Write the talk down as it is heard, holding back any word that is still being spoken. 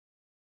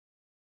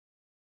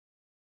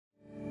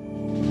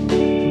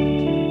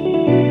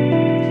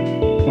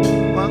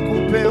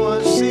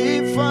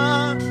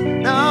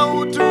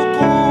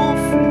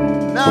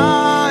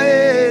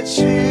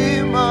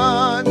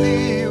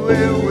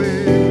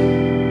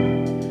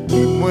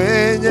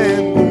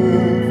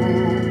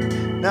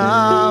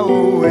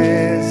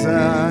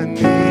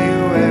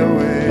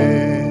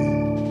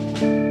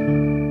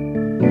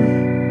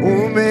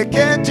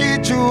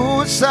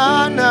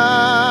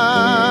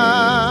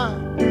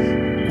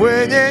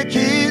kwenye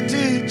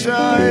kiti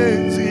cha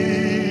enzi,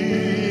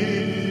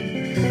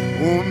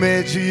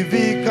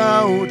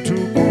 umejivika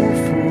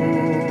utukufu.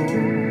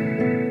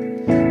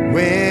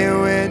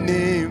 Wewe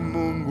ni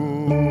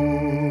Mungu,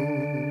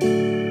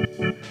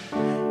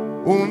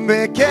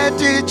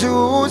 umeketi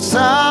juu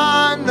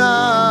sana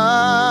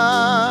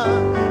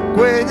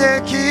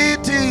kwenye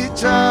kiti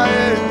cha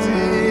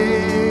enzi,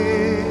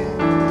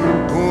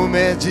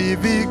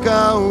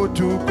 umejivika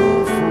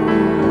utukufu.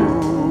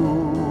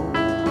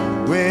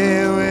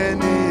 Wewe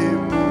ni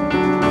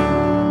Mungu,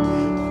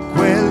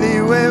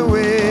 kweli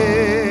wewe,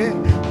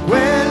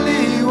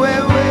 kweli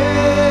wewe,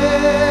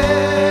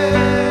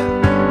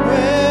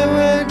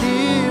 wewe ni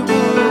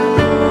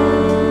Mungu,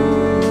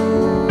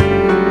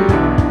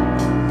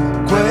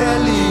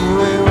 kweli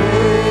wewe,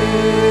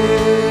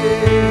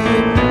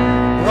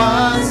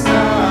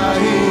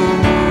 wastahili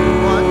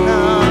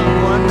Bwana,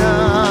 Bwana,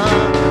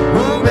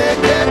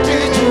 umeketi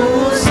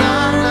juu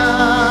sana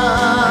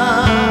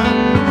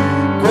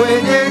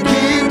kwenye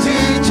kiti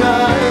cha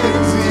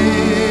enzi,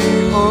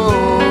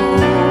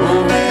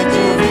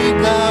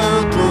 umejivika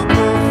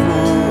utukufu.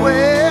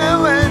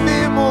 Wewe ni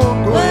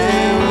Mungu,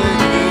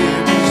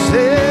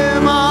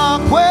 sema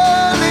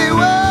kweli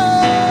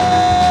wewe,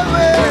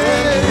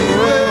 kweli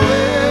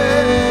wewe,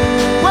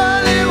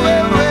 kweli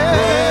wewe,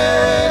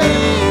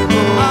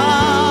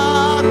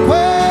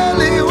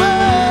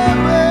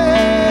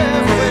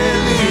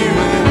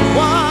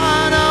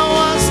 Bwana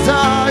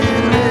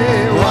wastahili,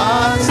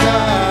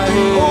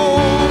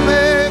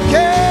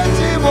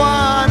 umeketi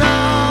Bwana,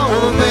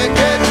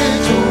 umeketi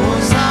juu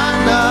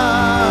sana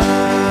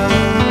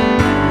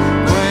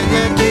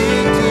kwenye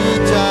kiti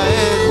cha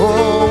enzi,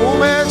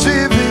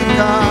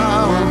 umejivika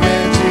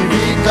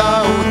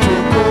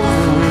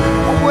utukufu.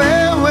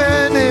 Wewe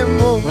ni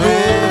Mungu,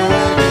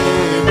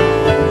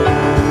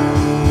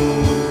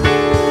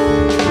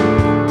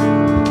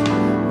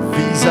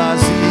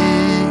 vizazi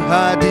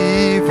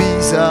hadi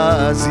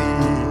vizazi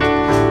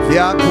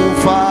vya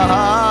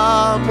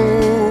kufahamu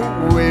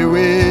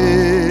wewe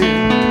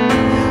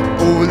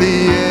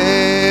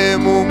uliye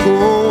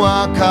Mungu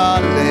wa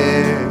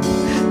kale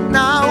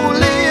na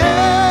uliye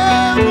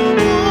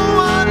Mungu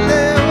wa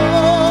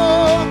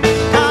leo.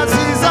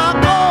 Kazi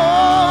zako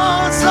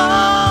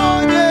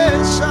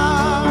zaonyesha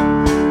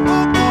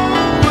ukuu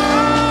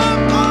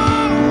wako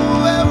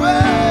wewe,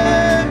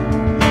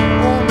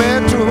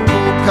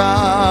 umetukuka,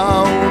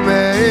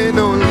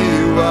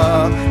 umeinuliwa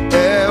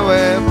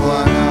ewe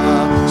Bwana.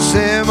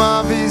 Sema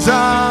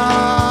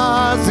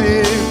vizazi,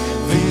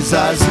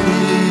 vizazi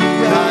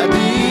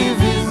hadi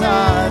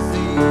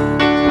vizazi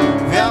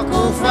vya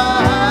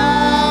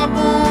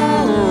kufahamu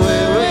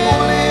wewe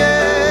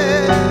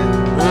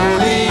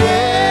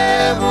uliye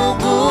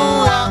Mungu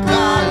wa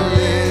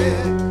kale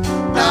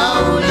na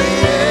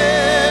uliye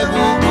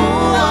Mungu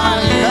wa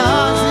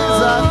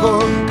leo.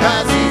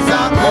 Kazi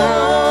zako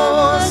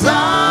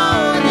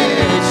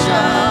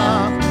zaonyesha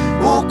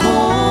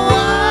ukuu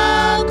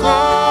wako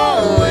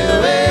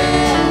wewe,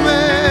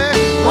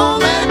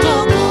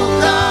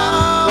 umetukuka,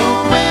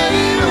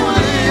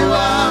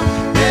 umeinuliwa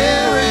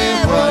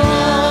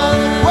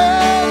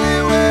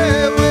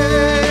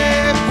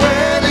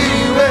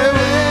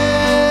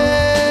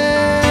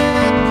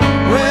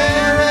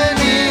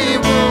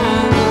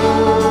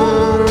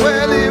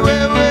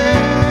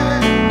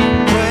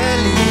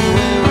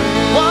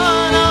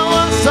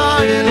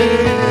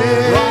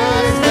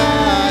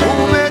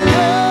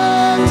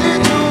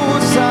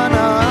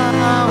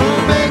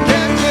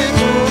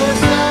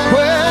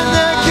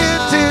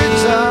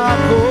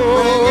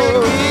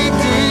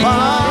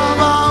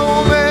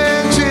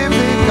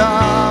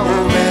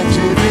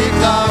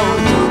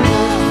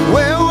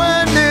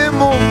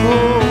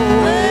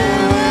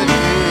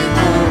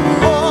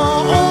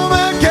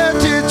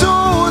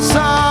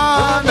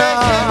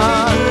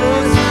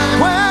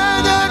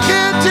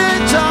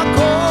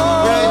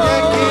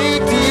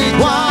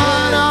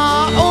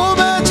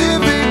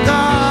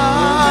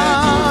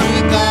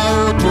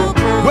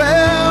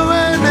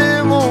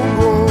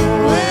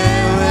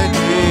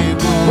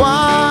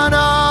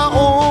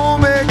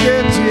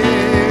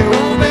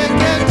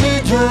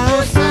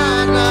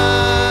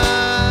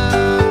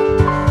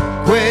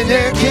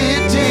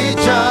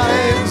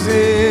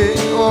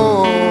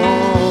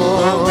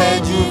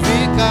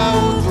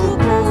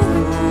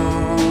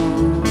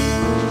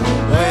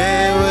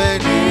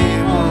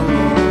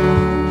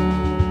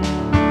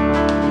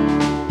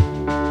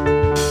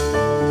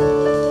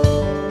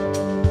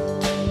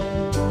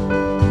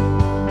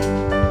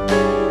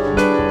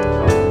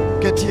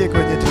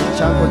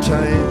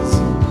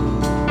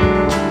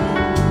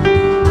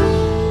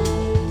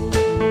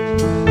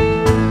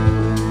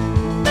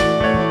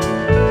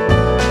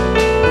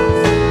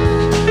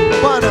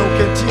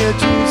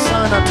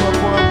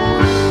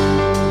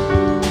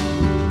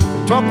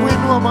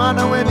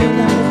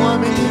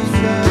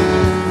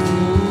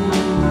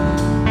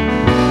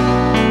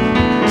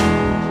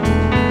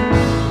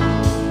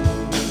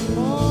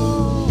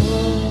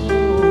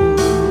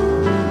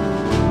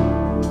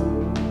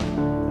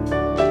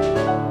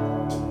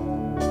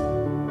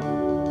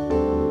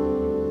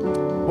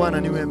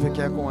Bwana, ni wewe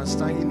peke yako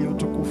wastahili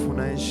utukufu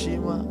na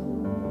heshima.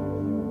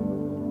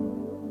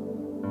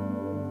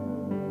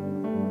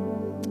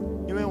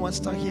 Ni wewe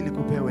wastahili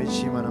kupewa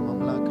heshima na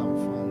mamlaka,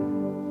 Mfalme.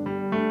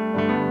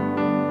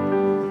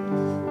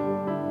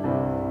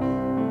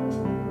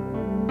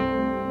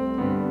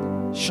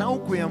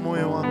 Shauku ya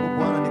moyo wangu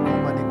Bwana ni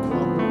kwamba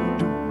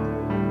nikuabudu,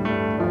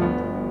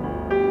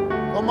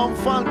 kwamba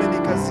Mfalme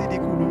nikazidi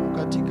kudumu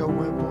katika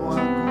uwepo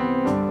wako.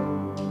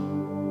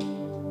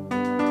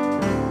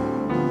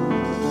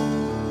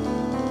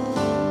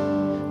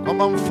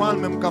 Kwamba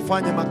Mfalme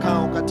mkafanye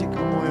makao katika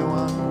moyo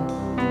wangu.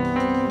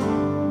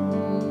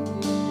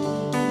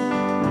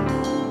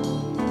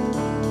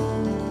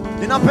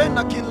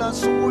 Ninapenda kila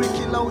asubuhi,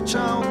 kila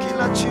uchao,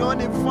 kila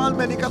jioni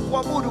Mfalme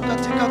nikakuabudu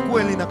katika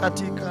kweli na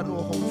katika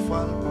roho,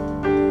 Mfalme.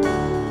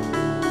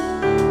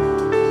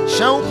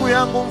 Shauku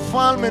yangu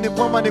Mfalme ni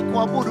kwamba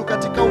nikuabudu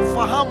katika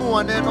ufahamu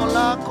wa neno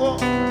lako,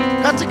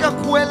 katika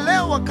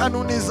kuelewa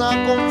kanuni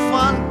zako,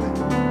 Mfalme.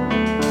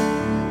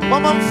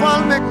 Kwamba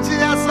Mfalme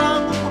njia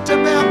zangu,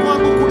 kutembea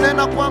kwangu,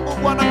 kunena kwangu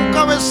Bwana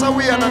kukawe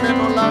sawia na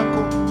neno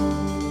lako.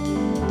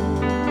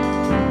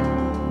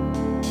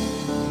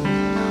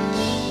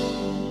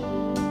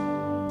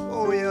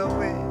 Oh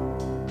Yahweh,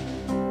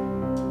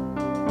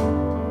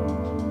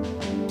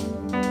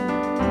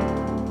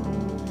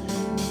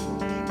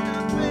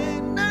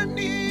 ninapenda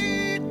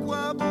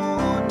nikuabudu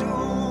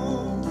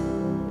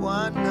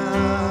Bwana.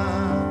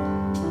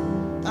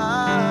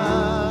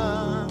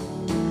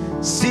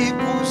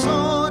 Siku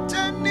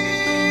zote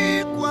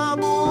nikuabudu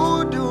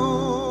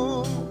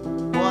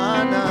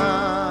Bwana.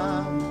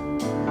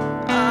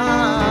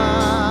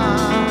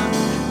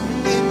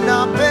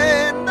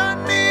 Ninapenda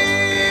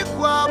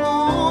nikuabudu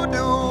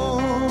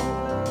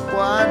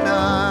Bwana.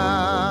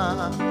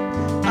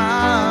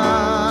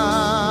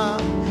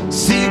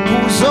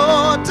 Siku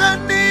zote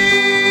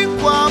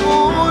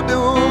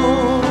nikuabudu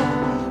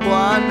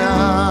Bwana.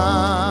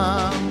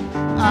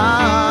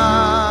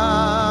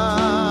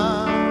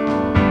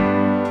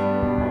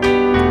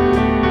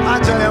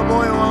 Haja ya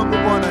moyo wangu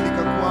Bwana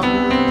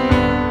nikakuabudu.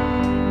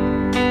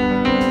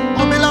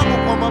 Ombi langu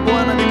kwamba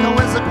Bwana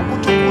nikaweze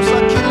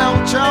kukutukuza kila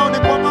uchao, ni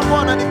kwamba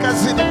Bwana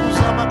nikazidi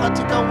kuzama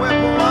katika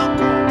uwepo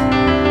wako,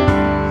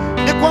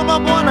 ni kwamba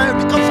Bwana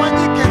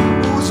nikafanyike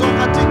nguzo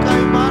katika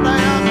ibada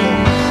yako,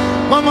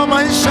 kwamba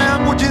maisha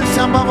yangu jinsi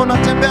ambavyo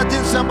natembea,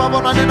 jinsi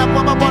ambavyo nanena,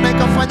 kwamba Bwana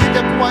ikafanyike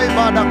kuwa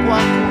ibada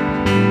kwako.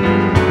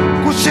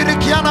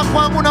 Kushirikiana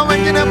kwangu na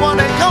wengine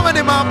Bwana ikawe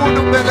ni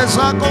maabudu mbele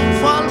zako,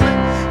 Mfalme.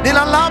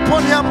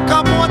 Nilalapo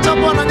niamkapo, wacha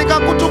Bwana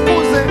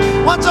nikakutukuze,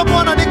 wacha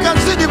Bwana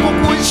nikazidi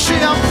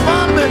kukuishia,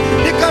 Mfalme.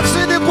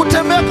 Nikazidi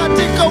kutembea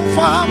katika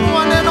ufahamu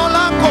wa neno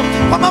lako,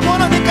 kwamba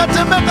Bwana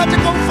nikatembea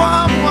katika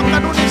ufahamu wa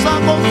kanuni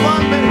zako,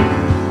 Mfalme.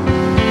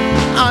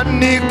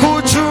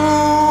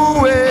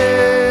 Anikujue,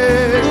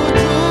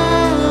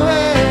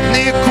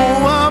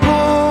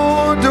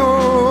 nikuabudu,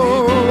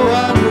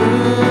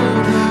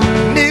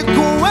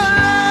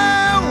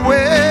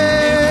 nikuelewe,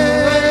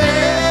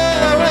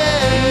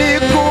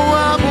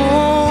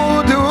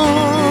 nikuabudu,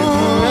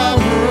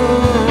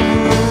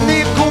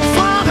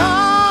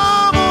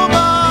 nikufahamu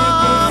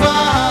Baba,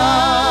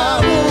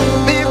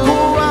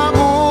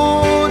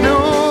 nikuabudu,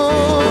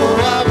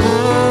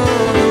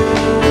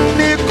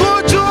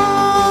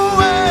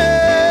 nikujue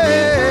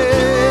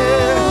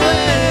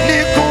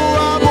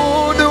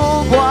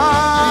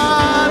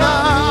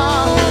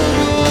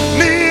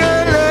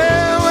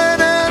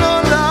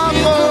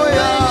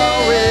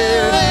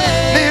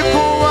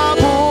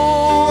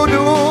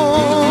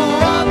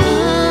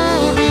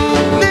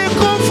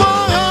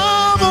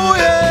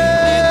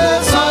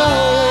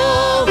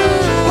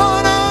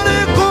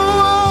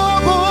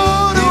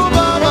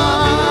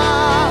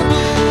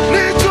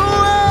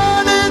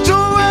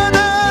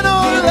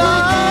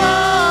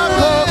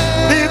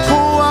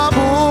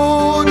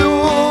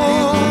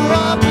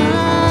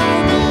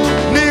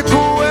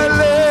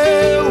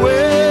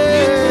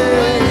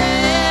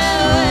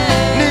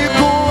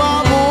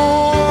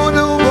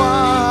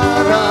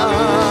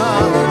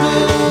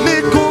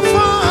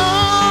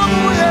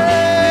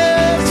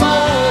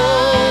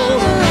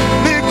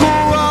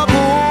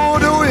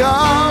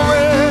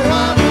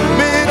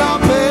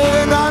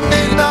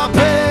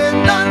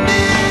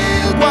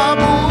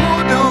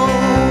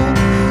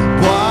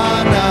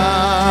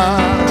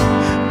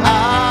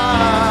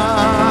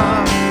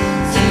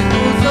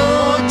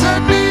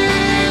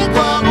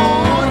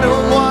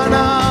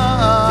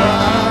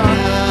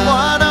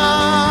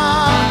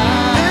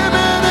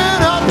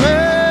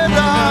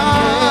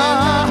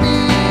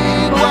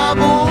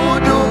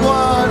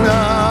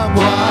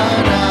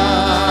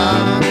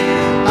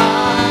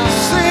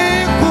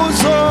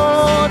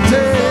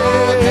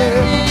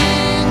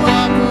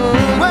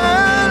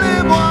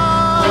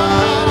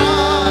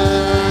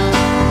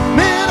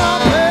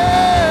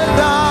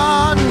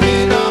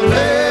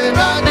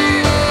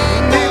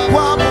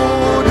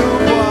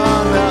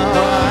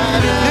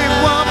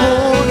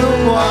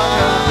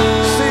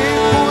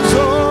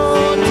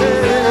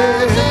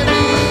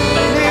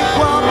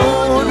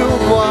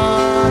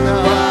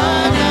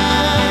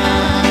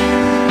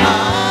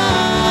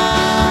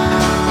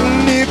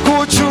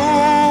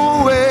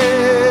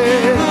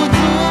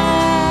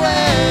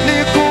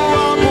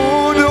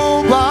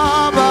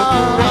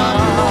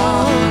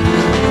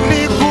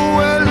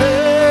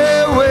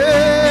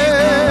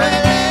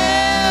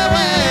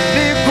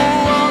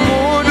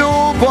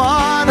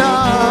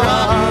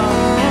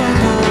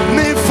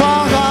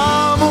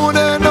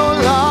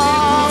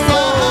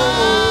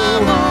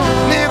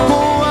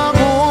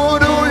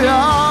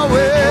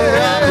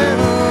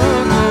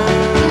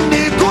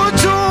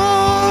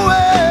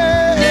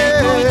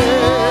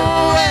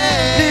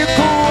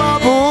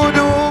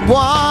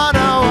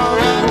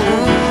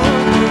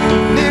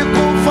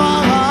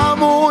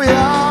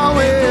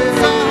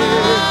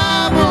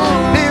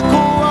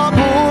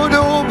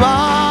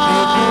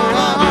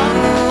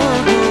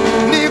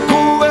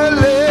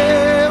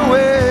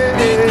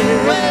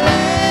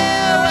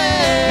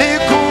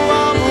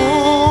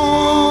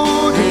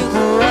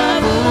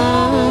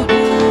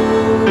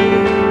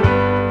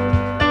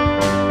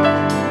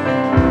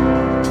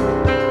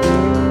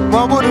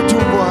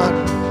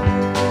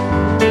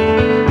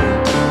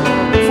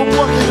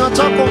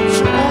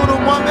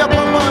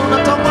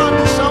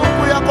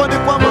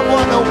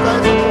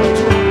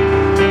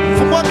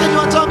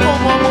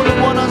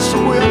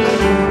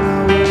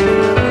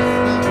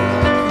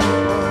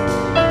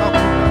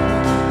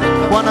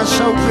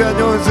ya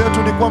nyoyo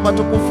zetu ni kwamba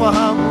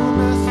tukufahamu,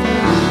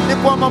 ni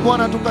kwamba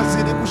Bwana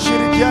tukazidi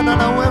kushirikiana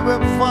na wewe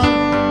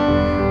Mfalme.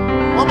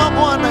 Kwamba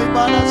Bwana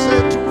ibada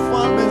zetu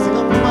Mfalme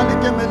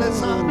zikakubalike mbele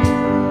zako.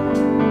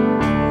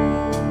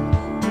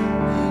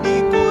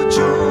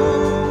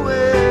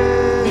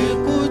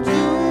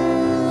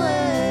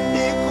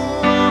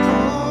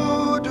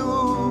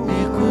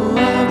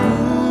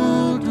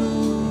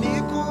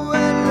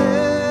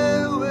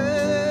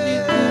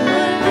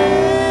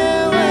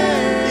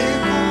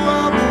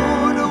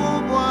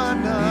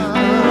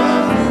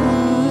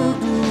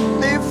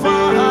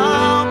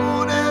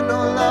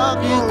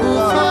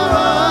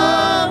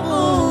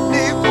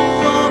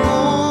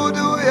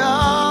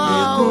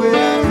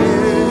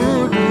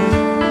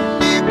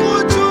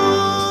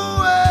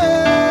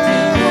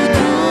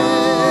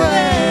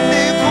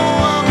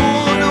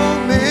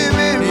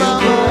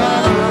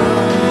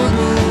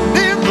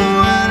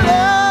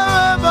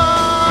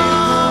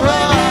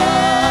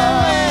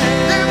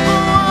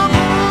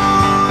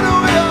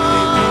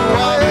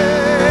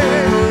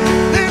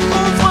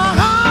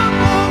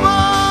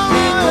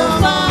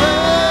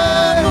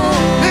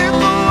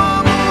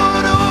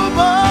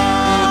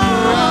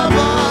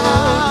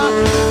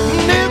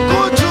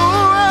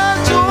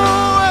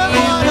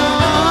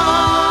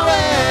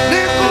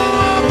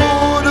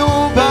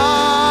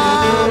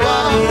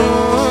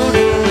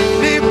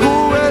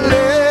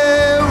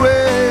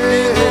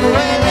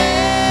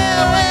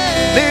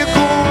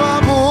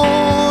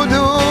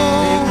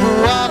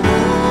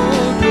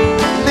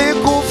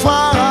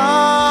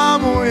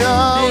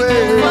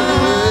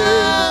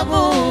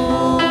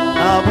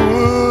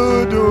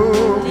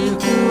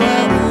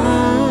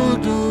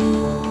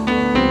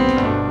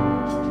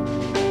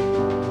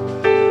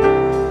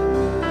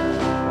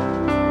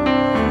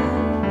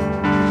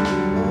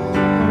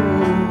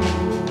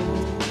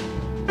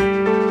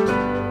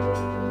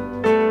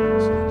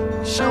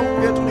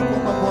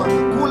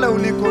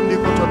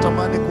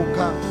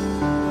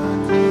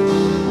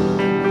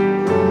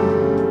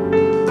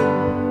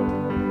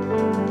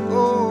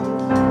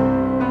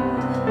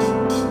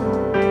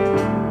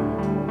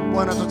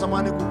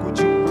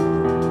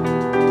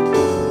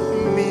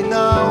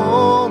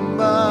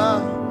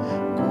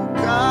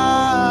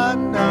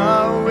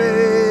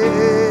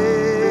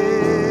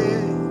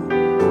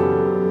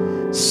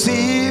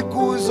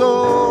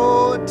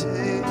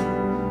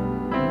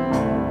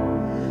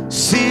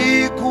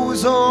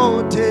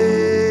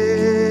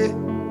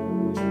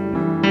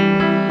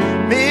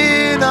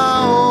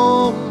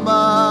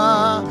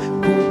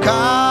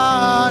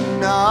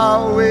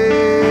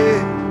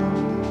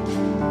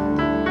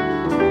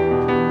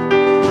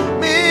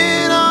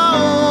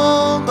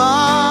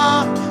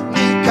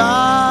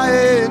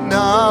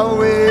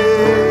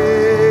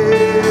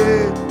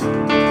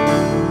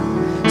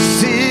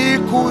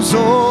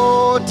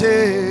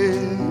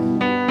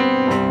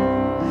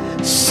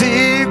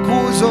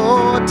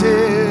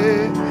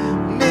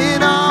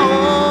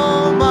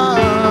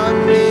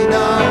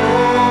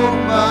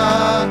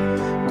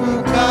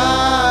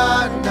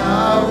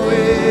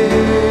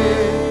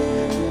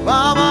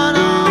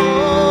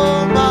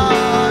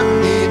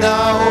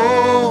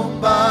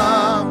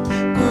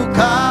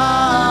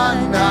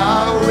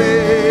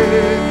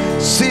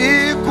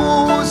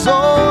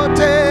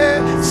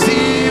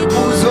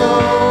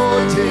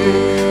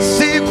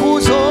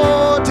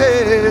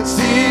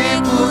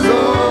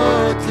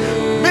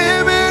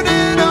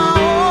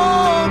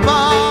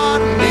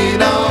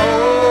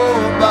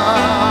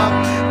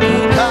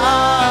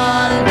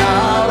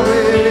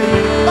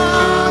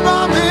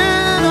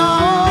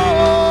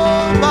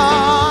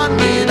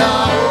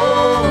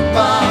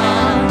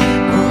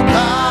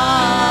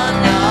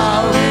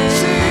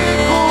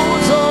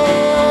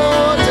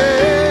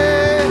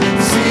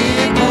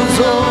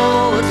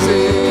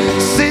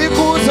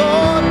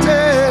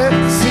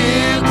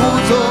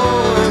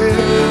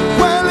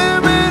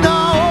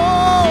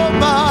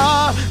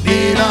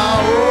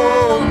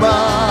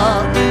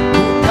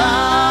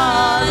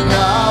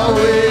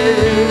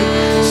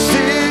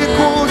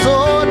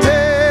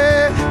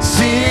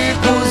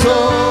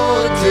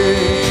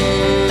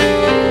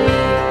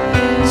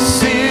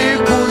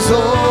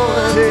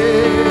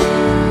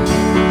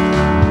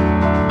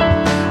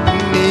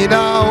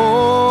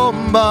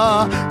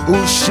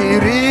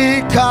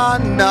 ushirika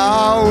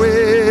nawe,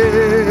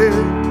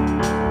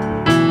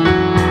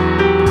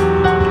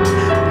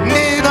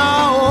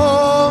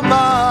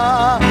 ninaomba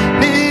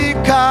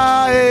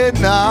nikae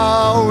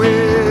nawe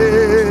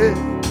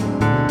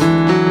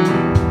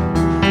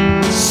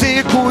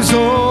siku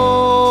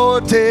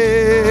zote,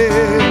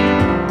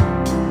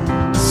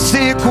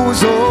 siku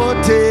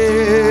zote.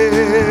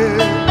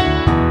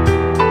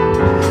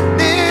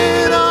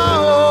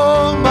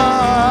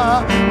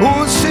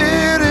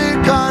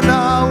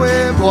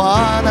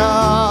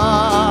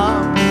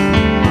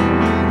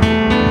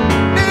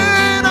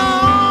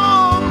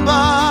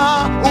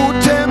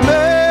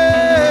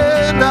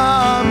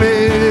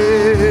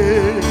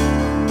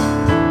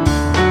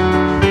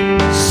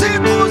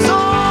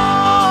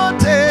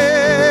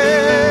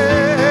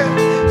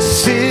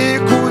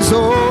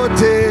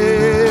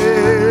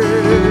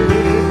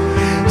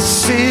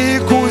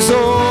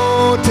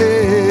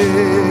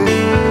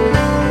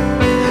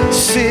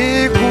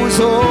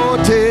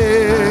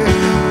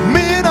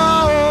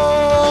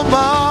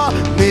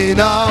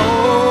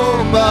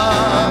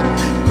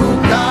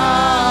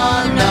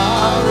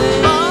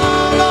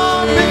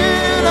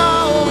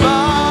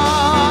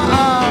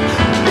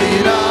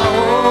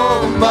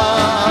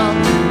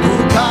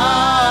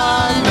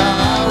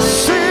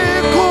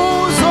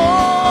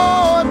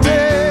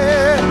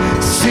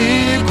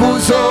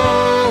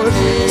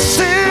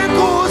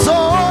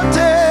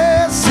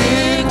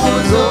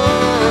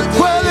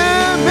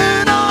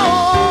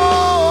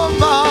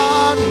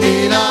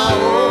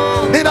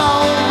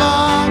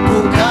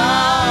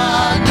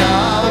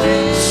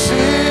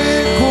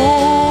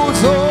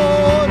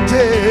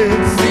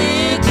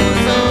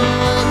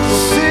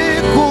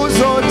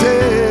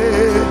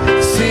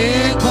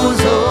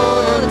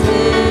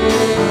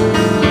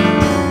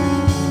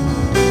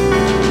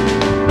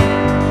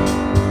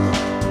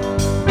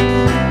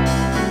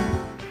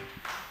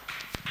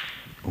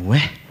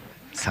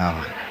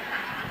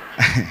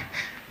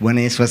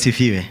 Bwana Yesu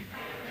asifiwe.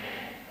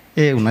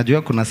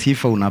 Unajua kuna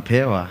sifa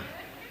unapewa,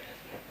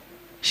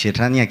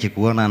 shetani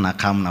akikuona na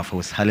come na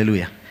force.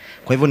 Haleluya.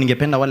 Kwa hivyo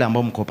ningependa wale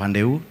ambao mko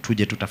pande huu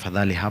tuje tu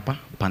tafadhali hapa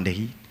pande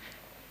hii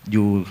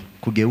juu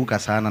kugeuka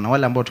sana, na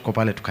wale ambao tuko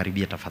pale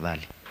tukaribia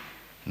tafadhali,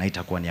 na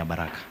itakuwa ni ya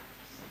baraka.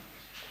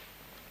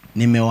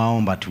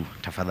 Nimewaomba tu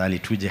tafadhali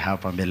tuje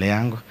hapa mbele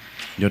yangu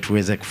ndio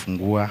tuweze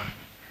kufungua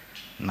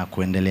na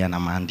kuendelea na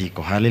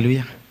maandiko.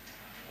 Haleluya.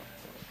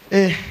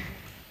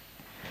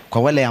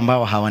 Kwa wale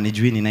ambao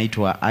hawanijui,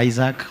 ninaitwa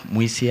Isaac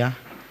Mwisia.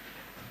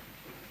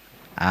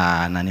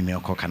 Na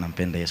nimeokoka,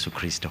 nampenda Yesu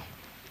Kristo.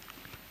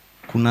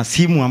 Kuna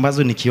simu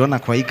ambazo nikiona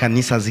kwa hii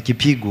kanisa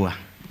zikipigwa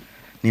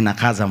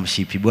ninakaza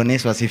mshipi. Bwana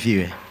Yesu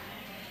asifiwe.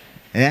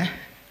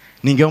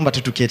 Ningeomba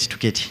tu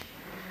tuketi.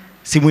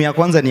 Simu ya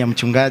kwanza ni ya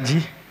mchungaji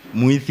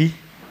Muithi,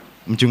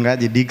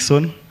 mchungaji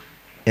Dickson,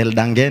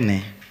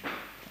 Eldangene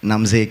na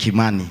mzee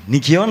Kimani.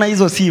 Nikiona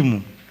hizo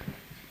simu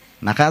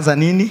nakaza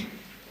nini?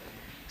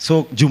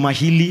 So juma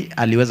hili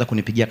aliweza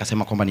kunipigia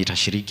akasema kwamba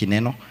nitashiriki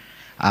neno.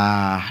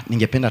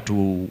 Ningependa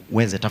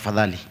tuweze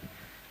tafadhali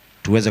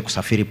tuweze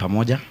kusafiri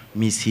pamoja.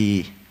 Mimi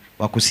si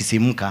wa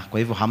kusisimka, kwa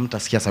hivyo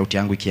hamtasikia sauti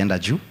yangu ikienda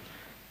juu.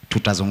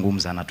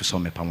 Tutazungumza na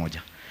tusome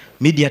pamoja.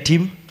 Media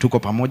team tuko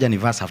pamoja, ni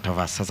verse after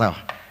verse, sawa?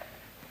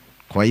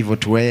 Kwa hivyo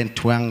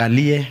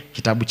tuangalie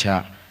kitabu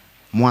cha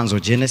Mwanzo,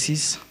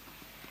 Genesis.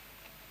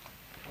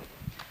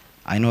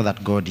 I know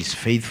that God is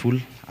faithful,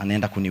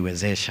 anaenda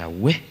kuniwezesha.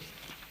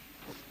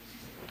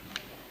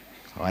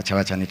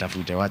 Wacha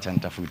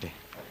nitafute.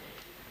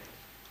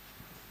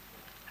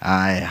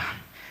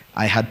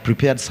 I had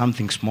prepared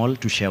something small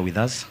to share with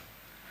us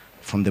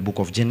from the book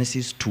of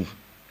Genesis 2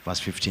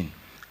 verse 15,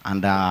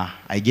 and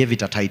I gave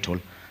it a title,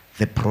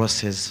 The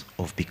Process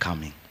of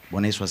Becoming.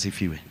 Bwana Yesu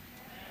asifiwe.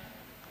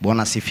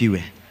 Bwana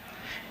asifiwe.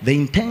 The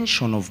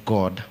intention of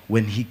God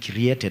when he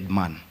created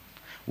man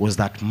was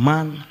that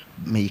man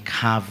may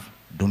have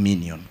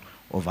dominion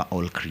over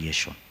all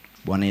creation.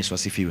 Bwana Yesu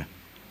asifiwe.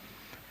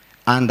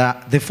 And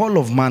the fall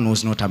of man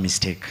was not a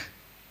mistake.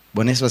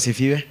 Bwana Yesu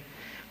asifiwe.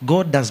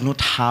 God does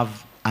not have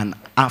an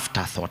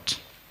afterthought.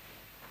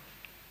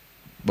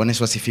 Bwana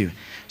Yesu asifiwe.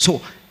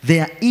 So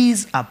there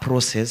is a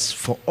process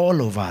for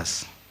all of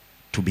us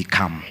to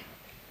become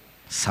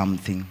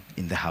something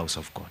in the house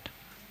of God.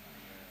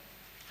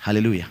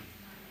 Hallelujah.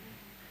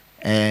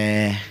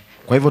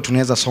 Kwa hivyo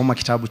tunaweza soma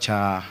kitabu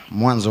cha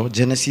Mwanzo,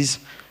 Genesis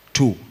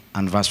 2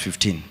 and verse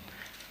 15.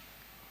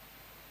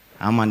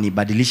 Ama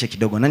nibadilishe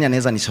kidogo. Nani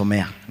anaweza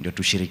nisomea ndio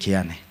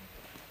tushirikiane?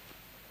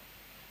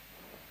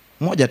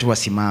 Mmoja tu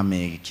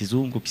asimame,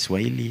 Kizungu,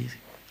 Kiswahili.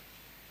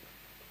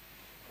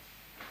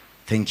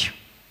 Thank you.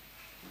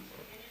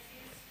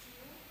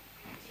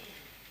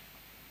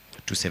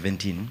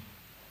 2:17.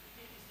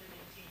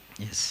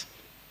 Yes.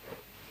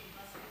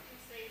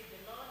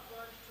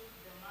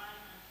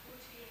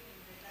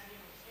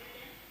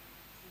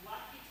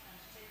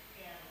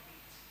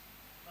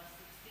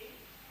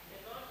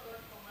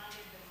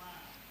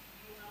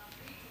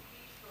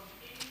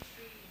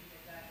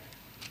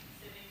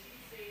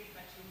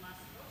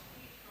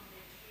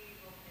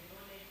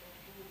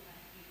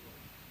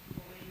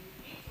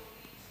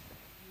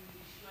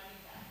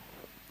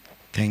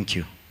 Thank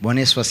you. Bwana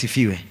Yesu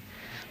asifiwe.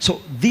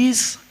 So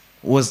this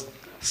was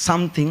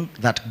something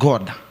that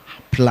God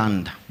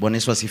planned. Bwana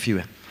Yesu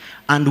asifiwe.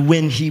 And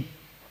when he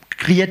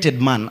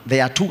created man,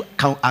 there are two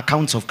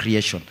accounts of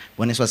creation.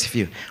 Bwana Yesu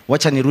asifiwe.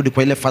 Wacha nirudi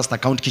kwa ile first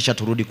account kisha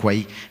turudi kwa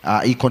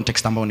hii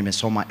context ambayo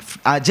nimesoma.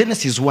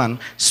 Genesis 1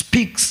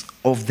 speaks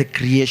of the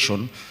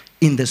creation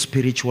in the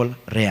spiritual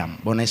realm.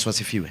 Bwana Yesu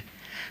asifiwe.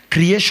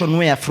 Creation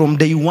where from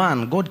day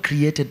 1 God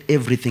created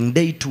everything.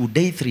 Day 2,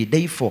 day 3,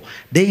 day 4,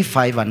 day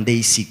 5 and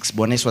day 6.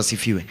 Bwana Yesu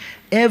asifiwe.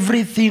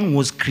 Everything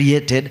was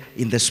created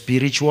in the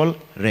spiritual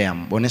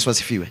realm. Bwana Yesu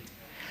asifiwe.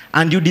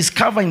 And you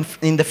discover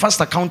in the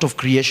first account of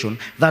creation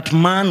that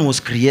man was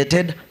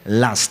created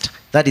last.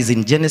 That is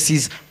in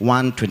Genesis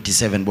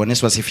 1:27. Bwana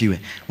Yesu asifiwe.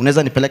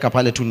 Unaweza nipeleka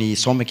pale tu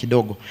nisome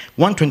kidogo.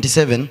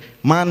 1:27,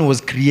 man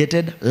was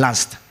created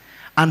last.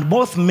 And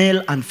both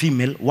male and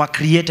female were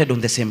created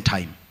on the same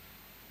time.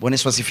 Bwana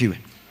Yesu asifiwe.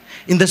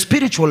 In the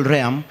spiritual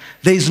realm,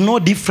 there is no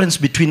difference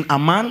between a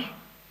man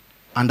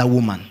and a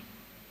woman.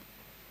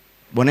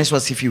 Bwana Yesu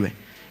asifiwe.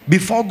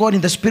 Before God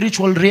in the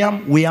spiritual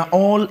realm, we are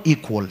all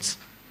equals.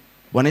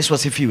 Bwana Yesu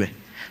asifiwe.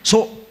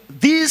 So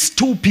these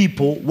two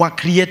people were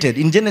created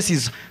in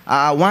Genesis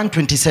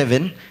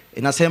 1:27.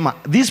 Inasema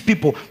these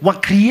people were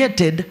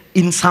created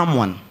in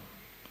someone.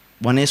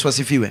 Bwana Yesu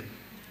asifiwe.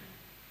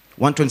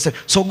 1:27.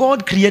 So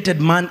God created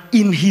man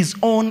in his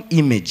own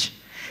image.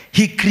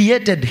 He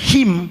created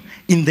him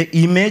in the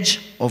image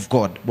of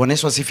God. Bwana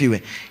Yesu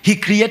asifiwe. He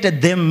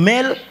created them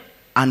male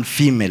and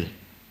female.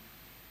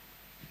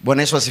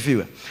 Bwana Yesu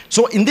asifiwe.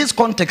 So in this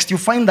context you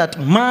find that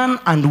man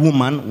and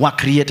woman were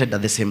created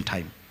at the same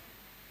time.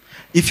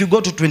 If you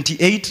go to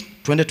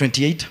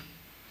 28.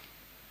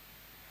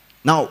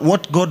 Now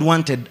what God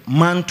wanted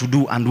man to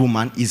do and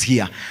woman is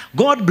here.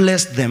 God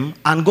blessed them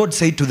and God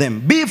said to them,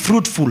 be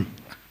fruitful,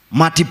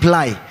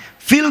 multiply,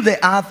 fill the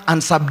earth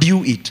and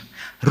subdue it.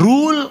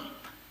 Rule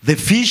the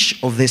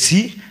fish of the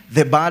sea,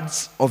 the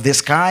birds of the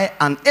sky,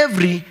 and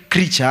every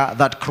creature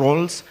that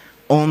crawls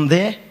on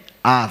the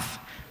earth.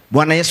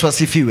 Bwana Yesu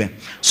asifiwe.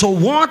 So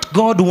what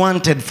God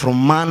wanted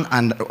from man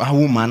and a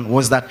woman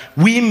was that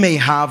we may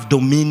have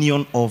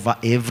dominion over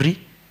every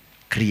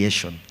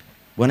creation.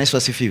 Bwana Yesu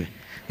asifiwe.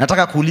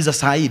 Nataka kuuliza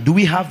saa hii, do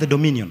we have the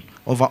dominion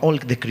over all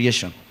the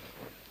creation?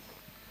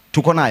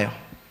 Tuko nayo?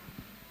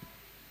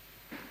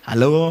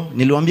 Hello,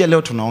 niliwaambia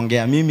leo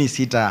tunaongea, mimi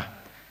sita.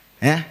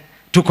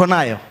 Tuko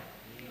nayo?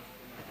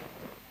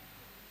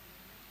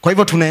 Kwa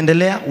hivyo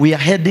tunaendelea, we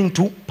are heading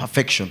to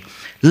perfection.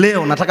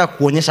 Leo nataka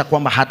kuonyesha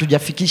kwamba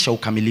hatujafikisha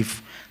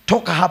ukamilifu.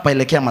 Toka hapa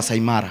elekea Masai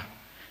Mara.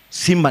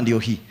 Simba ndio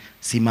hii,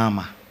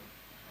 simama.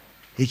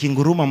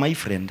 Ikinguruma my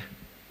friend,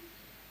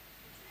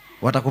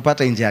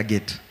 watakupata nje ya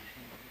gate.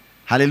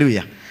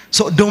 Hallelujah.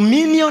 So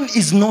dominion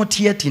is not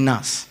yet in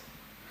us.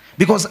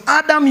 Because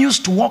Adam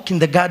used to walk in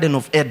the Garden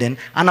of Eden,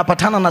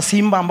 anapatana na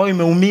simba ambayo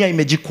imeumia,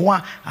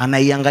 imejikwaa,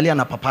 anaiangalia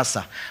na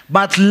papasa.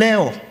 But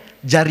leo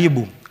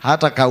jaribu,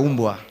 hata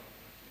kaumbwa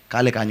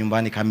kale ka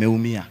nyumbani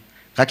kameumia,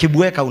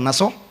 kakibweka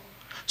unaso.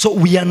 So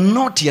we are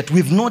not yet,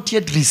 we've not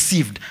yet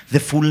received the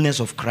fullness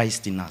of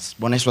Christ in us.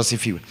 Bwana Yesu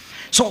asifiwe.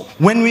 So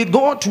when we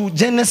go to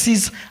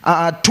Genesis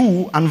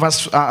 2 and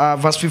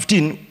verse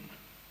 15,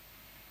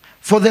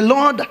 for the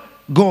Lord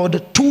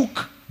God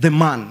took the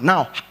man.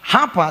 Now,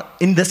 hapa,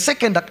 in the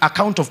second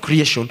account of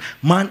creation,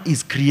 man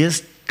is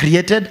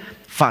created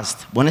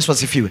first. Bwana Yesu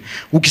asifiwe.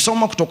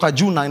 Ukisoma kutoka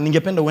juu, na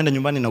ningependa uende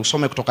nyumbani na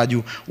usome kutoka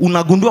juu,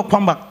 unagundua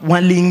kwamba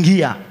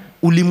waliingia,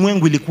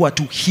 ulimwengu ilikuwa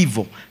tu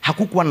hivyo.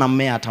 Hakukuwa na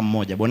mmea hata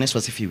mmoja. Bwana Yesu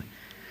asifiwe.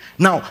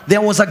 Now,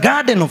 there was a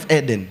Garden of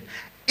Eden.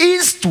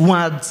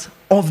 Eastwards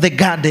of the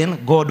garden,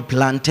 God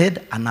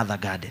planted another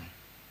garden.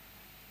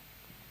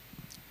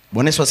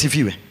 Bwana Yesu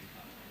asifiwe.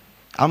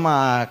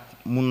 Ama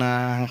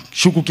muna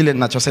shuku kile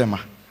ninachosema?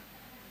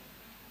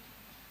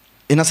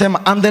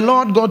 Inasema, and the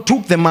Lord God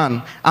took the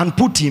man and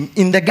put him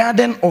in the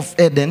Garden of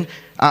Eden,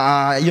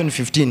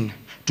 15,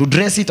 to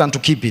dress it and to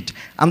keep it.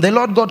 And the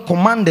Lord God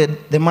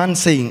commanded the man,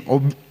 saying,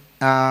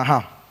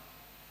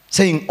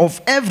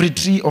 of every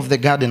tree of the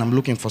garden, I'm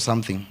looking for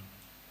something.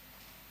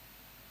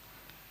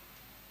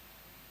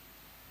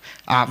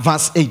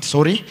 Verse 8,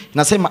 sorry.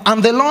 Inasema,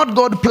 and the Lord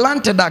God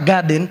planted a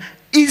garden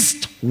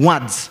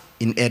eastwards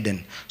in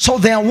Eden. So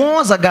there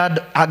was a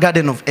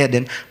Garden of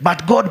Eden,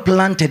 but God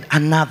planted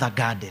another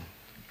garden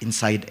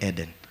inside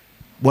Eden.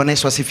 Bwana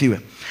Yesu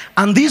asifiwe.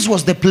 And this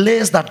was the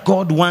place that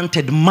God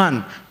wanted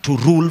man to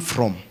rule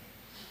from.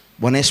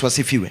 Bwana Yesu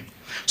asifiwe.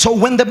 So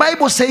when the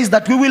Bible says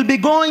that we will be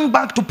going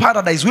back to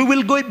paradise, we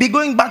will be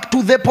going back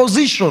to the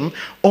position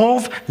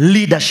of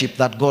leadership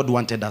that God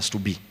wanted us to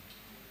be.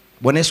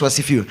 Bwana Yesu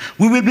asifiwe.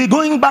 We will be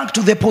going back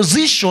to the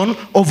position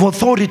of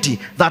authority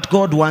that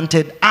God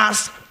wanted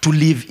us to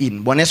live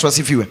in. Bwana Yesu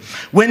asifiwe.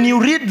 When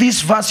you read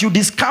this verse, you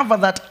discover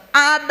that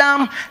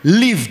Adam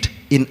lived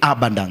in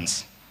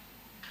abundance.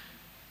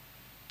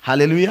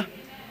 Hallelujah.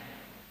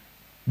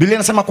 Biblia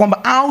inasema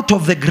kwamba out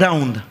of the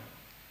ground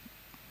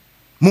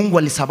Mungu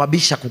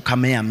alisababisha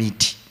kukamea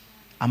miti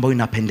ambayo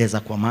inapendeza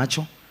kwa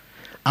macho,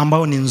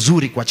 ambayo ni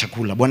nzuri kwa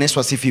chakula. Bwana Yesu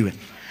asifiwe.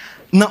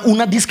 Na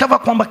unadiscover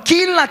kwamba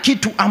kila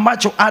kitu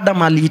ambacho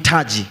Adam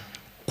alihitaji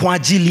kwa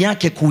ajili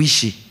yake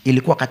kuishi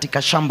ilikuwa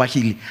katika shamba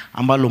hili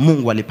ambalo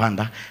Mungu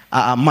alipanda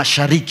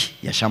mashariki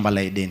ya shamba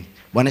la Edeni.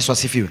 Bwana Yesu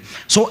asifiwe.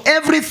 So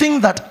everything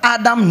that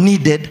Adam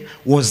needed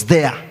was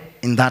there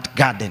in that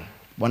garden.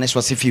 Bwana Yesu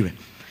asifiwe.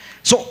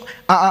 So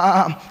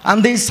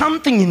and there is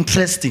something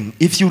interesting.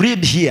 If you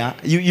read here,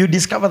 you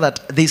discover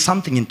that there is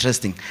something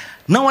interesting.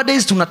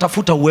 Nowadays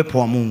tunatafuta uwepo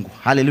wa Mungu.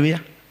 Hallelujah.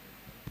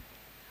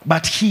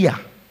 But here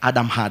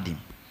Adam had him.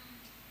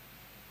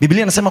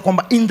 Biblia inasema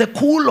kwamba in the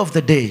cool of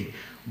the day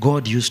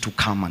God used to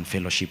come and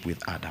fellowship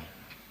with Adam.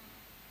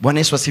 Bwana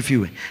Yesu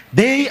asifiwe.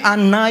 Day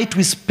and night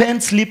we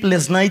spend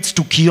sleepless nights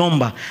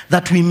tukiomba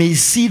that we may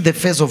see the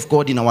face of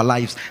God in our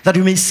lives, that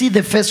we may see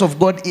the face of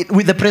God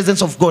with the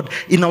presence of God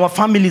in our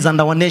families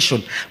and our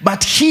nation.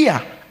 But here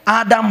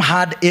Adam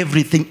had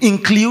everything,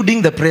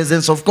 including the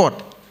presence of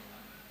God.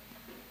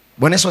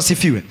 Bwana Yesu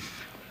asifiwe.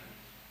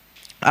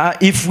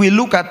 If we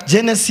look at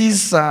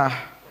Genesis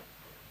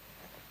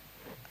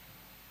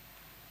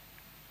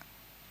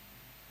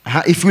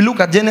if we look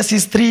at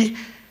Genesis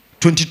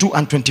 3:22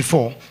 and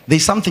 24,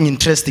 there's something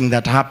interesting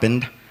that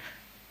happened.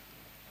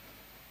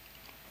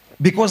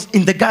 Because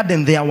in the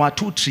garden there were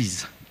two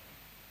trees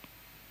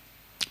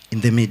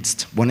in the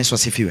midst. Bwana Yesu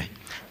asifiwe.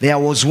 There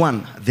was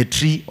one, the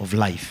tree of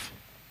life.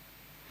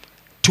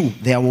 Two,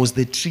 there was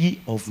the tree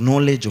of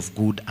knowledge of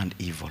good and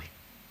evil.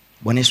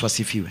 Bwana Yesu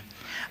asifiwe.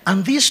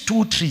 And these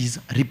two trees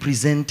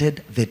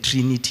represented the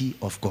Trinity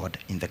of God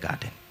in the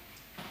garden.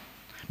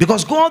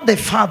 Because God the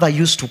Father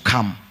used to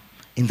come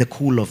in the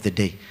cool of the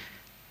day.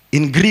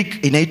 In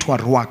Greek, inaitwa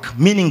ruach,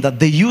 meaning that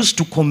they used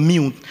to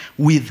commune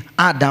with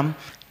Adam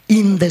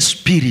in the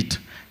spirit.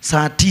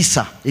 Saa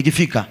tisa,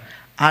 ikifika,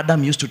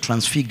 Adam used to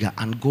transfigure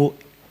and go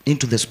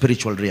into the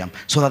spiritual realm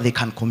so that they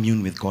can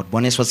commune with God.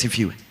 Bwana Yesu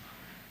asifiwe.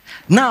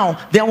 Now,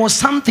 there was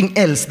something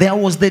else. There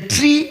was the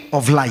tree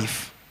of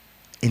life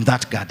in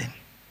that garden.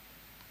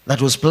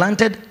 that was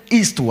planted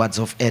eastwards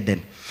of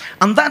Eden.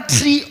 And that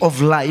tree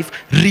of life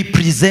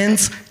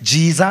represents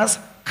Jesus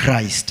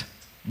Christ.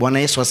 Bwana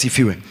Yesu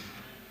asifiwe.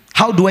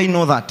 How do I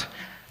know that?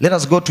 Let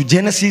us go to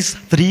Genesis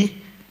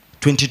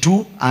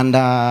 3:22 and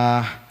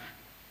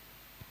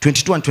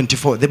 22 and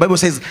 24. The Bible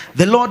says,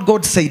 the Lord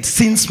God said,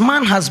 since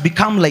man has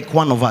become like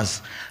one of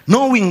us,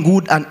 knowing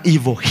good and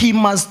evil, he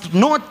must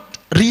not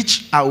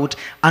reach out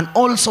and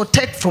also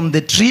take from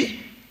the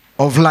tree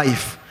of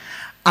life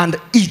and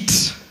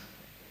eat.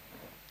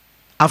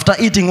 After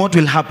eating, what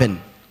will happen?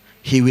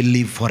 He will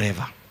live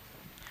forever.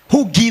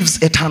 Who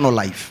gives eternal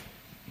life?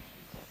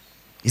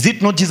 Is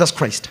it not Jesus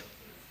Christ?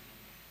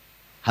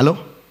 Hello?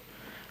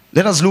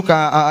 Let us look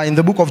in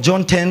the book of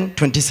John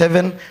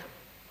 10:27.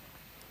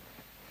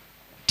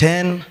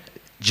 10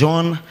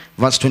 John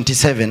verse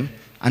 27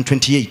 and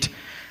 28.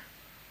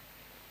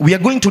 We are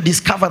going to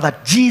discover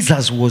that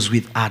Jesus was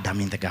with Adam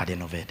in the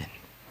Garden of Eden.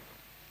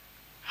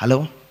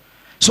 Hello?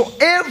 So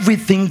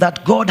everything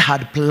that God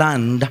had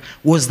planned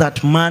was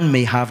that man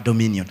may have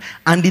dominion.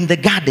 And in the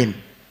garden,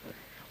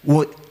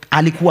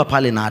 alikuwa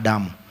pale na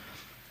Adamu.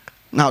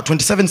 Now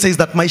 27 says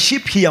that my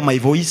sheep hear my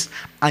voice,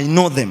 I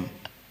know them,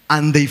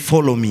 and they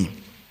follow me.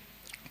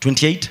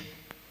 28.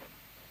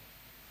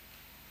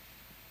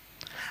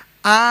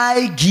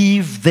 I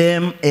give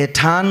them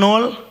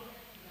eternal.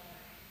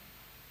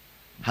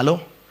 Hello?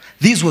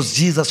 This was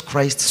Jesus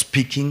Christ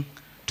speaking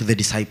to the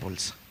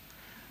disciples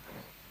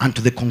and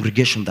to the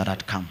congregation that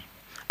had come.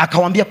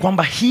 Akawambia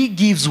kwamba he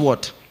gives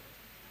what?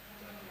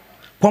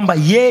 Kwamba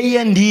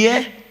yeye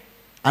ndiye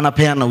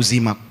anapeana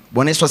uzima.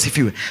 Bwana Yesu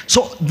asifiwe.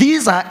 So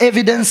these are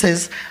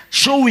evidences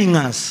showing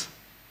us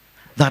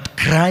that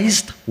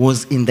Christ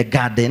was in the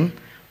garden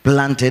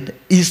planted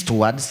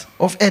eastwards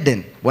of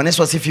Eden. Bwana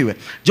Yesu asifiwe.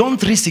 John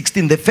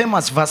 3:16, the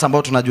famous verse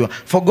ambao tunajua.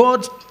 For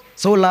God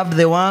so loved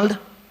the world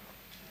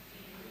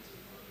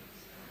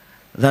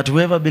that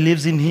whoever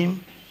believes in him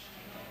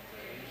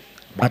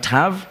but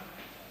have.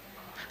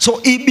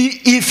 So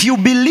if you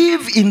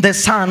believe in the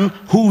Son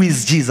who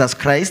is Jesus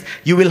Christ,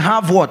 you will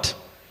have what?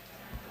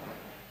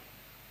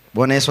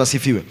 Bwana Yesu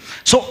asifiwe.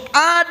 So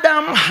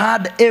Adam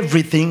had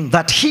everything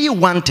that he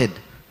wanted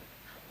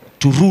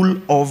to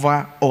rule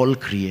over all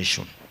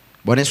creation.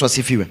 Bwana Yesu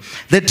asifiwe.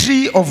 The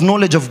tree of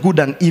knowledge of good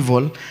and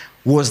evil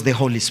was the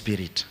Holy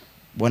Spirit.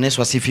 Bwana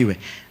Yesu asifiwe.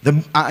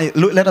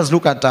 Let us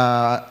look at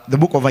the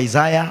book of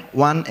Isaiah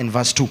 1 and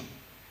verse 2.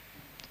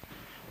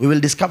 We will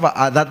discover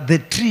that the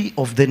tree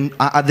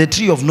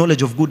of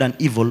knowledge of good and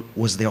evil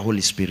was the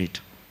Holy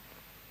Spirit.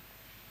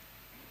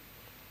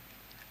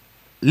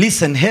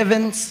 Listen,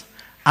 heavens,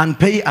 and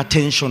pay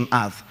attention,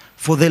 earth,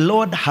 for the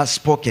Lord has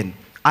spoken.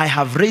 I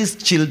have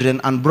raised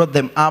children and brought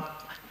them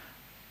up,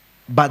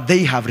 but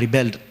they have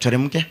rebelled.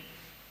 Teremke.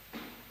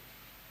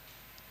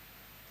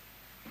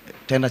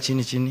 Tenda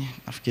chini chini.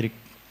 Nafikiri.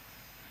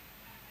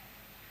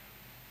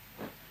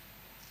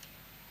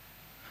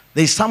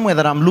 There is somewhere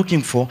that I'm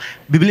looking for.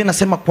 Biblia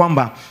inasema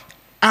kwamba,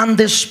 and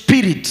the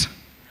Spirit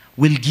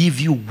will give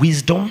you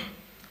wisdom,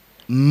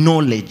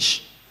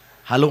 knowledge.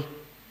 Hello?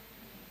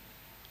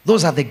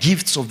 Those are the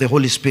gifts of the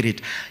Holy Spirit.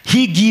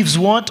 He gives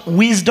what?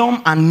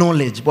 Wisdom and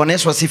knowledge. Bwana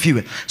Yesu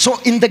asifiwe. So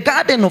in the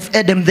Garden of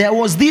Eden, there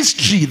was this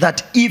tree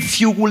that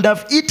if you would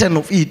have eaten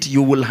of it,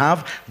 you will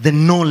have the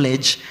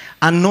knowledge.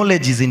 And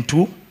knowledge is in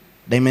two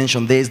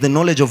dimensions. There is the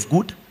knowledge of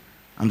good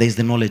and there is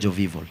the knowledge of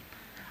evil.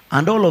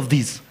 And all of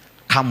these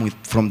come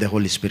from the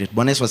Holy Spirit.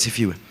 Bwana Yesu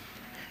asifiwe.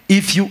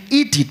 If you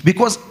eat it,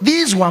 because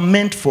these were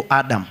meant for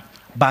Adam,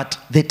 but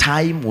the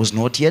time was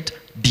not yet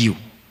due.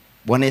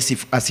 Bwana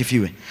Yesu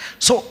asifiwe.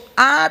 So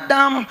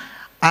Adam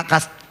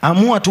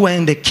akaamua tu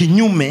aende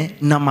kinyume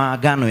na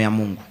maagano ya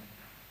Mungu.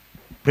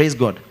 Praise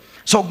God.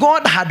 So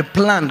God had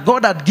planned,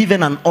 God had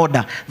given an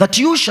order that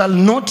you shall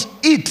not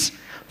eat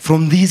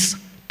from these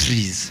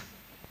trees.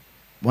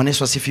 Bwana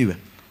Yesu asifiwe.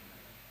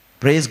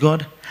 Praise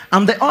God.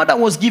 And the order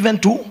was given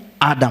to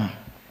Adam.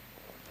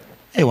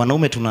 Hey,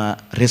 wanaume tuna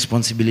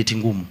responsibility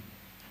ngumu.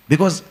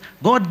 Because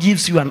God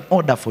gives you an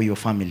order for your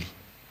family.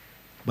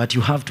 But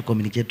you have to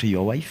communicate to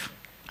your wife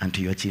and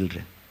to your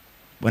children.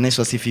 Bwana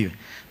Yesu asifiwe.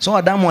 So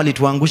Adamu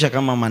alituangusha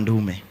kama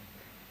mandume.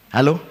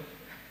 Hello?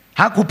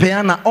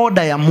 Hakupeana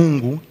order ya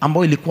Mungu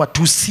ambayo ilikuwa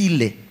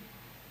tusile.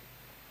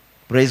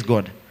 Praise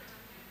God.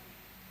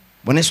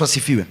 Bwana Yesu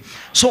asifiwe.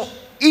 So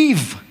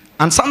Eve,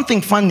 and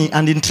something funny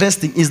and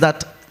interesting is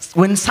that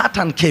when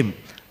Satan came,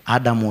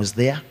 Adam was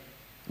there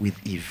with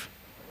Eve.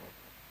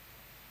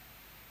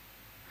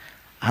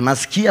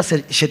 Anasikia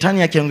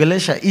shetani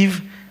akiongelesha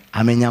Eve,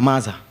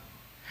 amenyamaza.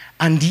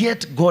 And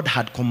yet God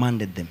had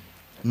commanded them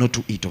not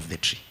to eat of the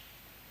tree.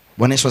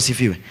 Bwana Yesu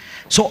asifiwe.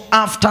 So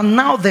after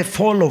now the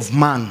fall of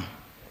man,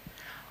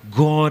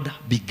 God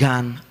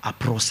began a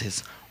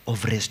process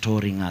of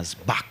restoring us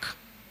back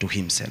to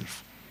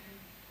himself.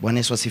 Bwana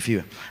Yesu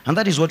asifiwe. And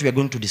that is what we are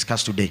going to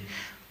discuss today.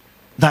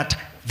 That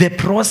the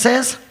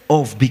process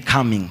of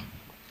becoming.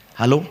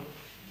 Hello?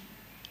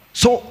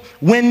 So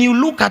when you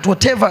look at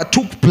whatever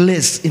took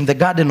place in the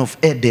Garden of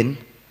Eden,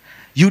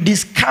 you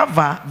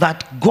discover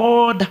that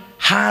God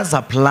has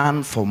a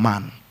plan for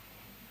man.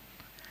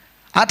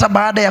 Hata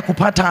baada ya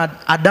kupata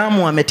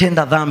Adamu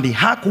ametenda dhambi,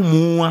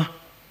 hakumuua.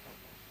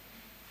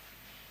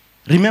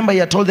 Remember,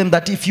 he told them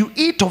that if you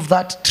eat of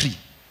that tree,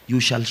 you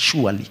shall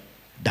surely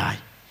die.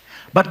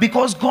 But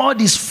because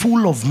God is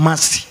full of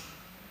mercy,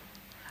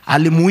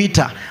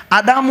 alimuita.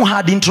 Adamu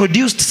had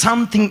introduced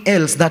something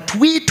else that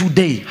we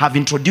today have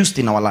introduced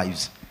in our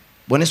lives.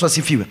 Bwana Yesu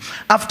asifiwe.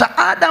 After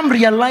Adam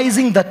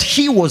realizing that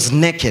he was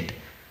naked,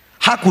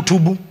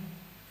 hakutubu.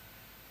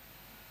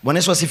 Bwana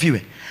Yesu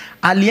asifiwe.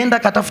 Alienda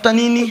katafuta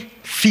nini?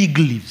 Fig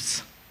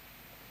leaves.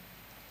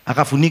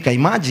 Akafunika.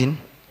 Imagine,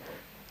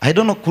 I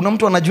don't know, kuna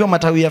mtu anajua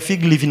matawi ya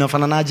fig leaf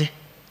inafananaje?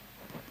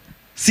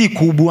 Si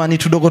kubwa, ni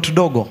tudogo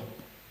tudogo.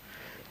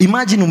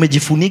 Imagine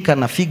umejifunika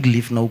na fig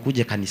leaf na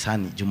ukuje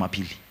kanisani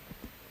Jumapili.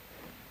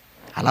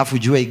 Halafu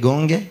jua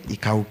igonge,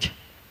 ikauke.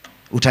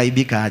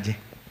 Utaibika aje?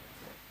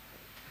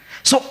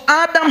 So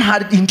Adam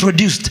had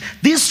introduced,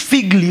 these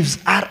fig leaves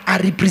are a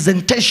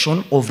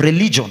representation of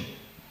religion.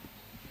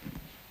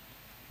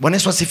 Bwana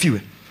Yesu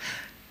asifiwe.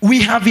 We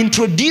have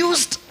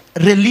introduced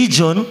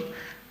religion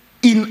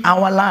in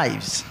our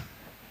lives.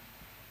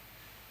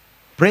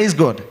 Praise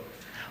God.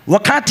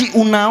 Wakati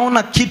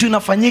unaona kitu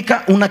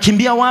inafanyika,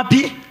 unakimbia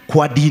wapi?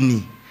 Kwa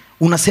dini.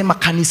 Unasema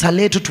kanisa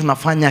letu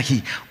tunafanya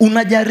hii.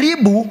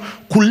 Unajaribu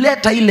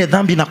kuleta ile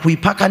dhambi na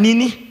kuipaka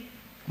nini?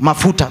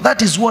 Mafuta.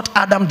 That is what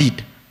Adam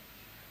did.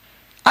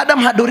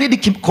 Adam had already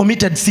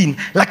committed sin,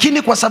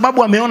 lakini kwa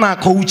sababu ameona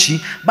ako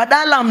uchi,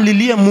 badala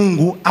amlilie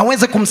Mungu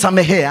aweze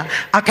kumsamehea,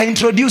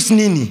 akaintroduce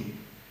nini?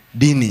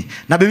 Dini.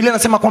 Na Biblia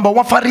inasema kwamba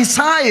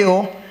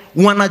Wafarisayo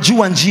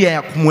wanajua njia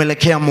ya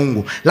kumwelekea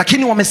Mungu,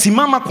 lakini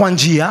wamesimama kwa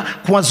njia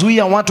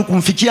kuwazuia watu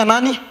kumfikia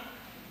nani?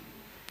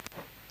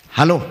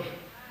 Halo.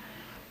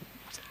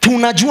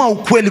 Tunajua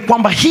ukweli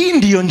kwamba hii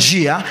ndiyo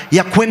njia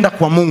ya kwenda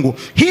kwa Mungu.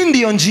 Hii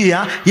ndiyo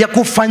njia ya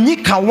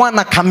kufanyika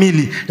wana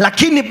kamili.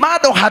 Lakini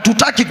bado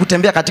hatutaki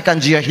kutembea katika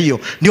njia hiyo.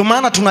 Ndio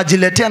maana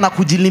tunajiletea na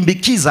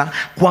kujilimbikiza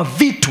kwa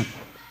vitu.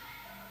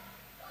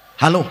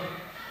 Halo.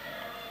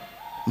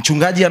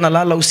 Mchungaji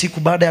analala usiku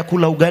baada ya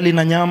kula ugali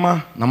na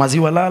nyama na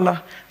maziwa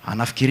lala.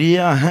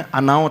 Anafikiria,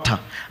 anaota.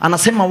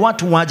 Anasema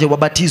watu waje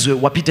wabatizwe,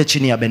 wapite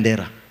chini ya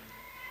bendera.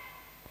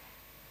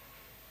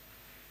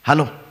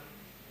 Halo.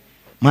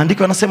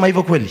 Maandiko yanasema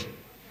hivyo kweli?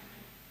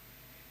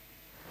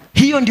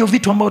 Hiyo ndio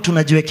vitu ambao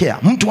tunajiwekea.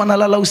 Mtu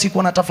analala usiku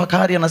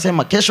anatafakari,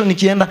 anasema kesho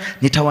nikienda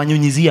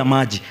nitawanyunyizia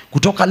maji.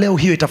 Kutoka leo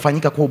hiyo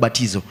itafanyika kwa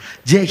ubatizo.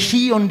 Je,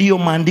 hiyo ndio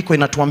maandiko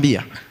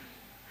inatuambia?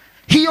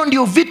 Hiyo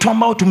ndio vitu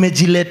ambao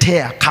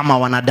tumejiletea kama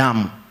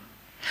wanadamu.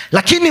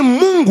 Lakini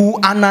Mungu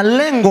ana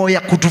lengo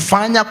ya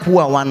kutufanya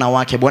kuwa wana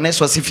wake. Bwana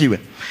Yesu asifiwe.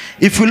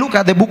 If we look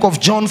at the book of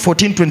John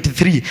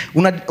 14:23,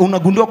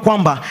 unagundua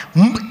kwamba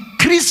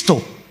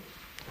Kristo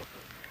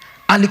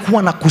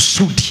alikuwa na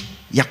kusudi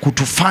ya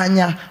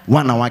kutufanya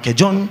wana wake.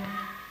 John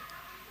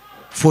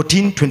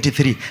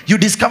 14:23. You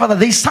discover that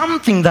there is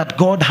something that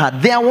God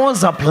had. There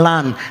was a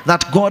plan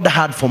that God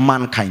had for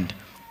mankind.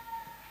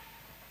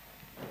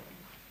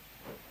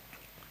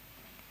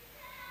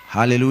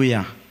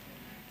 Hallelujah.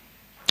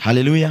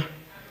 Hallelujah.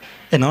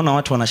 Naona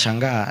watu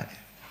wanashangaa,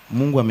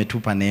 Mungu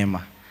ametupa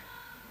neema.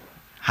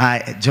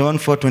 John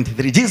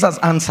 4:23. Jesus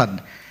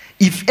answered,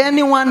 if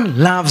anyone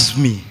loves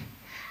me,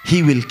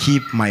 he will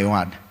keep my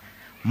word.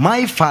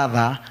 My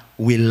Father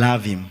will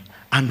love him,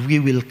 and we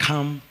will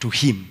come to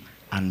him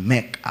and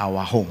make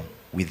our home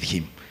with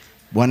him.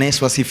 Bwana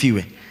Yesu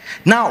asifiwe.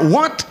 Now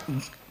what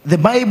the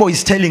Bible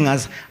is telling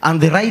us,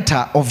 and the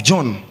writer of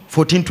John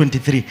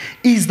 14:23,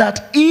 is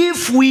that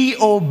if we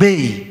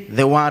obey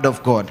the word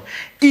of God,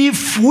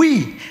 if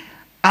we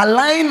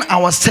align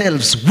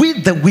ourselves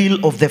with the will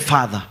of the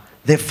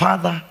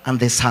Father and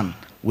the Son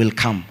will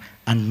come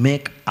and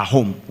make a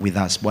home with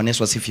us. Bwana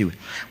Yesu asifiwe.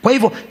 Kwa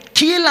hivyo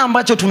kila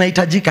ambacho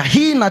tunahitajika,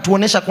 hii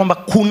inatuonesha kwamba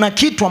kuna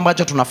kitu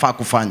ambacho tunafaa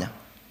kufanya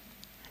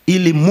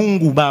ili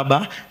Mungu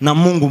Baba na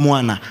Mungu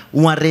Mwana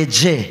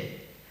warejee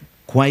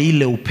kwa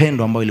ile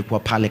upendo ambao ilikuwa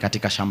pale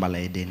katika shamba la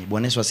Edeni.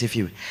 Bwana Yesu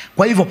asifiwe.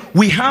 Kwa hivyo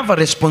we have a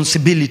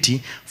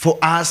responsibility for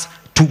us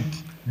to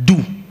do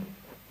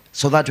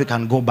so that we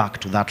can go back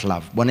to that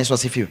love. Bwana Yesu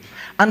asifiwe.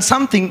 And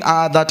something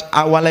that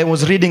while I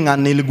was reading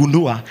and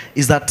niligundua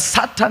is that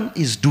Satan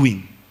is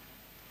doing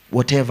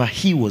whatever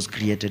he was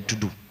created to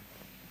do.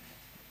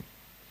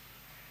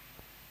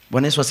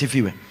 Bwana Yesu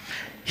asifiwe.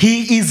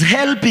 He is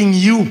helping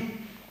you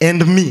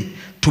and me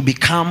to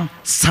become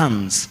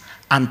sons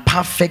and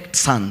perfect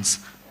sons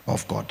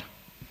of God.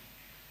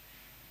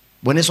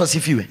 Bwana Yesu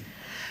asifiwe.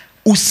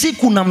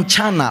 Usiku na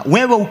mchana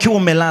wewe ukiwa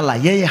umelala,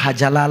 yeye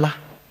hajalala.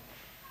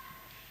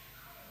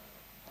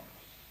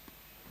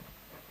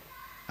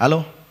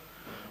 Halo?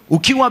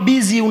 Ukiwa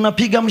busy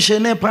unapiga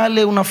mshene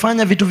pale,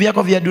 unafanya vitu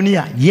vyako vya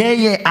dunia,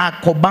 yeye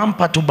ako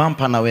bumper to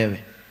bumper na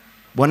wewe.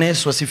 Bwana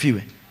Yesu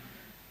asifiwe.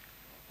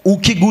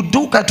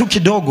 Ukiguduka tu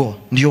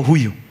kidogo, ndio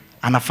huyu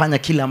anafanya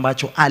kile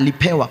ambacho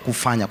alipewa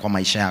kufanya kwa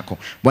maisha yako.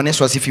 Bwana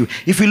Yesu asifiwe.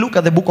 If we look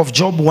at the book of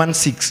Job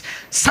 1:6,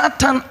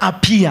 Satan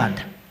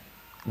appeared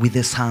with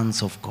the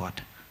sons of God.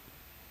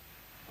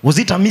 Was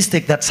it a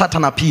mistake that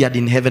Satan appeared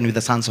in heaven with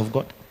the sons of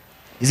God?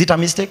 Is it a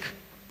mistake?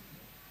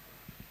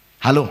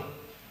 Hello?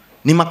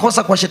 Ni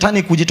makosa kwa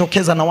shetani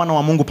kujitokeza na wana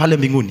wa Mungu pale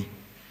mbinguni?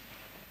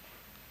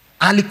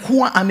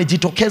 Alikuwa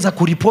amejitokeza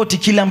kuripoti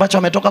kile ambacho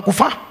ametoka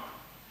kufa.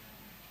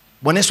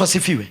 Bwana Yesu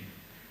asifiwe.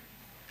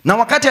 Na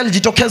wakati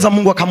alijitokeza,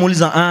 Mungu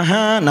akamuuliza,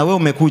 na wewe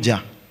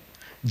umekuja.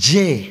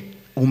 Je,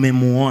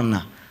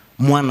 umemuona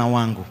mwana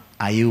wangu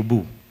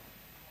Ayubu?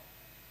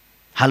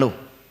 Hello.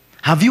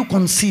 Have you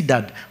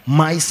considered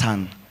my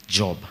son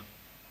Job?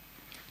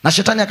 Na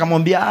shetani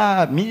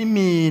akamwambia,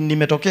 mimi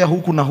nimetokea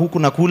huku na huku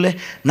na kule,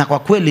 na kwa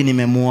kweli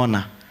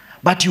nimemuona.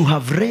 But you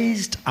have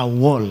raised a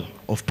wall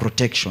of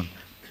protection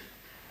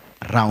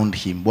around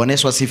him. Bwana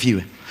Yesu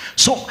asifiwe.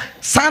 So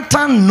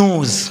Satan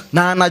knows,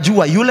 na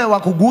anajua yule wa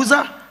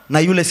kuguza na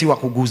yule si wa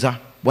kuguza.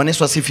 Bwana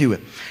Yesu asifiwe.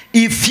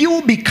 If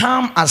you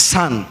become a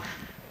son,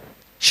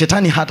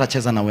 shetani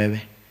hatacheza na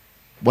wewe.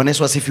 Bwana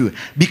Yesu asifiwe.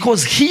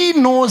 Because he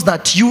knows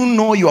that you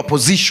know your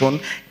position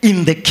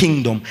in the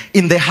kingdom,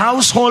 in the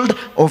household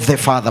of the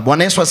Father.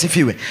 Bwana Yesu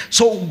asifiwe.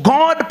 So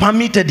God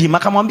permitted him.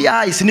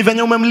 Akamwambia, si ni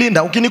venye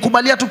umemlinda,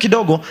 ukinikubalia tu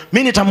kidogo,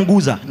 mimi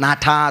nitamguza na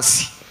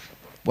ataasi.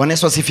 Bwana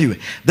Yesu asifiwe.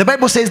 The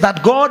Bible says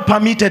that God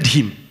permitted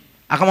him.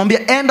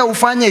 Akamwambia, enda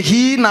ufanye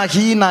hii na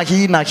hii na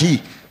hii na hii.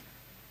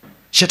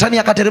 Shetani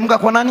akateremka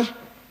kwa nani?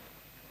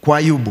 Kwa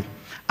Ayubu.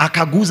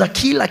 Akaguza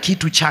kila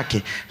kitu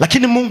chake.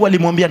 Lakini Mungu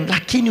alimwambia,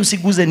 lakini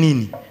usiguze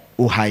nini?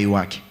 Uhai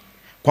wake.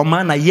 Kwa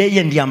maana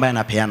yeye ndiye ambaye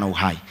anapeana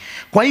uhai.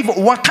 Kwa hivyo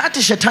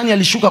wakati shetani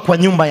alishuka kwa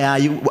nyumba ya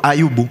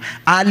Ayubu,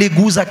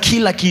 aliguza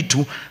kila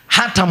kitu,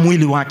 hata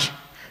mwili wake.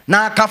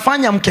 Na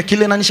akafanya mke.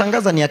 Kile na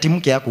nishangaza ni ati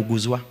mke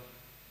hakuguzwa.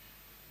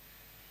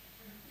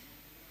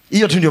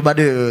 Hiyo tu ndio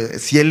bado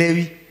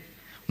sielewi.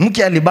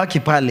 Mke alibaki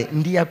pale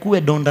ndiye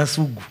akuwe donda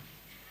sugu.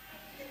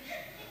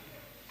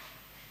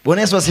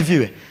 Bwana Yesu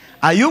asifiwe.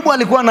 Ayubu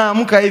alikuwa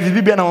anaamka hivi,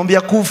 bibi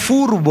anamwambia,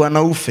 kufuru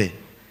bwana ufe.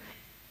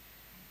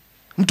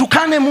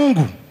 Mtukane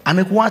Mungu,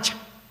 amekuacha.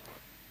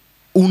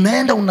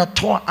 Unaenda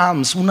unatoa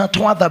alms,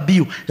 unatoa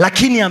dhabihu,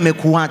 lakini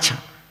amekuacha.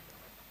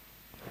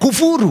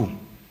 Kufuru.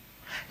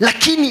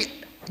 Lakini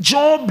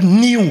Job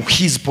knew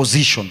his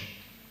position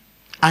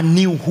and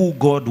knew who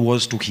God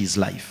was to his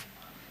life.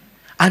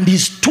 And he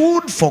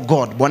stood for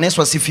God. Bwana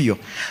Yesu asifiwe.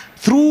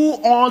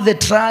 Through all the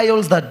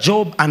trials that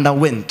Job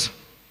underwent,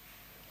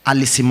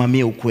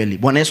 alisimamia ukweli.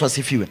 Bwana Yesu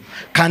asifiwe.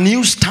 Can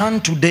you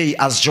stand today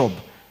as Job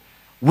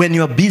when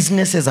your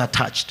businesses are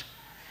touched,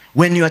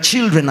 when your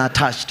children are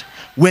touched,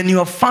 when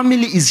your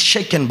family is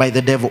shaken by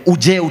the devil?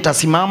 Uje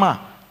utasimama?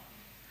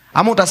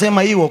 Ama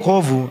utasema hii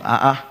wokovu,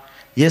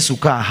 Yesu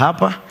kaa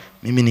hapa,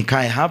 mimi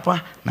nikae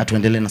hapa na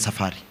tuendelee na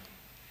safari?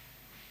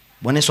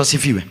 Bwana Yesu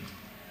asifiwe.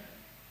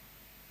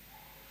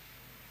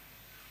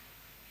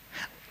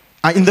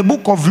 In the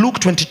book of Luke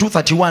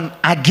 22:31,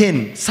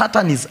 again,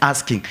 Satan is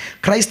asking.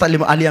 Christ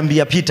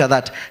aliambia Peter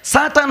that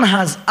Satan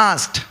has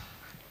asked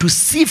to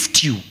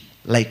sift you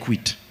like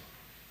wheat.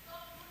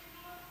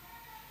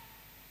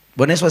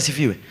 Bwana Yesu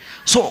asifiwe.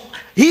 So,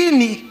 hii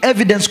ni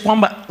evidence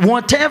kwamba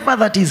whatever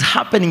that is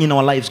happening in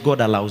our lives,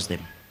 God allows them.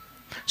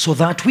 So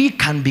that we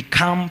can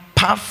become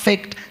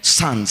perfect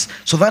sons.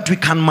 So that we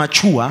can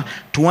mature,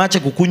 tuache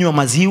kukunywa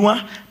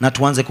maziwa na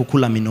tuanze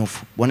kukula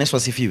minofu. Bwana Yesu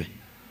asifiwe.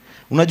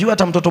 Unajua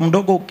hata mtoto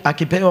mdogo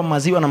akipewa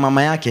maziwa na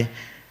mama yake,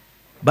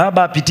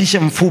 baba apitishe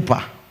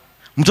mfupa,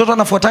 mtoto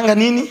anafuatanga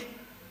nini?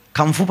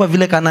 Kamfupa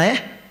vile kana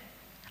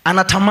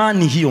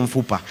anatamani hiyo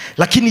mfupa.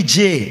 Lakini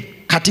je,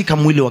 katika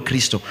mwili wa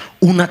Kristo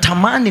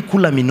unatamani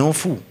kula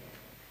minofu?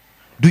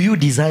 Do you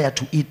desire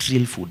to eat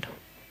real food?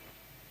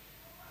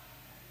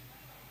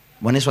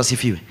 Bwana Yesu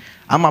asifiwe.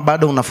 Ama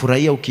bado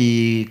unafurahia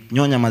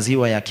ukinyonya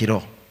maziwa ya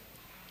kiroho?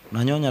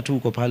 Unanyonya tu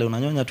uko pale,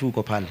 unanyonya tu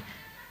uko pale.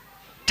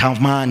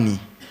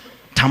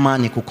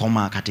 Tamani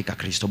kukomaa katika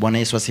Kristo. Bwana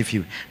Yesu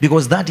asifiwe.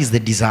 Because that is the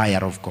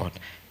desire of God.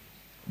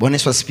 Bwana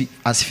Yesu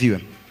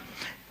asifiwe.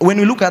 When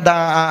we look at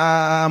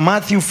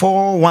Matthew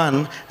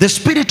 4:1, the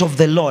Spirit of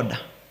the Lord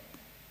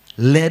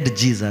led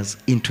Jesus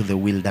into the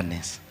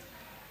wilderness.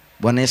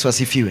 Bwana Yesu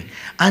asifiwe.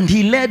 And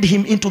he led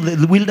him into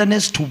the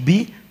wilderness to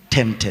be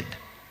tempted.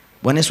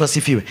 Bwana Yesu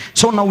asifiwe.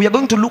 So now we are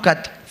going to look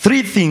at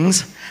 3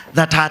 things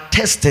that are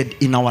tested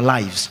in our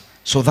lives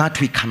so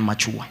that we can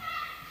mature.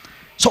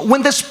 So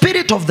when the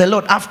Spirit of the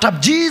Lord, after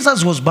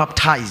Jesus was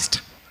baptized,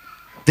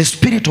 the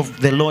Spirit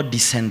of the Lord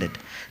descended.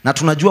 Na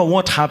tunajua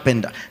what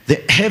happened.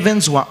 The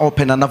heavens were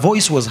opened and a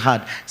voice was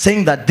heard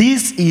saying that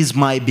this is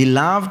my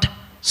beloved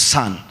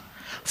Son.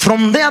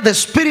 From there the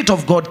Spirit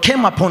of God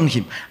came upon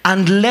him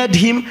and led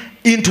him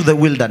into the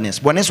wilderness.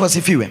 Bwana Yesu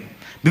asifiwe.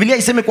 Biblia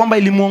iseme kwamba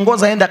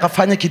ilimuongoza aende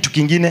akafanya kitu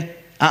kingine.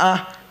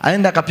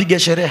 Aende akapiga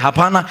sherehe.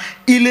 Hapana.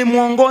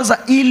 Ilimuongoza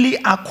ili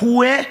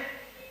akuwe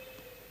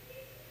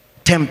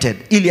tempted,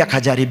 ili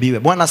akajaribiwe.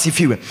 Bwana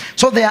asifiwe.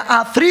 So there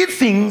are 3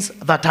 things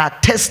that are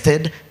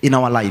tested in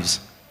our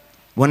lives.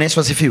 Bwana Yesu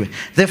asifiwe.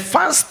 The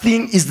first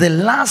thing is the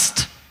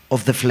lust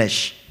of the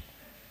flesh.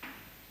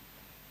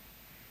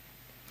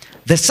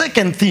 The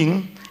second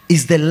thing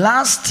is the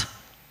lust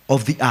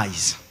of the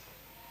eyes.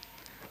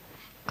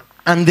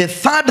 And the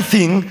third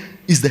thing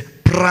is the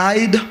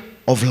pride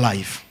of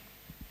life.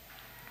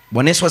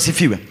 Bwana Yesu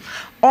asifiwe.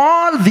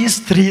 All these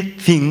 3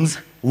 things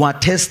were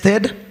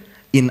tested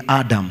in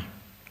Adam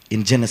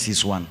in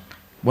Genesis 1.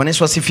 Bwana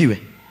Yesu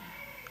asifiwe.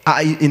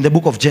 In the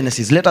book of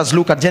Genesis. Let us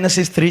look at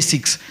Genesis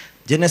 3:6.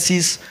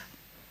 Genesis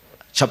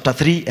chapter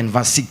 3 and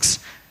verse 6.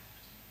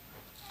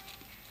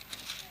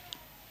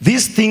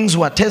 These things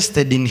were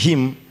tested in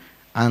him,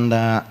 and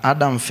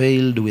Adam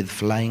failed with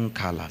flying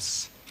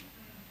colors.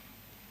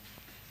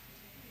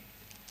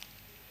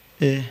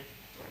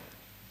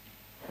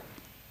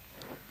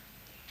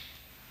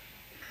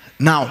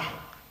 Now,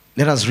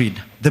 let us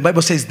read. The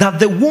Bible says that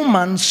the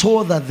woman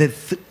saw that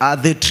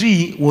the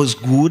tree was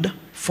good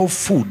for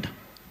food.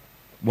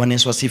 Bwana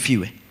Yesu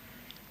asifiwe.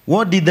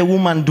 What did the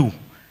woman do?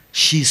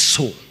 She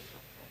saw.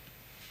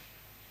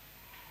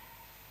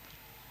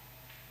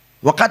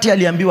 Wakati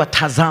aliambiwa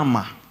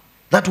tazama,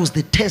 that was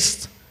the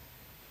test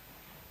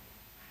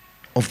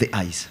of the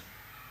eyes.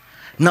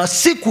 Na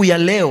siku ya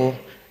leo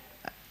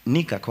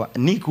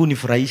Niku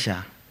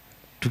nifurahisha.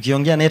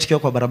 Tukiongea naye tukiwa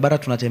kwa barabara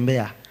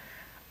tunatembea,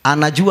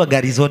 anajua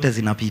gari zote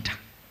zinapita.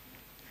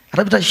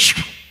 Atapita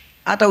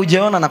hata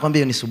ujeona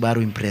nakwambia ni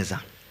Subaru Impreza.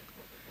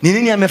 Ni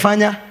nini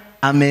amefanya?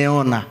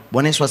 Ameona.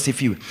 Bwana Yesu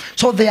asifiwe.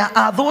 So there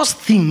are those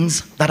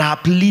things that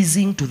are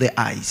pleasing to the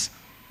eyes.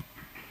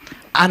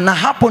 Ana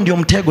hapo ndio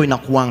mtego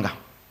inakuanga.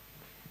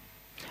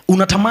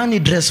 Unatamani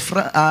dress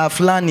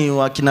fulani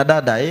wa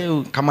kinadada,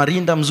 kama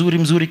rinda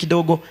mzuri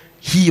kidogo,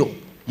 hiyo.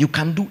 You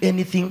can do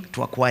anything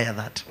to acquire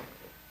that.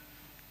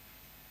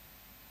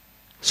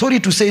 Sorry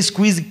to say,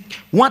 squeeze,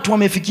 watu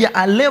wamefikia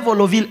a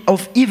level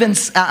of even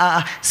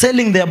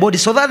selling their body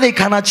so that they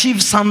can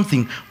achieve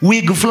something.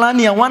 Wig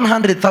fulani ya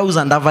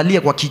 100,000 avalie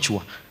kwa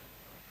kichwa.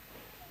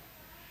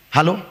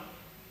 Hello?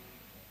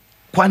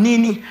 Kwa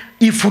nini?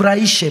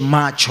 Ifurahishe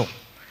macho.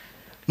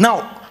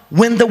 Now,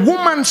 when the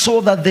woman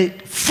saw that the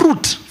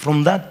fruit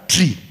from that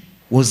tree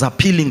was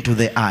appealing to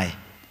the eye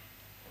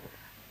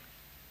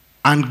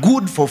and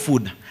good for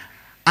food,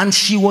 and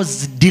she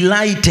was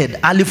delighted,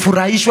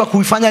 alifurahishwa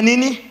kuifanya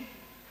nini?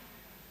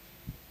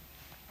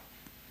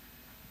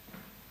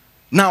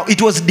 Now,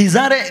 it was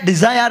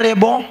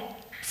desirable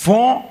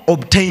for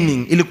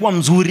obtaining. Ilikuwa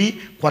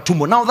mzuri kwa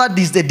tumbo. Now, that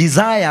is the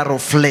desire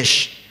of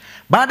flesh.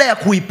 Baada ya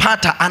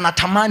kuipata,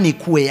 anatamani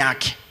kuwe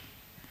yake.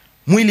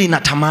 Mwili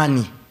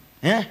inatamani.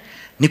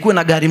 Nikuwe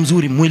na gari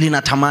mzuri, mwili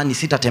inatamani,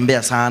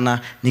 sitatembea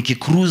sana.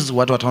 Nikicruise,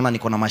 watu wataona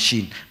niko na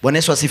machine. Bwana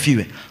Yesu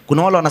asifiwe.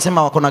 Kuna wale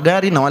wanasema wako na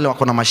gari na wale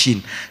wako na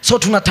machine. So,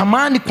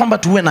 tunatamani kwamba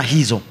tuwe na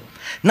hizo.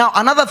 Now,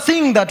 another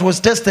thing that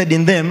was tested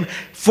in them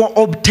for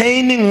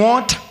obtaining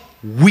what?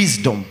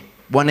 Wisdom.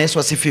 Bwana Yesu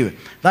asifiwe.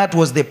 That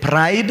was the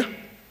pride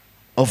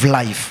of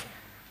life.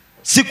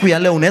 Siku ya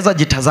leo unaweza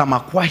jitazama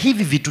kwa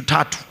hivi vitu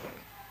tatu.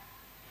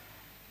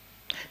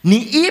 Ni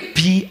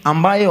ipi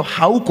ambayo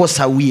hauko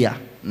sawia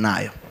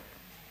nayo?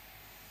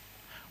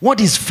 What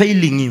is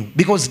failing you?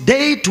 Because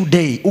day to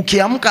day,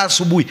 ukiamka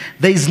asubuhi,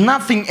 there is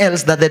nothing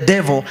else that the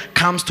devil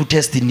comes to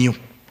test in you.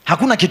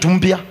 Hakuna kitu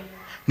mpya,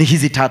 ni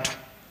hizi tatu.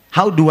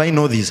 How do I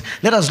know this?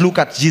 Let us look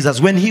at Jesus.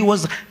 When he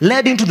was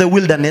led into the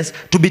wilderness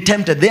to be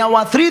tempted, there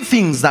were 3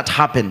 things that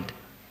happened.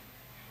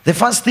 The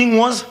first thing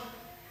was,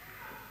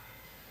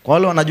 kwa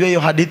wale wanajua hiyo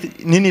hadithi,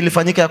 nini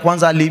ilifanyika ya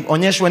kwanza?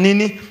 Alionyeshwa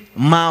nini?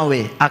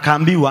 Mawe.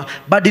 Akaambiwa,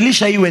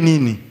 badilisha iwe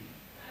nini?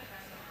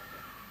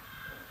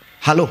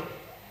 Hello?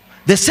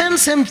 The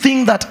same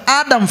thing that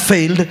Adam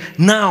failed,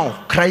 now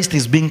Christ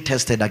is being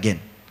tested again.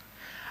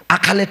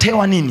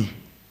 Akaletewa nini?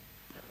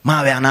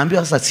 Mawe.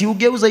 Anaambiwa sasa si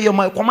ugeuza hiyo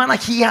mawe, kwa maana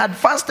he had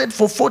fasted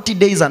for 40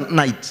 days and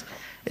nights.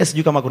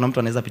 Sijui kama kuna mtu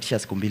anaweza pitisha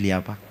siku 2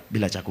 hapa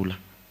bila chakula.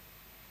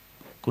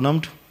 Kuna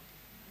mtu?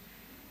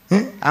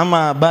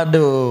 Ama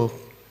bado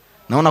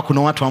naona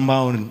kuna watu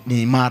ambao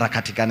ni imara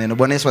katika neno.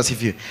 Bwana Yesu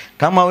asifiwe.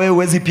 Kama wewe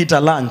huwezi pita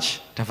lunch,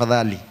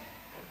 tafadhali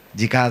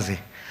jikaze.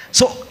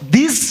 So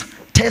this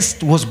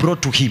test was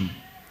brought to him.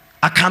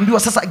 Akaambiwa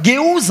sasa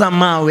geuza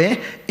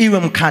mawe iwe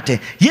mkate.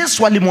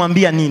 Yesu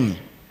alimwambia nini?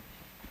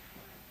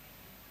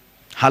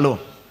 Halo.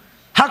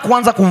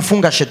 Hakuanza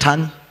kumfunga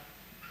shetani.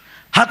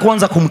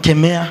 Hakuanza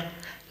kumkemea,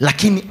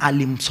 lakini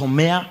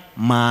alimsomea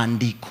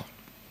maandiko.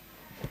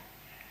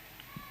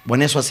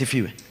 Bwana Yesu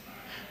asifiwe.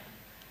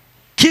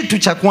 Kitu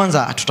cha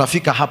kwanza,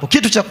 tutafika hapo.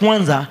 Kitu cha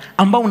kwanza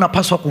ambao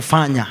unapaswa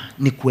kufanya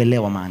ni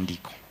kuelewa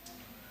maandiko.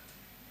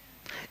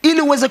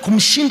 Ili uweze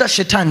kumshinda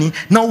shetani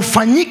na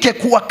ufanyike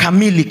kuwa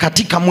kamili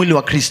katika mwili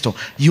wa Kristo,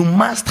 you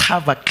must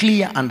have a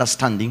clear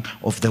understanding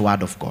of the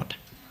word of God.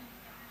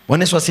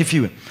 Bwana Yesu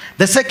asifiwe.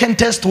 The second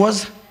test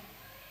was,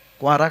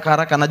 kwa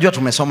haraka najua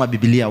tumesoma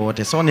Biblia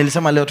wote. So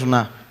nilisema leo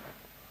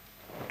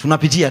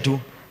tunapitia tu.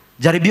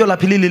 Jaribio la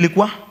pili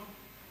lilikuwa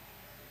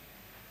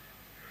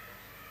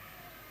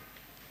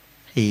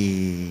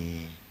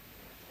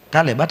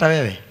Kale bata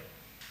wewe.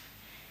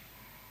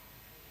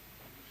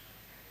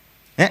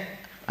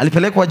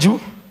 Alipelekwa juu,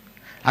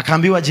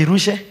 akaambiwa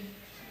jirushe,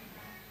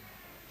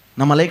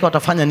 na malaika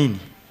watafanya nini?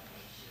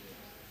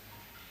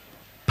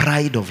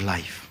 Pride of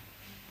life.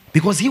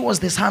 Because he was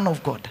the son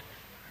of God.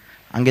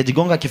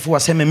 Angejigonga kifua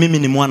aseme mimi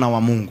ni mwana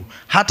wa Mungu.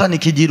 Hata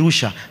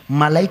nikijirusha,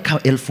 malaika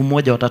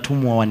 1000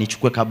 watatumwa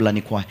wanichukue kabla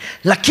nikwae.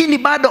 Lakini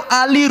bado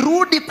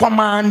alirudi kwa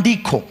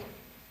maandiko.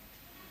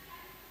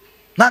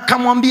 na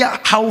akamwambia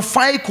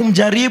haufai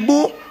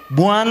kumjaribu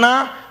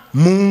Bwana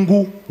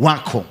Mungu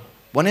wako.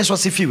 Bwana Yesu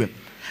asifiwe.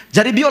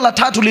 Jaribio la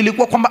tatu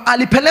lilikuwa kwamba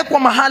alipelekwa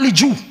mahali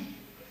juu.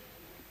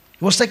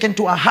 He was taken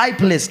to a high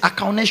place.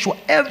 Akaoneshwa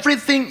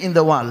everything in the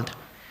world.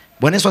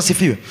 Bwana Yesu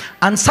asifiwe.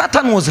 And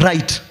Satan was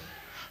right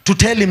to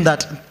tell him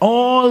that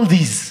all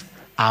these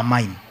are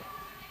mine.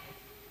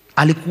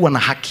 Alikuwa na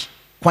haki.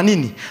 Kwa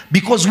nini?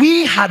 Because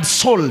we had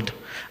sold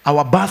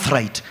our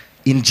birthright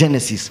in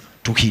Genesis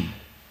to him.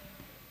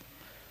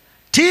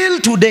 Till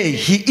today,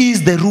 he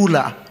is the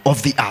ruler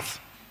of the earth.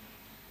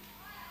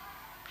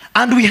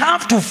 And we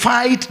have to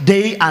fight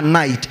day and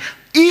night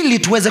ili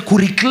tuweze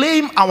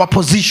kureclaim our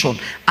position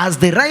as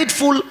the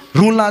rightful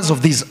rulers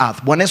of this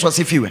earth. Bwana Yesu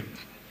asifiwe.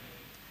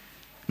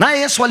 Na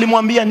Yesu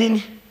alimwambia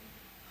nini?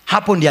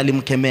 Hapo ndiye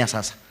alimkemea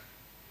sasa.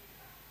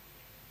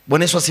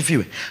 Bwana Yesu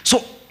asifiwe.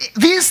 So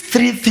these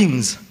three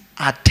things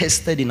are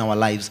tested in our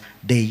lives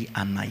day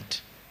and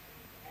night.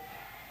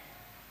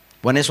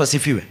 Bwana Yesu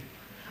asifiwe.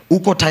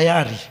 Uko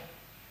tayari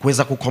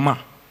kuweza kukomaa?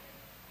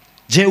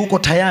 Je, uko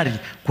tayari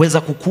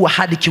kuweza kukua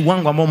hadi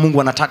kiwango ambao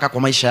Mungu anataka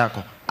kwa maisha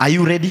yako? Are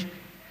you ready?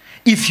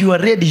 If you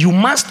are ready, you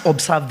must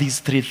observe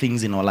these three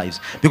things in our lives.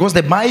 Because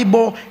the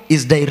Bible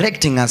is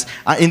directing us.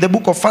 In the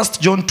book of 1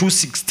 John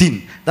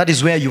 2:16, that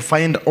is where you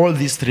find all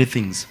these three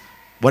things.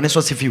 Bwana Yesu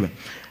asifiwe.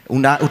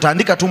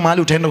 Utaandika tu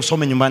mahali, utaenda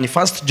usome nyumbani.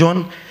 1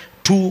 John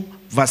 2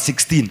 verse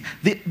 16.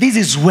 This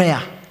is where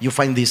you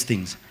find these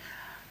things.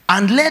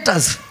 And let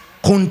us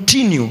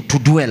continue to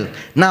dwell.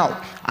 Now,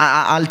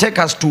 I'll take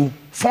us to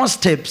 4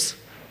 steps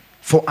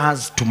for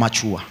us to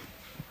mature.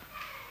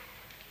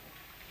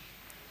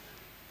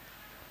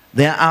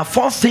 There are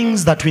 4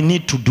 things that we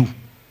need to do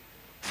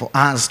for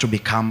us to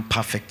become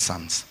perfect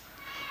sons.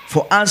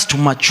 For us to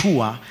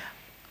mature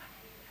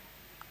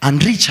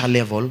and reach a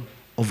level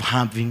of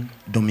having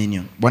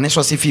dominion. Bwana Yesu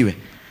asifiwe.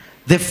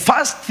 The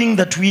first thing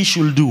that we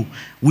should do,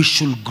 we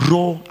should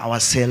grow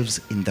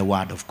ourselves in the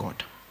word of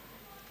God.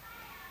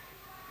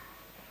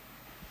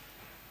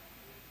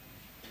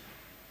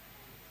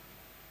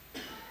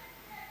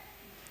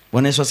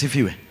 Bwana Yesu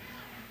asifiwe.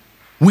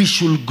 We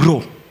should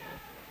grow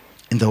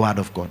in the word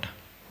of God.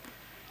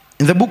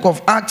 In the book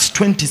of Acts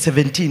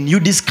 20:17, you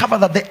discover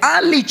that the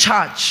early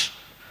church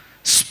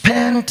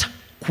spent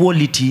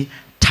quality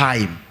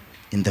time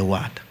in the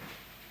word.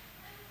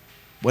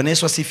 Bwana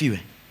Yesu asifiwe.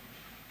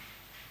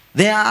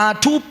 There are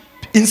 2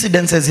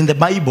 incidences in the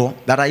Bible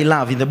that I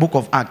love in the book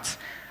of Acts.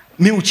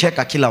 Mi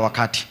ucheka kila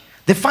wakati.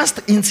 The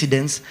first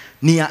incident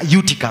ni ya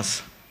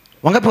Eutychus.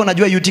 Wangapi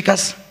wanajua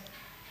Eutychus?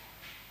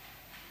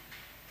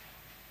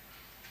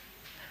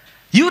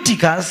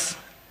 Eutychus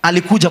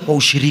alikuja kwa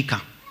ushirika.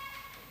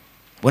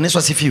 Bwana Yesu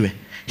asifiwe.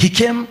 He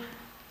came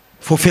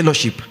for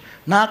fellowship.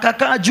 Na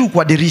akakaa juu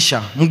kwa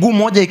dirisha. Mguu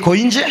mmoja iko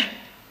nje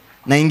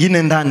na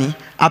ingine ndani.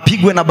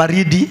 Apigwe na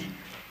baridi,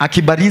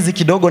 akibarizi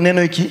kidogo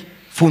neno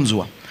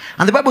ikifunzwa.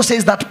 And the Bible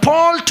says that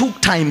Paul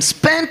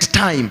spent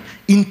time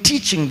in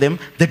teaching them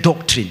the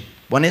doctrine.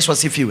 Bwana Yesu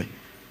asifiwe.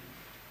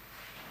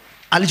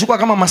 Alichukua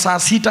kama masaa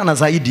 6 na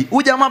zaidi.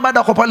 Huyu jamaa baada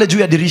ako pale juu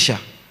ya dirisha.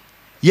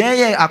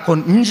 Yeye ako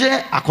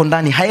nje, ako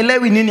ndani.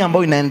 Haelewi nini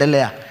ambayo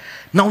inaendelea.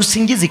 Na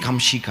usingizi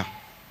kamshika.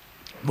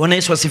 Bwana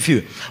Yesu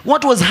asifiwe.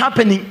 What was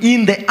happening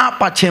in the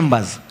upper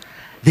chambers?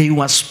 They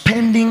were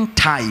spending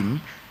time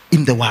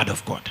in the word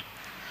of God.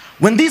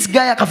 When this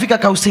guy akafika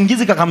ka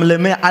usingizi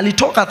kakamlemea,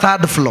 alitoka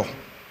 3rd floor.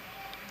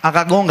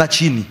 Akagonga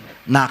chini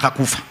na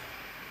akakufa.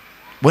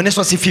 Bwana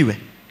Yesu asifiwe.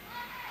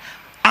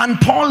 And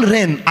Paul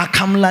ran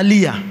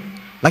akamlalia.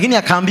 Lakini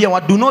akaambia,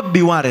 what, do not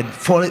be worried,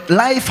 for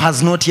life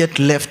has not yet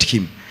left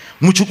him.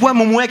 Mchukue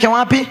mumweke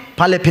wapi?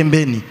 Pale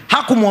pembeni.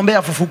 Hakumuombea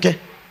afufuke.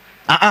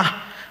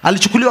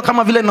 Alichukuliwa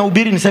kama vile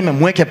nahubiri niseme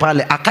mweke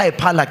pale, akae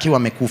pale akiwa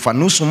amekufa,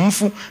 nusu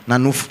mfu na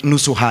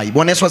nusu hai.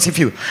 Bwana Yesu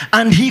asifiwe.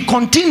 And he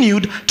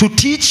continued to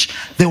teach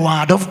the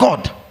word of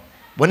God.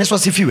 Bwana Yesu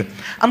asifiwe.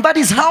 And that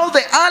is how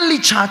the early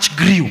church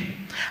grew.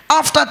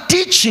 After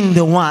teaching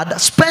the word,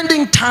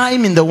 spending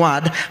time in the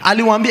word,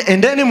 aliwaambia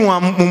endeni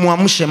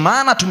muamshe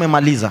maana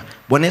tumemaliza.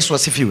 Bwana Yesu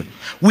asifiwe.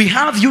 We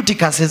have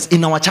Eutychuses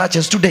in our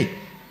churches today.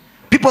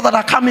 People that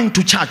are coming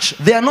to church,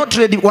 they are not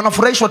ready,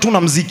 wanafurahishwa tu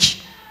na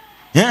mziki.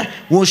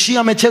 Woshi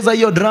amecheza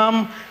hiyo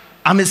drum,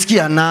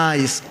 amesikia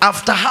nice.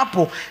 After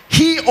hapo,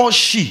 he or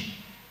she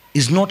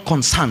is not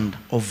concerned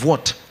of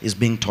what is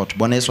being taught.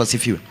 Bwana Yesu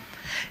asifiwe.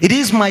 It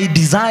is my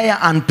desire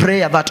and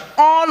prayer that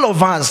all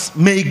of us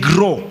may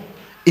grow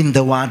in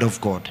the word of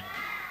God.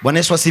 Bwana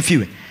Yesu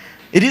asifiwe.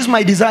 It is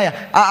my desire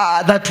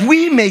that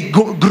we may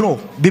grow.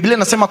 Biblia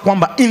inasema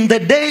kwamba in the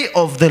day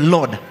of the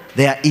Lord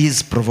there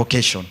is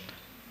provocation.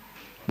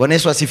 Bwana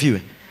Yesu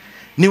asifiwe.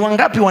 Ni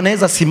wangapi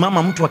wanaweza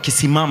simama mtu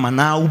akisimama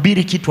na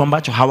ahubiri kitu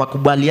ambacho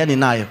hawakubaliani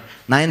nayo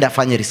na aende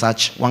afanye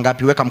research?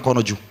 Wangapi? Weka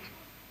mkono juu.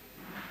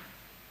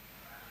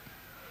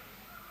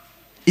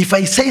 If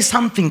I say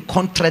something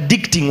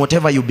contradicting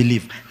whatever you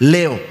believe,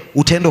 leo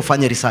utaenda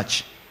ufanye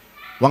research.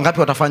 Wangapi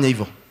watafanya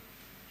hivyo?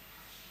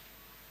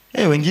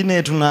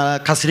 Wengine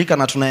tunakasirika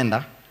na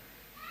tunaenda.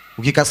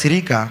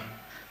 Ukikasirika,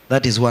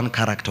 that is one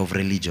character of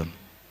religion.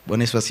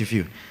 Bwana Yesu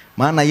asifiwe.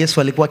 Maana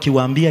Yesu alikuwa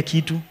akiwaambia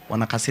kitu,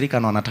 wanakasirika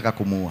na wanataka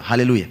kumuua.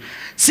 Hallelujah.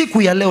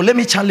 Siku ya leo, let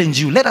me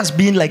challenge you. Let us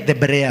be like the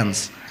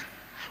Bereans.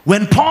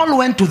 When Paul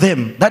went to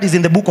them, that is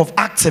in the book of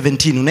Acts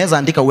 17. Unaweza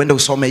andika uende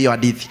usome hiyo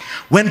hadithi.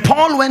 When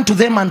Paul went to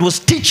them and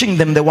was teaching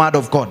them the word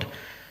of God.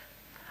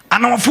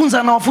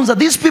 Anawafunza.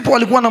 These people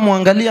walikuwa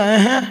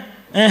wanamwangalia,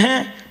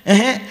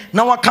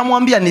 na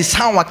wakamwambia ni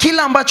sawa,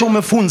 kila ambacho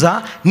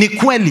umefunza ni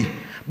kweli.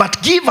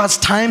 But give us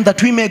time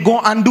that we may go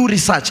and do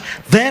research.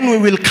 Then we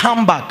will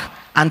come back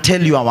and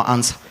tell you our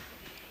answer.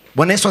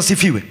 Bwana Yesu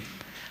asifiwe.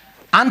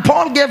 And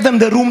Paul gave them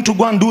the room to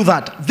go and do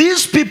that.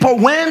 These people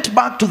went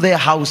back to their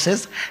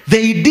houses.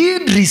 They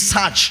did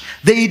research.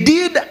 They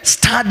did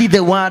study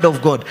the word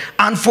of God.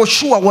 And for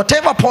sure,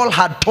 whatever Paul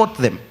had taught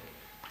them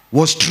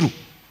was true.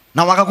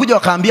 Na wakakuja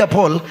wakaambia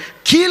Paul,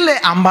 kile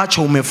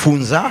ambacho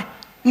umefunza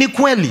ni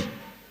kweli.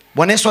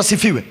 Bwana Yesu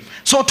asifiwe.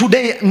 So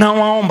today,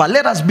 nawaomba,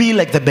 let us be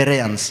like the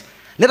Bereans.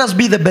 Let us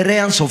be the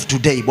Bereans of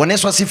today. Bwana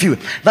Yesu asifiwe.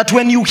 That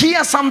when you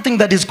hear something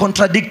that is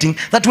contradicting,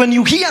 that when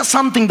you hear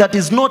something that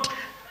is not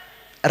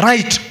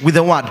right with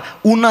the word,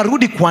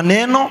 unarudi kwa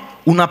neno,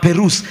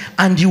 unaperuse,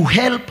 and you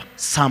help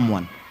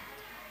someone.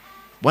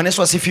 Bwana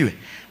Yesu asifiwe.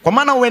 Kwa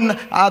maana when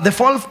the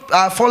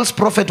false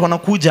prophet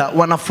wanakuja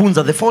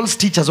wanafunza, the false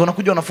teachers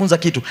wanakuja wanafunza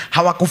kitu,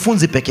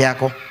 hawakufunzi peke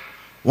yako,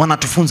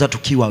 wanatufunza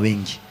tukiwa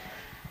wengi.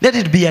 Let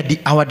it be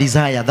our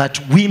desire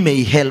that we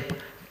may help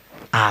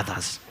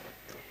others.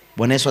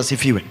 Bwana Yesu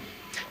asifiwe.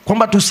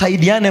 Kwamba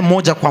tusaidiane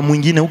moja kwa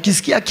mwingine.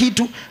 Ukisikia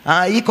kitu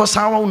iko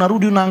sawa,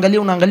 unarudi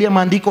unaangalia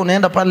maandiko,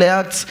 unaenda pale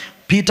Acts,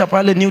 Peter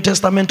pale New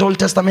Testament, Old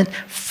Testament,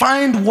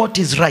 find what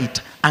is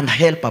right and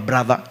help a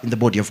brother in the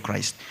body of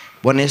Christ.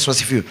 Bwana Yesu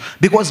asifiwe.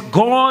 Because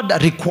God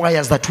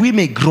requires that we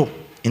may grow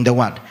in the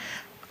word.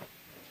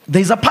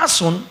 There is a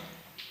person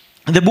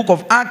in the book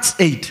of Acts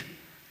 8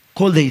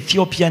 called the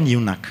Ethiopian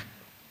eunuch.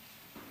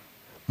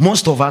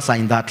 Most of us are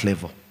in that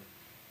level.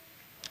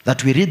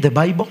 That we read the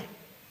Bible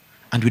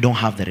and we don't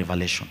have the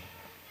revelation.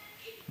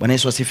 Bwana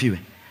Yesu asifiwe.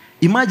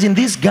 Imagine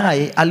this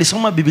guy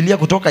alisoma Biblia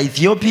kutoka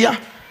Ethiopia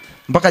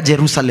mpaka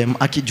Jerusalem.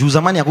 Juu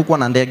zamani hakukuwa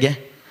na ndege.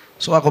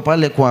 So ako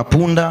pale kwa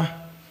punda.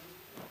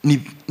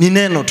 Ni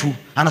neno tu.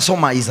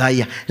 Anasoma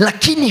Isaiah.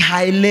 Lakini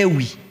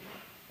haelewi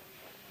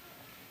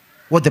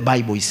what the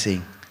Bible is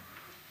saying.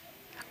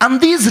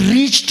 And this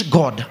reached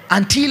God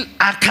until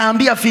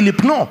akaambia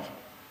Philip, no,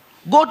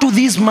 go to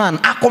this man.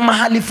 Ako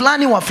mahali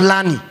fulani wa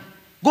fulani.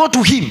 Go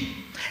to him.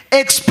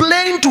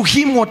 Explain to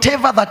him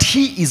whatever that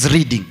he is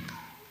reading.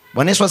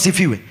 Bwana Yesu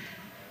asifiwe.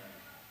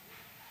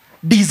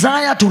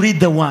 Desire to read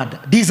the word.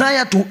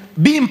 Desire to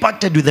be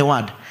impacted with the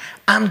word.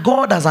 And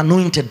God has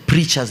anointed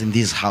preachers in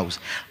this house.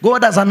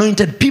 God has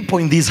anointed people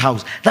in this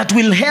house that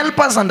will help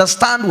us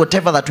understand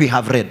whatever that we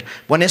have read.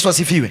 Bwana Yesu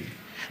asifiwe.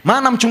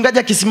 Maana mchungaji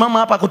akisimama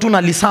hapa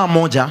kutuna lisaa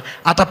moja,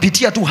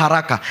 atapitia tu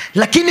haraka.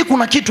 Lakini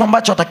kuna kitu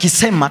ambacho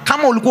atakisema,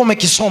 kama ulikuwa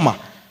umekisoma,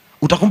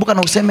 utakumbuka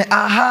na useme,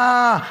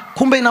 aha,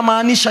 kumbe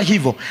inamaanisha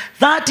hivyo.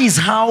 That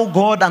is how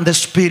God and the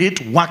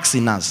Spirit works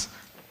in us.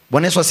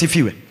 Bwana Yesu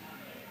asifiwe.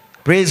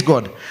 Praise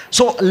God.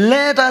 So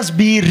let us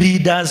be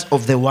readers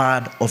of the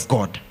word of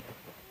God.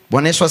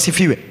 Bwana Yesu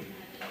asifiwe.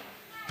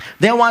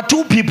 There were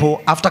two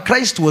people after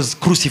Christ was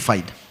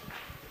crucified.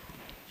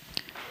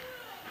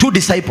 Two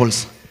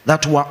disciples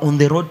that were on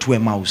the road to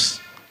Emmaus.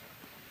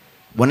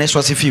 Bwana Yesu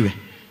asifiwe.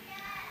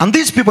 And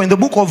these people in the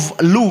book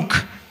of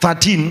Luke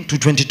 13 to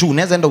 22,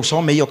 naweza enda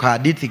usome hiyo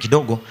hadithi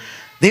kidogo.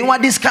 They were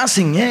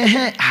discussing,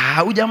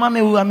 huyu jamaa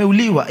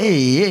ameuliwa,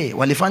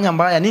 walifanya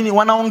mbaya nini,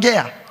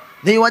 wanaongea.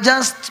 They were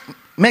just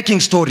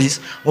making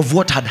stories of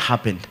what had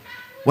happened.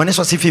 Bwana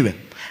Yesu asifiwe.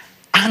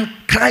 And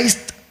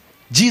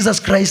Jesus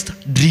Christ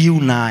drew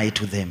nigh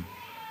to them.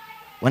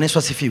 Bwana Yesu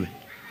asifiwe.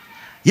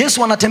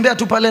 Yesu anatembea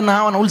tu pale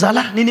na anauliza,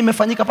 ala, nini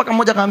imefanyika? Paka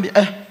mmoja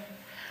akamwambia,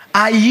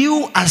 are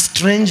you a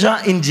stranger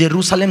in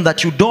Jerusalem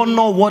that you don't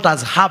know what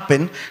has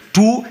happened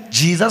to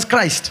Jesus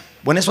Christ?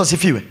 Bwana Yesu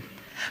asifiwe.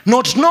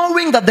 Not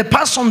knowing that the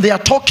person they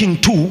are talking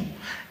to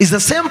is the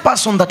same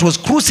person that was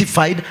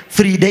crucified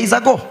 3 days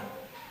ago.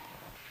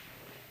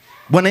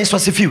 Bwana Yesu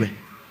asifiwe.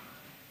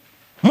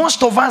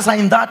 Most of us are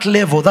in that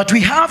level that we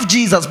have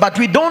Jesus, but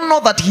we don't know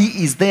that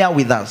he is there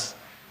with us.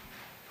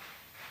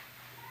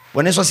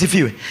 Bwana Yesu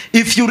asifiwe.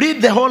 If you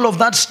read the whole of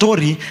that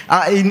story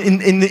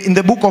in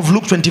the book of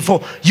Luke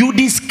 24, you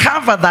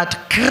discover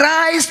that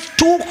Christ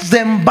took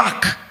them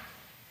back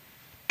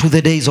to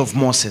the days of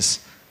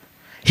Moses.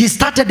 He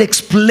started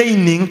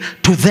explaining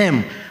to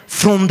them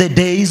from the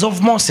days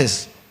of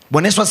Moses.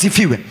 Bwana Yesu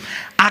asifiwe.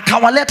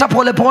 Akawaleta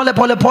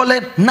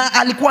pole na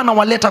alikuwa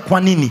anawaleta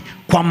kwa nini?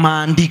 Kwa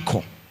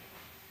maandiko.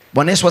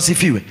 Bwana Yesu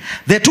asifiwe.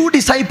 The two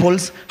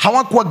disciples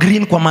hawakuwa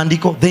green kwa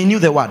maandiko. They knew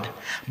the word,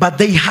 but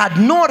they had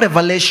no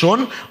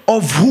revelation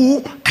of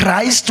who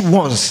Christ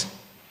was.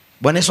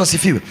 Bwana Yesu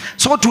asifiwe.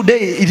 So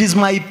today it is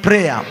my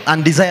prayer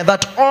and desire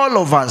that all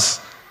of us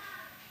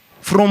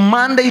from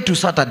Monday to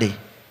Saturday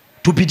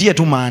tupitie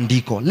tu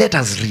maandiko. Let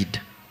us read.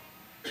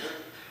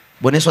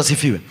 Bwana Yesu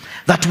asifiwe.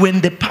 That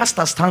when the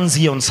pastor stands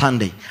here on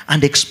Sunday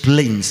and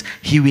explains,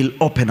 he will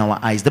open our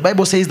eyes. The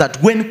Bible says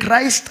that when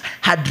Christ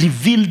had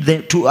revealed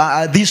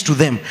this to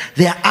them,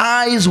 their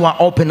eyes were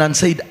open and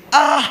said,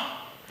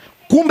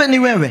 kumbe ni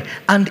wewe.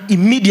 And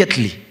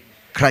immediately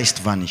Christ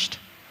vanished.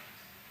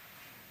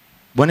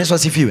 Bwana Yesu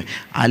asifiwe.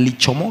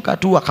 Alichomoka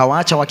tu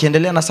akawaacha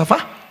wakiendelea na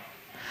safari.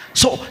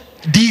 So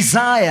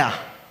desire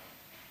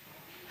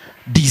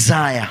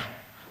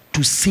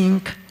to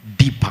sink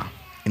deeper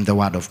in the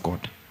word of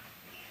God.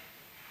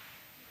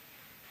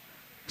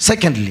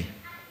 Secondly,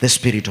 the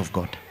Spirit of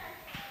God.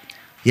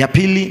 Ya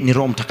pili ni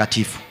Roho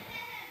Mtakatifu.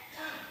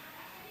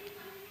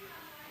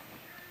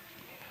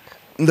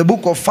 In the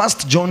book of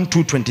 1 John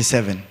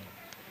 2:27.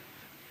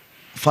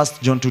 1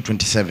 John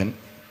 2:27.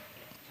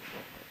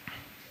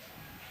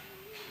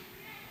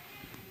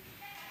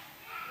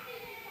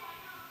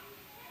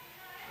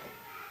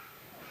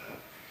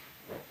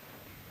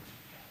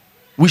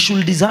 We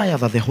should desire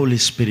that the Holy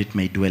Spirit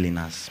may dwell in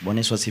us.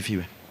 Bwana Yesu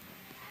asifiwe.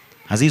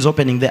 As he's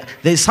opening there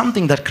is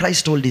something that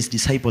Christ told his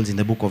disciples in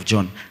the book of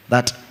John,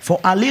 that for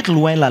a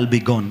little while I'll be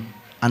gone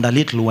and a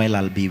little while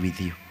I'll be with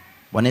you.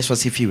 Bwana Yesu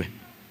asifiwe.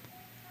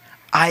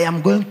 I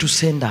am going to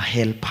send a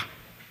helper.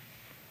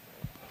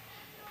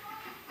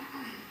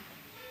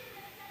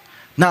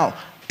 Now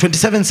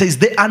 27 says,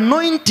 the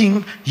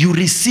anointing you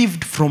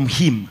received from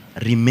him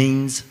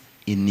remains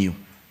in you.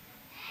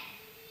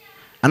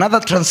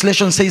 Another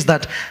translation says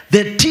that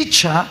the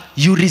teacher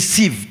you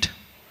received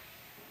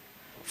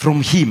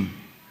from him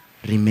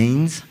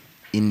remains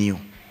in you.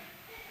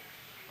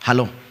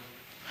 Hello.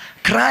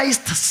 God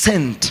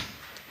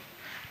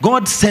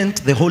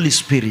sent the Holy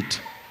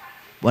Spirit.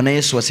 Bwana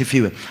Yesu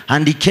asifiwe.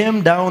 And he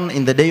came down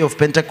in the day of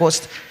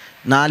Pentecost.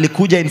 Na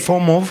alikuja in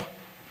form of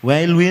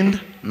whirlwind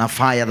na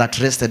fire that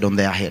rested on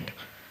their head.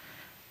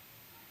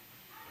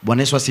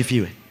 Bwana Yesu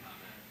asifiwe.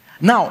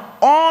 Now,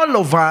 all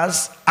of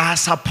us are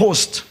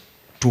supposed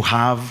to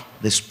have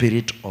the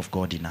Spirit of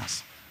God in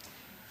us.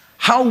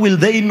 How will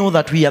they know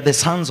that we are the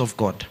sons of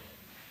God?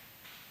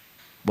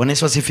 Bwana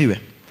Yesu asifiwe.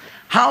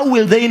 How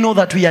will they know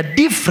that we are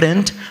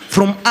different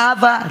from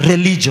other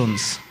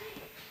religions?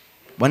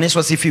 Bwana Yesu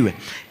asifiwe.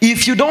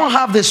 If you don't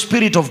have the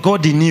Spirit of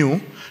God in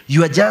you,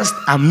 you are just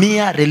a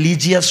mere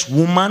religious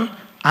woman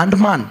and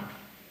man.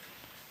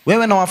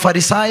 Wewe na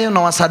Wafarisayo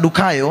na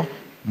Wasadukayo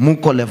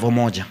muko level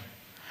moja.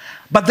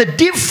 But the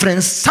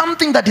difference,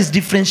 something that is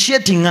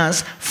differentiating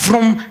us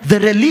from the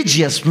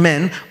religious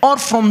men or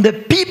from the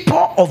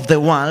people of the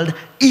world,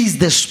 is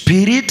the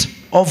Spirit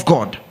of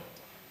God.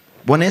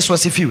 Bwana Yesu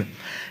asifiwe.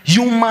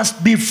 You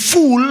must be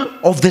full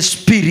of the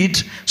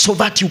Spirit so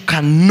that you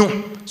can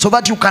know, so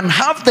that you can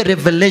have the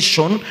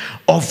revelation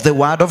of the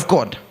word of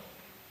God.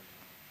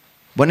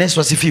 Bwana Yesu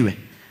asifiwe.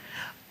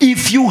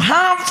 If you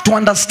have to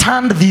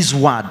understand this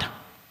word,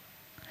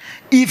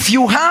 if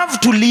you have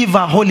to live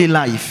a holy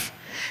life,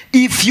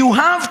 if you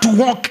have to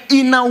walk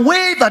in a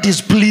way that is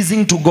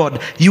pleasing to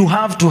God, you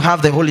have to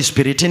have the Holy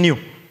Spirit in you.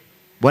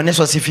 Bwana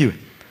Yesu asifiwe.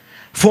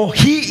 For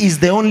he is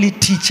the only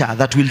teacher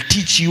that will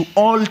teach you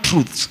all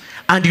truths.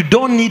 And you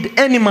don't need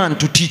any man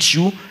to teach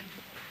you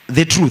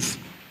the truth.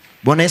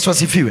 Bwana Yesu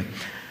asifiwe.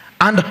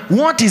 And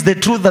what is the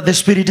truth that the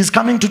Spirit is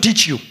coming to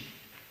teach you?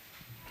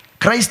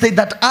 Christ said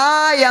that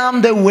I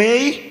am the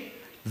way,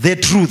 the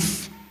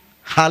truth.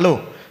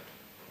 Hello.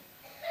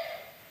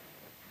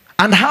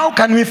 And how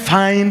can we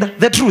find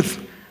the truth?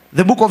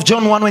 The book of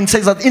John 1 when it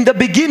says that in the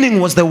beginning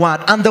was the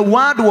Word, and the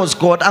Word was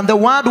God, and the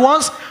Word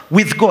was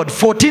with God.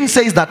 14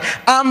 says that,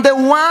 and the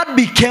Word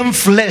became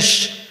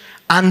flesh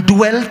and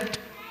dwelt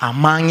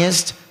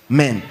amongst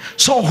men.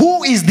 So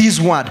who is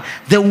this Word?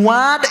 The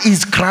Word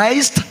is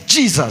Christ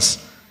Jesus.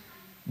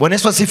 Bwana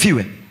Yesu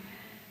asifiwe.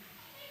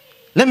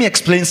 Let me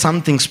explain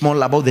something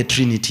small about the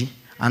Trinity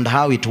and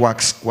how it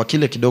works. Kwa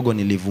kile kidogo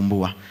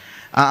nilivumbua.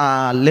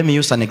 Let me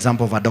use an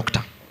example of a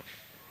doctor.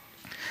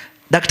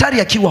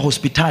 Daktari akiwa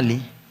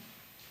hospitali,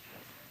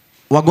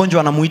 wagonjwa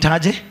wanamuita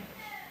aje?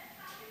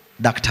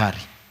 Daktari.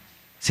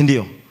 Si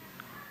ndio?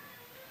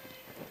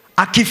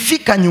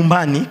 Akifika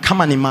nyumbani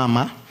kama ni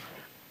mama,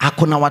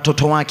 ako na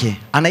watoto wake,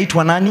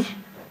 anaitwa nani?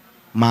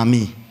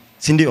 Mami.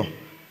 Si ndio?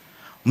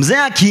 Mzee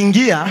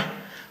akiingia,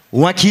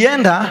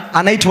 wakienda,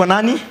 anaitwa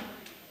nani?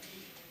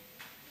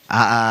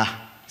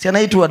 Si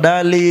anaitwa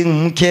darling,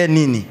 mke,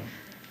 nini?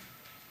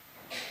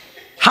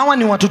 Hawa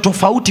ni watu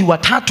tofauti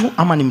watatu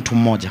ama ni mtu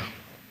mmoja?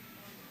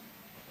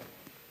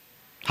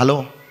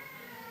 Hello?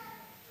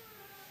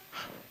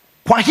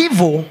 Kwa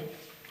hivyo,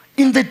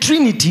 in the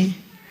Trinity,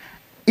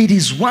 it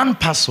is one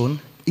person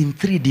in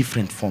three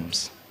different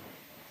forms.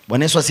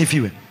 Bwana Yesu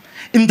asifiwe.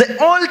 In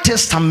the Old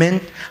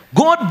Testament,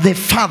 God the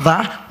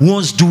Father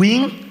was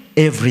doing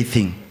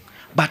everything,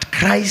 but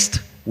Christ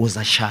was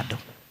a shadow.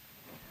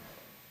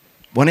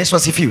 Bwana Yesu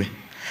asifiwe.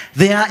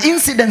 There are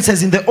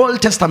incidences in the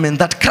Old Testament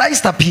that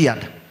Christ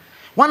appeared.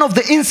 One of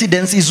the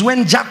incidents is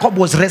when Jacob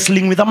was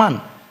wrestling with a man.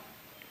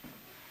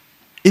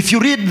 If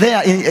you read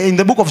there in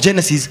the book of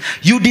Genesis,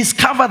 you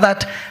discover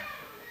that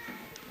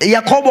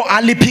Yakobo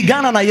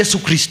alipigana na Yesu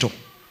Kristo.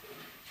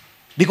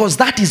 Because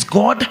that is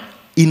God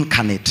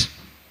incarnate.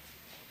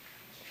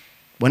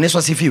 Bwana Yesu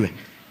asifiwe.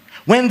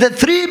 When the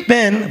three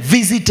men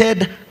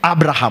visited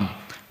Abraham,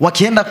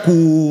 wakienda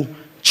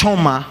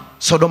kuchoma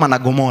Sodoma na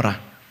Gomora,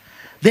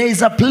 there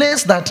is a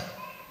place that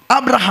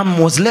Abraham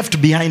was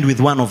left behind with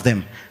one of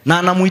them.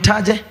 Na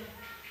anamuitaje?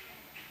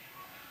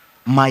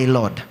 My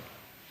Lord.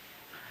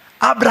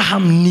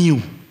 Abraham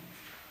knew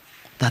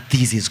that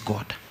this is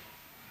God.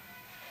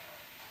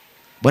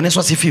 Bwana Yesu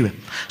asifiwe.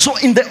 So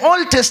in the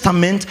Old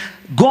Testament,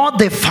 God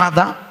the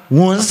Father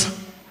was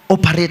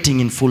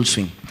operating in full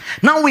swing.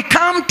 Now we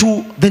come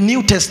to the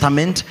New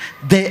Testament,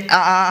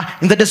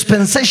 in the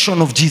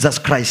dispensation of Jesus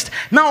Christ.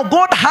 Now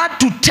God had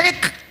to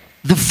take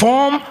the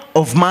form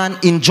of man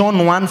in John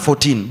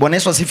 1:14. Bwana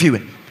Yesu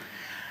asifiwe.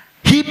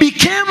 He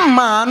became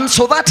man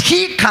so that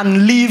he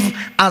can live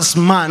as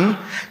man,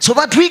 so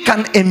that we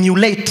can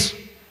emulate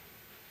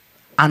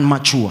and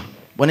mature.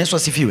 Bwana Yesu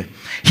asifiwe.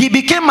 He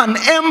became an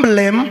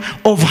emblem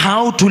of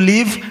how to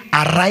live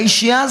a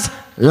righteous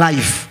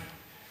life.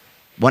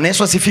 Bwana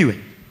Yesu asifiwe.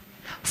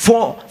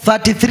 For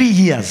 33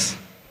 years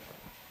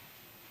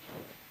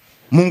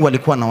Mungu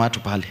alikuwa na watu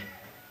pale,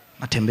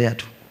 atembea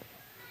tu.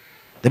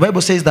 The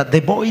Bible says that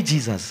the boy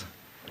Jesus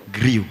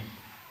grew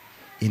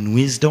in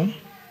wisdom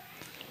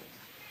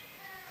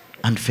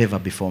and favor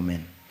before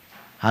men.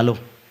 Hello.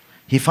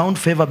 He found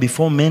favor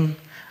before men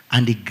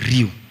and he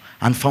grew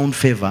and found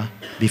favor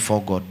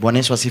before God. Bwana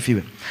Yesu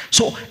asifiwe.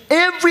 So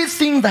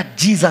everything that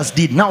Jesus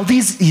did, now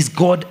this is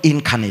God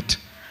incarnate.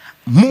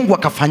 Mungu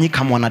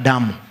akafanyika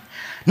mwanadamu.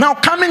 Now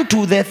coming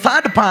to the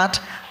third part,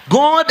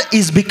 God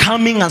is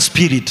becoming a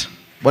spirit.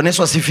 Bwana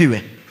Yesu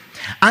asifiwe.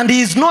 And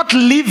he is not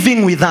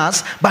living with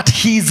us, but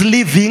he is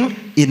living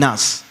in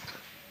us.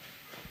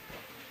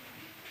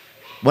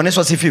 Bwana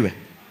Yesu asifiwe.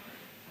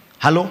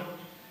 Hello?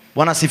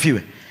 Bwana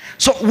asifiwe.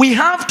 So we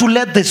have to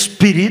let the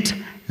Spirit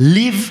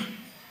live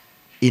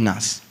in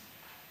us.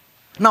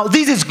 Now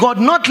this is God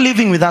not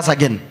living with us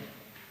again.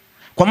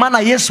 Kwa maana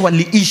Yesu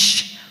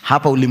aliishi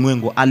hapa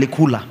ulimwengu,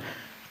 alikula,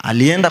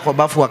 alienda kwa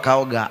bafu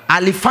akaoga,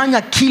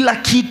 alifanya kila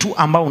kitu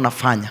ambao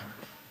unafanya.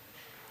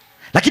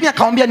 Lakini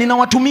akawaambia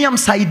ninawatumia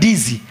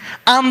msaidizi,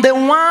 and the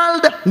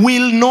world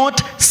will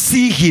not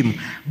see him,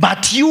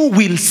 but you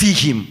will see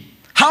him.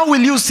 How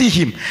will you see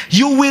him?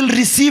 You will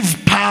receive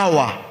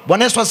power.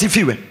 Bwana Yesu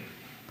asifiwe.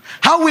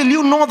 How will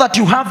you know that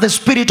you have the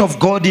Spirit of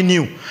God in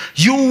you?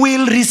 You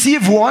will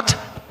receive what?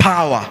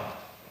 Power.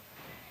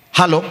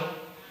 Hello?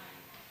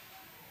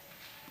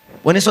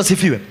 Bwana Yesu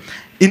asifiwe.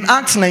 In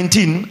Acts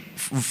 19,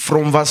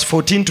 from verse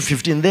 14 to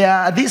 15, there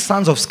are these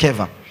sons of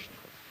Sceva.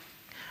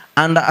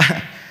 And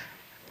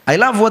I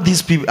love what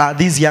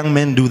these young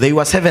men do. They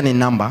were 7 in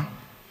number.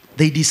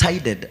 They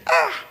decided,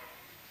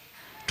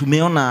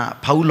 tumeona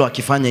Paulo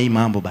akifanya hii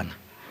mambo bana.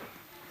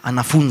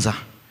 Anafunza.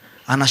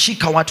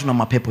 Anashika watu na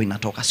mapepo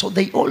inatoka. So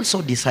they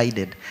also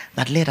decided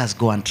that let us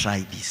go and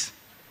try this.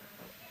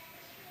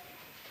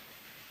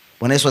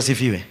 Bwana Yesu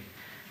asifiwe.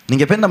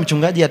 Ningependa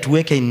mchungaji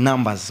atuweke in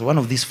numbers one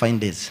of these fine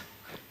days.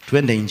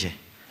 Tuende nje.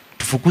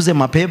 Tufukuze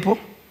mapepo.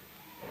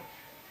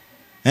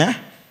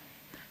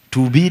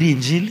 Tuhubiri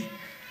injili.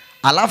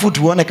 Alafu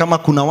tuone kama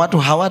kuna watu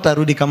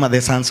hawatarudi kama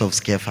the sons of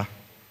Sceva.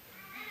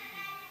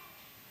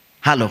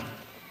 Hello.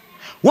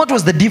 What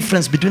was the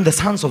difference between the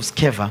sons of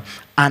Sceva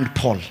and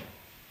Paul?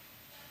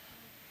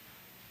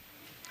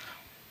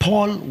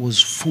 Paul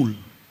was full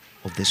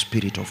of the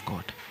Spirit of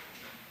God.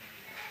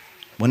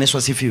 Bwana Yesu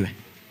asifiwe.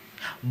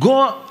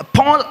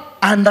 Paul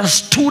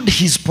understood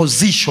his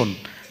position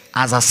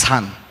as a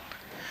son.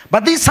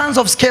 But these sons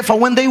of Sceva,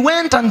 when they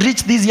went and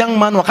reached this young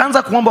man,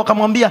 wakaanza kuomba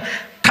wakamwambia,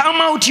 come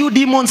out you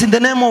demons in the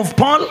name of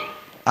Paul.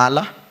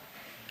 Allah.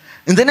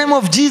 In the name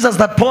of Jesus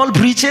that Paul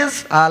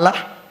preaches.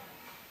 Allah.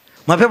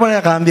 Mapepo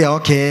yakaambia,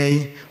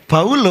 okay,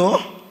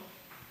 Paulo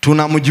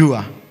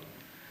tunamjua.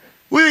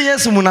 Huyu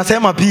Yesu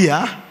mnasema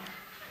pia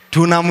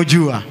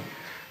tunamjua.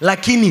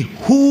 Lakini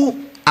who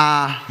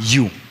are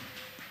you?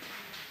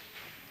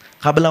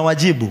 Kabla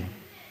wajibu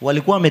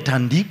walikuwa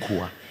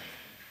wametandikwa.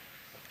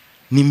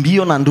 Ni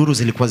mbio na nduru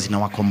zilikuwa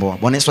zinawakomboa.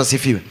 Bwana Yesu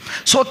asifiwe.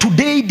 So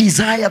today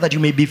desire that you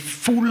may be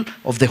full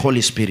of the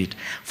Holy Spirit.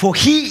 For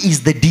he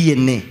is the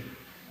DNA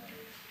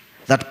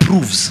that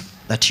proves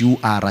that you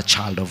are a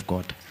child of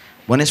God.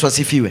 Bwana Yesu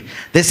asifiwe.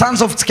 The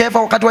sons of Sceva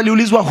wakati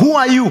waliulizwa who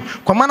are you?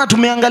 Kwa maana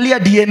tumeangalia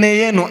DNA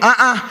yenu.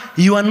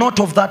 You are not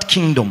of that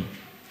kingdom.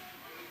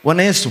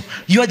 Bwana Yesu.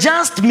 You are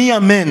just mere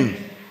men.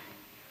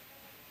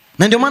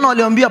 Na ndio maana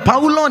waliwaambia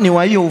Paulo ni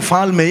wa hiyo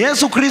ufalme,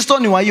 Yesu Kristo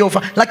ni wa hiyo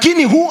ufalme.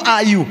 Lakini who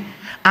are you?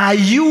 Are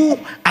you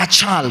a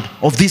child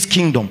of this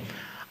kingdom?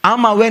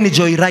 Ama we ni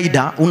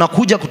joyrider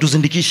unakuja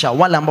kutuzindikisha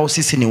wale ambao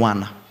sisi ni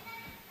wana?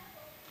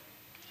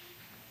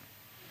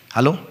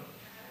 Hello?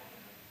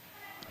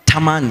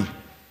 Tamani.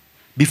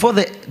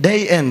 Before the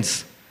day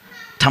ends,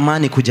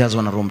 tamani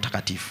kujazwa na Roho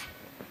Mtakatifu.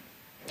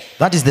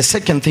 That is the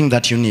second thing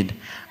that you need.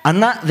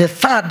 And the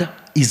third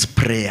is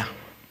prayer.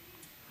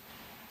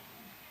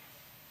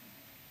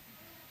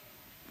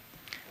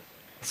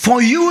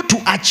 For you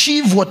to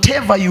achieve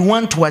whatever you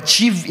want to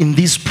achieve in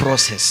this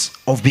process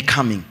of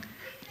becoming,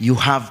 you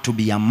have to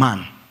be a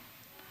man,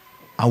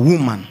 a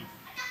woman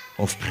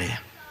of prayer.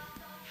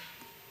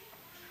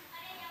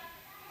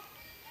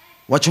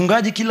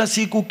 Wachungaji kila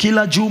siku,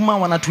 kila juma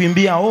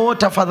wanatuimbia, oh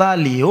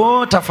tafadhali,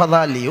 oh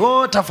tafadhali,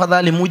 oh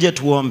tafadhali muje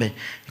tuombe.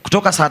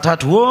 Kutoka saa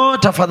 3, oh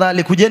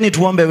tafadhali kujeni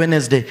tuombe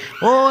Wednesday.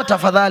 Oh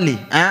tafadhali.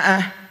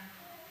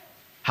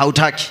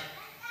 Hautaki.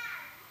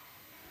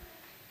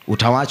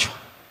 Utawachwa.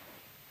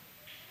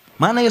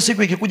 Maana hiyo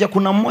siku ikikuja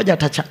kuna mmoja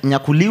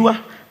atanyakuliwa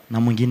na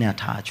mwingine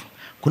ataachwa.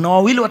 Kuna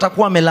wawili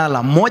watakuwa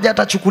wamelala, mmoja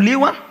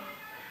atachukuliwa,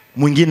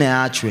 mwingine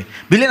aachwe.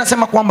 Biblia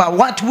inasema kwamba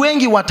watu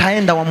wengi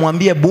wataenda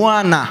wamwambie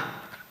Bwana,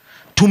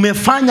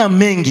 tumefanya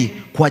mengi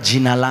kwa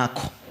jina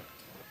lako.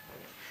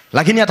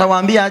 Lakini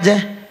atawaambia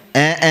aje?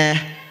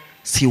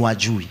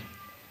 Siwajui.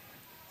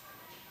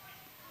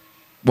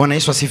 Bwana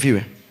Yesu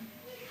asifiwe.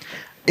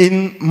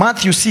 In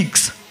Matthew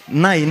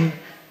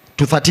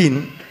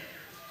 6:9-13,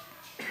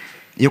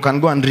 you can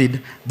go and read.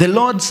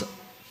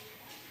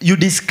 You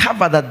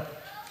discover that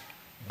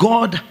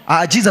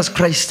Jesus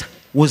Christ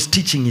was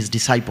teaching his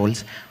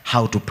disciples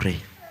how to pray.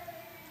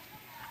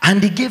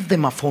 And he gave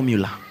them a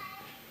formula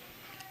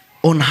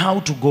on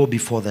how to go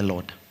before the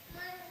Lord.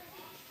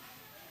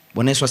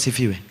 Bwana Yesu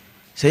asifiwe.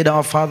 Said,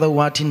 our Father who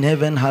art in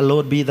heaven,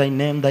 hallowed be thy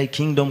name, thy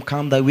kingdom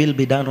come, thy will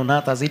be done on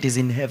earth as it is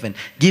in heaven.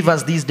 Give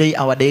us this day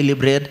our daily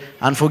bread,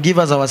 and forgive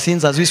us our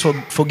sins as we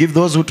forgive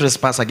those who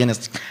trespass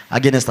against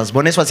us.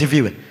 Bwana Yesu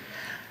asifiwe.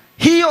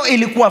 Hiyo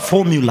ilikuwa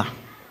formula.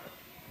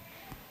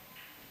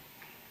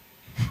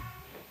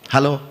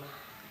 Hello?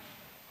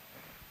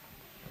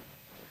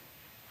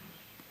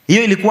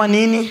 Hiyo ilikuwa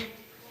nini?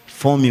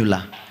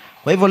 Formula.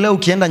 Kwa hivyo leo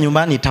ukienda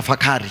nyumbani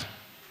tafakari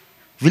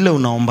vile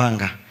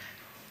unaombanga.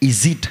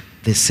 Is it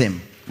the same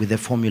with the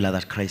formula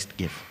that Christ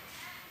gave?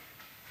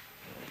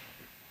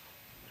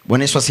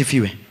 Bwana Yesu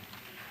asifiwe.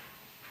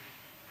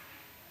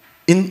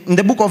 In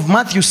the book of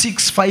Matthew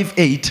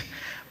 6:5-8,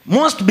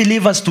 most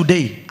believers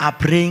today are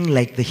praying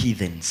like the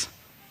heathens.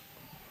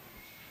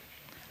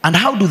 And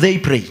how do they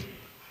pray?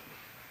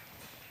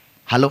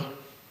 Hello?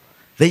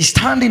 They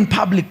stand in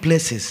public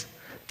places.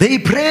 They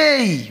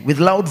pray with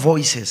loud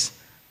voices.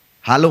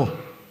 Hello?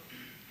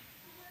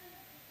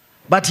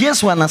 But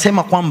Yesu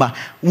anasema kwamba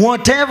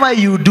whatever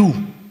you do,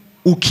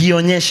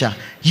 ukionyesha,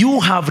 you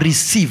have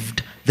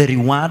received the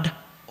reward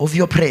of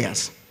your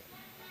prayers.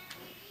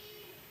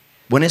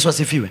 Bwana Yesu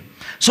asifiwe.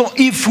 So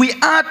if we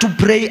are to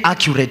pray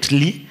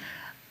accurately,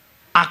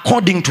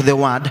 according to the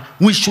word,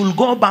 we should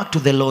go back to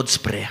the Lord's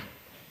Prayer.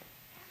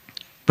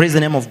 Praise the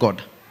name of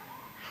God.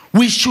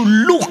 We should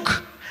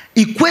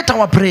equate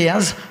our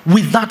prayers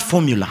with that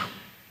formula.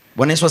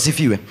 Bwana Yesu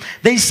asifiwe.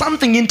 There is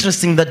something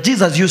interesting that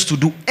Jesus used to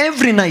do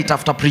every night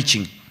after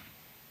preaching.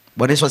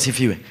 Bwana Yesu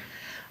asifiwe.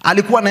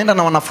 Alikuwa anaenda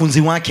na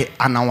wanafunzi wake,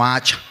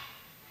 anawaacha.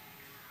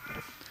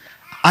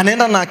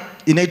 Anaenda na,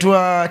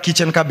 inaitwa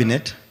kitchen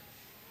cabinet.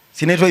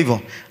 Si inaitwa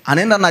hivyo.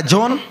 Anaenda na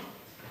John,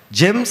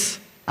 James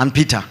and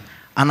Peter.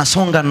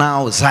 Anasonga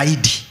nao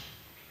zaidi.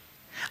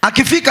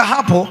 Akifika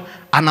hapo,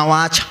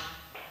 anawaacha.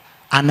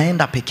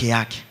 Anaenda peke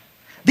yake.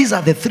 These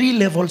are the 3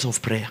 levels of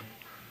prayer.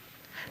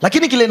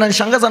 Lakini kile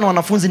inanishangaza na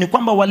wanafunzi ni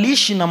kwamba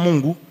waliishi na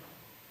Mungu,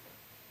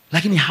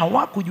 lakini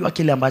hawakujua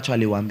kile ambacho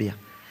aliwaambia.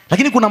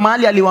 Lakini kuna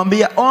mahali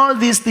aliwaambia, all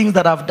these things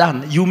that I've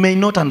done, you may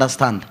not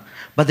understand,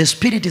 but the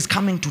Spirit is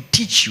coming to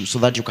teach you so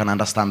that you can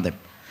understand them.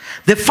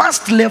 The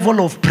first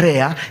level of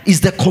prayer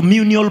is the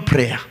communal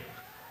prayer.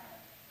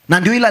 Na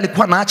ndio ile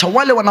alikuwa anaacha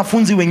wale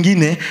wanafunzi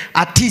wengine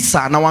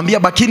 9, anawaambia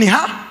bakini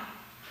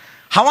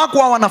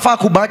hawakuwa wanafaa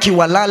kubaki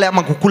walale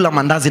ama kukula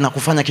mandazi na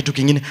kufanya kitu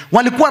kingine.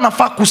 Walikuwa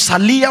wanafaa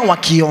kusalia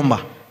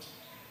wakiomba.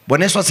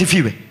 Bwana Yesu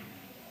asifiwe.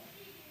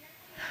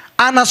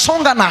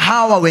 Anasonga na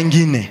hawa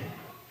wengine,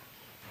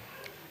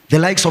 the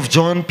likes of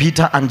John,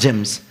 Peter and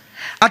James.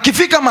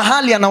 Akifika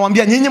mahali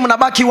anawaambia, nyinyi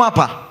mnabaki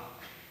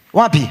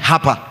wapi?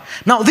 Hapa.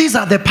 Now these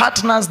are the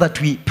partners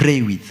that we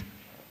pray with.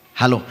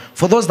 Hello.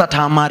 For those that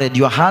are married,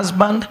 your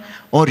husband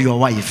or your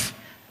wife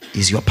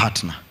is your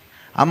partner.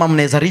 Ama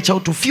mnaweza reach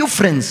out to few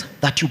friends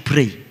that you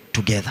pray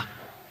together.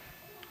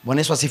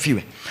 Bwana Yesu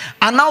asifiwe.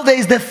 And now there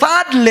is the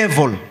 3rd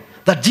level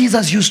that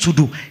Jesus used to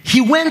do.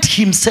 He went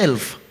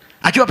himself,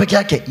 akiwa peke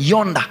yake,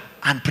 yonder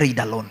and prayed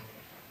alone.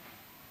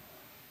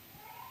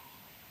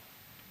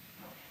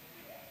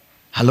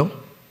 Hello?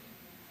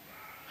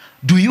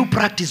 Do you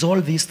practice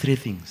all these 3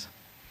 things?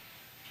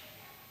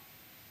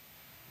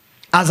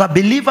 As a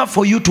believer,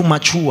 for you to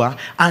mature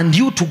and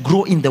you to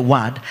grow in the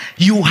word,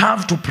 you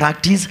have to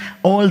practice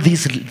all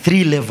these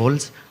 3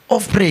 levels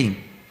of praying.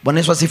 Bwana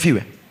Yesu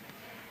asifiwe.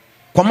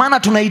 Kwa maana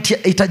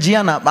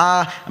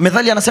tunahitajiana.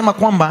 Methali anasema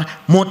kwamba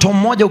moto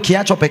mmoja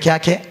ukiachwa peke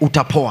yake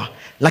utapoa,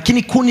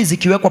 lakini kuni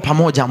zikiwekwa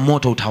pamoja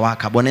moto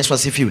utawaka. Bwana Yesu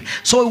asifiwe.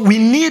 So we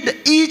need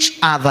each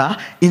other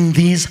in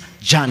this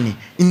journey,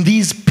 in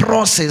this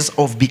process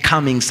of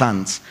becoming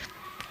sons.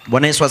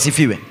 Bwana Yesu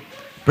asifiwe.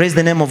 Praise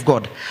the name of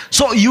God.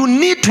 So you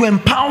need to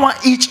empower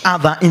each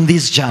other in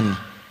this journey.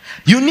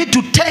 You need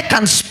to take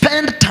and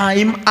spend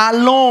time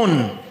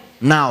alone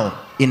now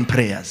in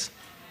prayers.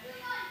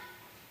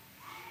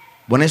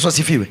 Bwana Yesu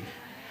asifiwe.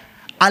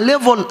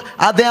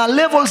 There are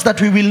levels that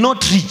we will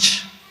not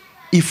reach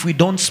if we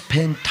don't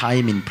spend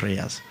time in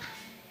prayers.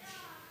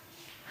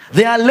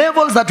 There are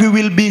levels that we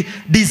will be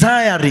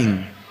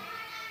desiring.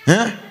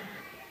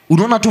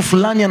 Unaona tu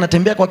fulani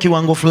anatembea kwa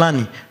kiwango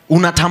fulani,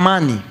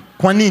 unatamani.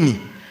 Kwa nini?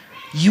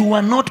 You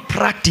are not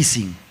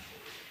practicing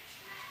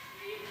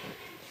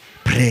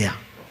prayer.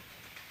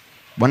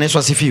 Bwana Yesu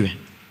asifiwe.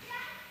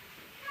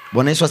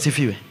 Bwana Yesu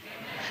asifiwe.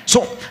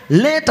 So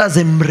let us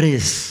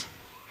embrace,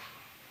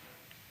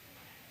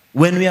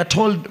 when we are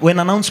told, when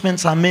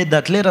announcements are made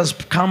that let us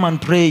come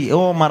and pray,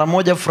 oh mara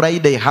moja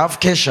Friday, have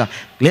kesha,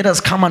 let us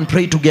come and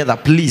pray together.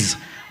 Please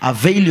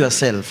avail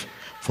yourself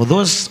for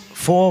those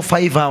 4 or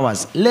 5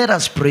 hours. Let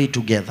us pray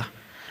together.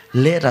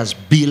 Let us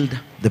build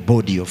the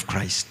body of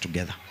Christ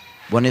together.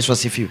 Bwana Yesu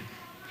asifiwe.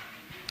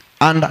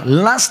 And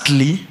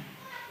lastly,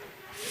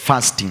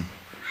 fasting.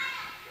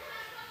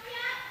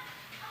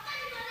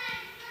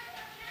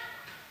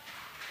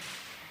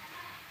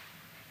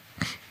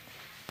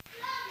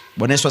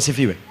 Bwana Yesu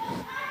asifiwe.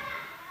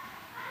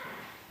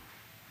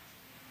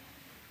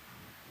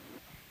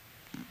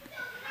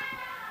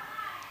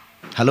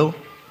 Hello?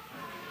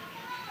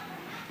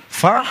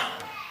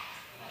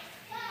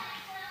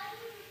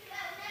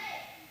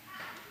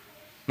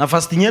 Na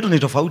fasting yetu ni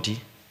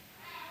tofauti.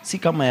 Si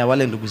kama ya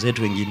wale ndugu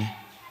zetu wengine.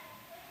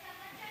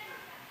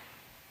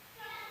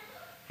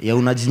 Ya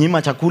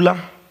unajinyima chakula,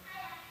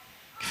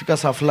 kifika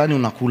saa fulani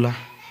unakula.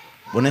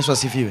 Bwana Yesu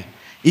asifiwe.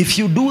 If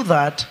you do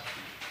that,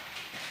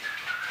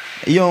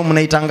 hiyo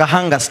mnaitanga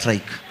hunger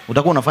strike.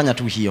 Utakuwa unafanya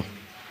tu hiyo.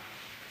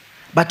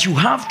 But you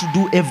have to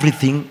do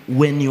everything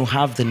when you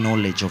have the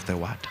knowledge of the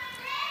word.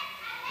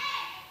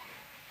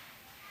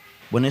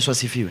 Bwana Yesu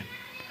asifiwe.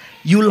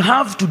 You'll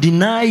have to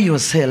deny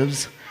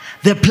yourselves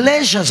the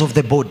pleasures of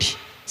the body.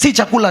 Si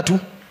chakula tu.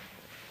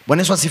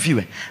 Bwana Yesu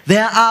asifiwe.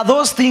 There are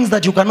those things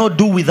that you cannot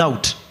do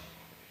without.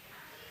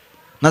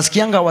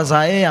 Nasikianga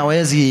wazae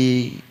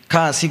hawezi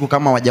kaa siku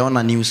kama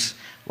wajaona news.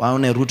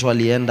 Waone Ruto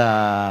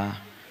alienda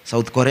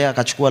South Korea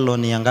akachukua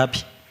loan ya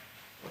ngapi?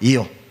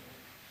 Hiyo.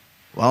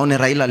 Waone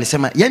Raila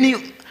alisema, yani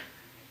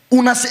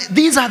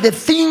these are the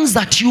things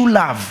that you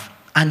love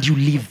and you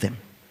leave them.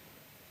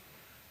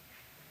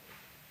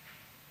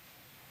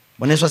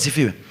 Bwana Yesu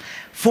asifiwe.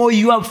 For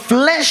your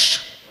flesh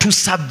to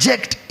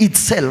subject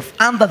itself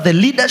under the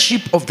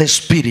leadership of the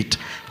Spirit,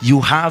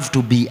 you have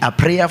to be a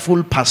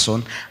prayerful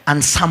person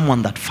and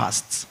someone that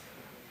fasts.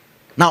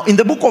 Now, in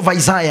the book of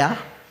Isaiah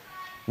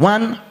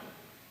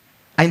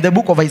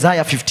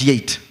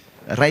 58,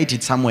 write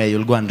it somewhere,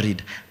 you'll go and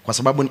read. Kwa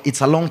sababu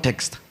it's a long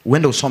text.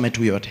 Uende usome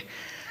tu yote.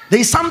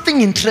 There is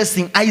something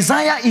interesting.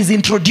 Isaiah is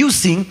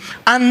introducing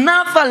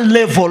another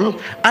level,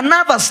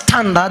 another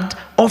standard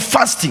of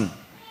fasting.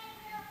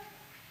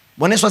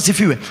 Bwana Yesu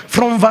asifiwe.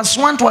 From verse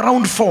 1 to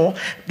around 4,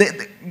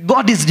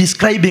 God is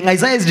describing,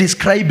 Isaiah is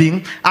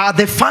describing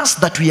the fast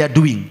that we are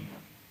doing.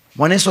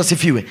 Bwana Yesu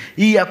asifiwe.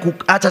 Hii ya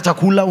kuacha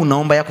chakula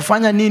unaomba, ya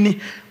kufanya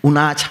nini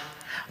unaacha.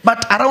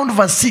 But around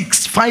verse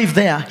 6, 5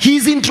 there, he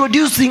is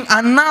introducing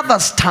another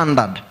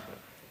standard.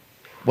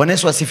 Bwana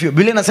Yesu asifiwe.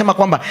 Biblia inasema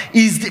kwamba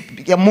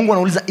Mungu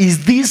anauliza, is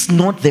this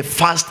not the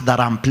fast that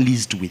I'm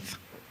pleased with?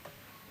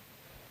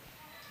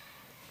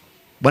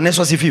 Bwana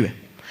Yesu asifiwe.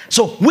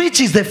 So, which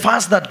is the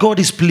fast that God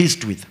is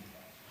pleased with?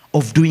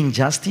 Of doing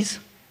justice?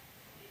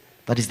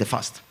 That is the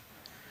fast.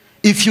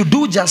 If you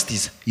do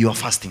justice, you are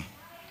fasting.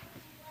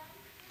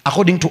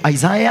 According to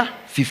Isaiah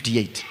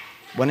 58.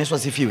 Bwana Yesu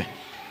asifiwe.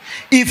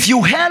 If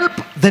you help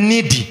the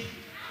needy,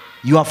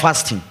 you are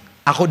fasting.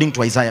 According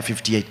to Isaiah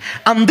 58.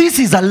 And this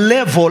is a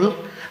level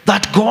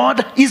that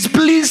God is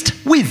pleased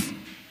with.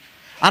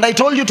 And I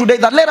told you today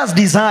that let us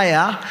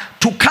desire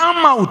to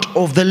come out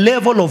of the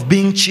level of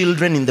being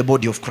children in the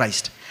body of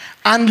Christ.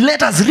 And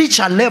let us reach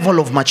a level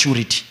of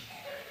maturity.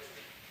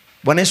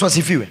 Bwana Yesu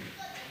asifiwe.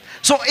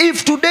 So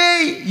if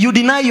today you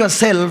deny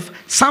yourself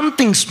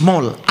something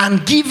small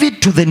and give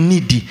it to the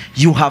needy,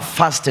 you have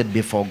fasted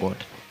before God.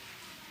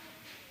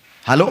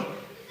 Hello?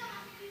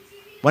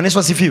 Bwana Yesu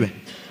asifiwe.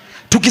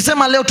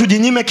 Tukisema leo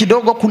tujinyime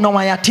kidogo, kuna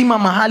wayatima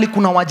mahali,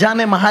 kuna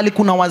wajane mahali,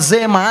 kuna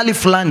wazee mahali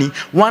fulani,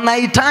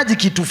 wanahitaji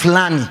kitu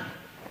fulani.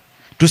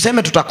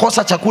 Tuseme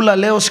tutakosa chakula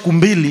leo siku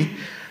 2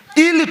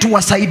 ili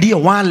tuwasaidie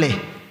wale.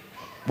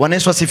 Bwana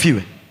Yesu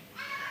asifiwe.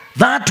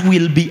 That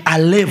will be a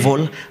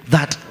level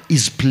that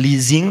is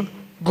pleasing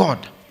God.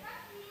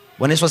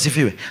 Bwana Yesu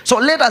asifiwe. So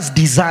let us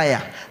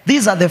desire.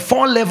 These are the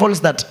 4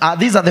 levels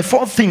these are the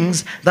 4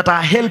 things that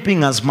are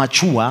helping us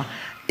mature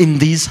in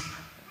this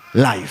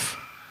life.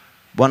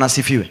 Bwana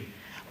asifiwe.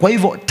 Kwa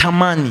hivyo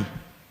tamani.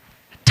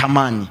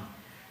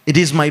 It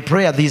is my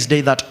prayer this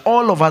day that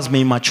all of us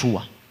may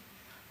mature.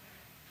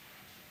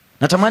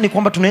 Natamani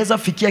kwamba tunaweza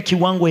fikia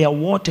kiwango ya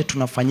wote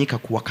tunafanyika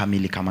kuwa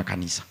kamili kama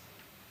kanisa.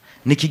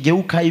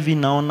 Nikigeuka hivi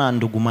naona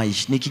ndugu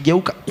Maishi.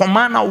 Nikigeuka, kwa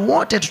maana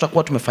wote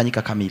tutakuwa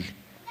tumefanyika kamili.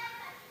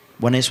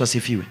 Bwana Yesu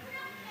asifiwe.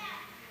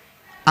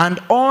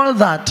 And all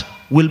that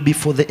will be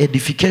for the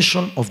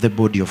edification of the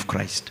body of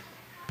Christ.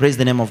 Praise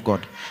the name of God.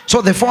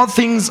 So the 4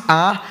 things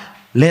are,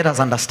 let us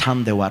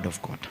understand the word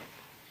of God.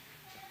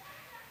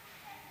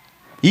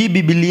 Hii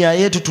Biblia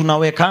yetu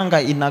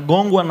tunawekanga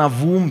inagongwa na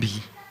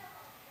vumbi.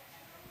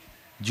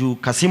 Juu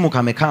kasimu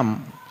kamekam,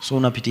 So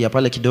unapitia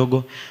pale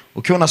kidogo,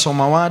 ukiwa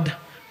unasoma word,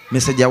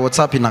 message ya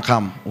WhatsApp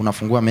inakam,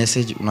 unafungua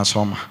message,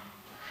 unasoma.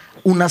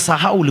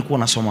 Unasahau ulikuwa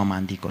unasoma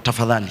maandiko.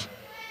 Tafadhali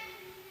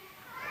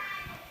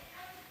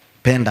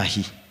penda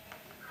hii.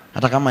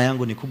 Hata kama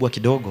yangu ni kubwa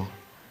kidogo,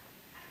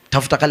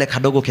 tafuta kale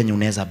kadogo kenye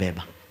unaweza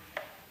beba.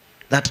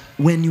 That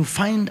when you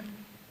find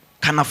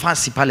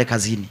kanafasi pale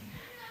kazini,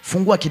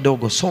 fungua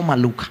kidogo, soma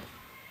Luka,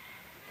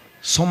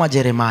 soma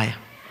Jeremiah,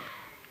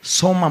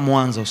 soma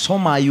Mwanzo,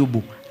 soma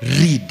Ayubu,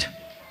 read.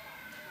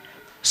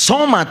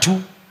 Soma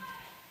tu.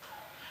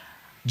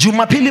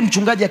 Jumapili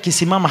mchungaji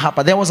akisimama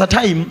hapa, there was a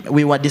time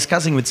we were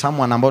discussing with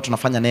someone ambao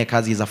tunafanya naye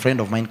kazi, is a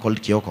friend of mine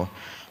called Kioko.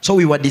 So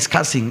we were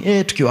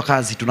discussing, tukiwa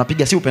kazi,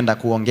 tunapiga, si upenda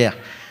kuongea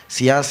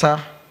siasa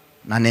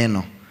na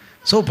neno.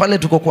 So pale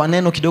tuko kwa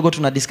neno kidogo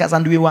tunadiscuss,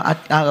 and we were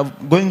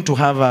going to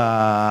have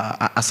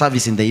a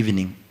service in the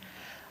evening.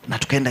 Na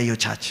tukaenda hiyo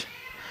church.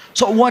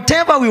 So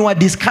whatever we were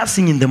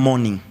discussing in the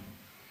morning,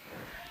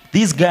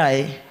 this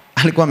guy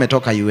alikuwa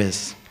ametoka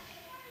US.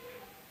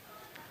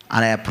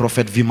 And a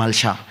prophet Vimal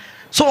Shah.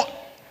 So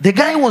the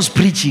guy was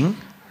preaching,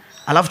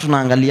 alafu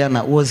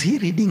tunaangaliana, was he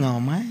reading our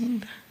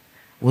mind?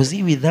 Was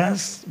he with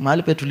us?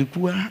 Mahali pe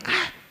tulikuwa.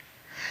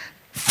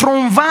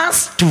 From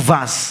verse to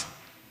verse,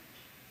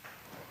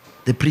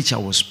 the preacher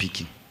was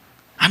speaking.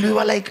 And we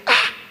were like,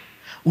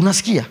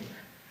 unasikia?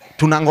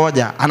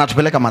 Tunangoja,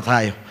 anatupeleka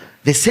Mathayo.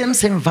 The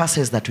same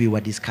verses that we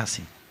were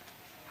discussing.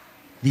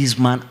 This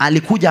man,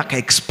 alikuja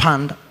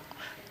aka-expand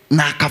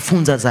na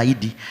akafunza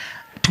zaidi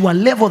to a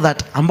level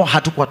that ambao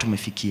hatukuwa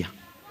tumefikia.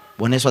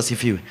 Bwana Yesu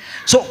asifiwe.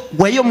 So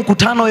kwa hiyo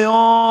mkutano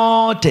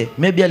yote,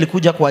 maybe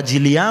alikuja kwa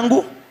ajili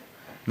yangu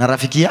na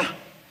rafikia,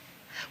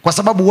 kwa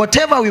sababu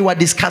whatever we were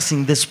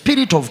discussing, the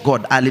Spirit of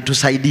God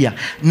alitusaidia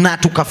na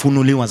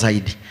tukafunuliwa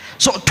zaidi.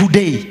 So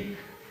today,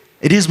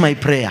 it is my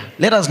prayer,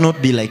 let us not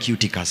be like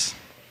Eutychus.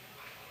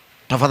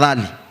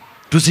 Tafadhali,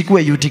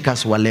 tusikuwe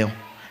Eutychus wa leo.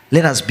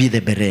 Let us be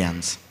the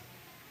Bereans.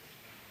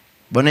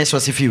 Bwana Yesu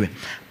asifiwe.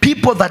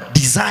 People that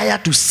desire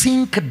to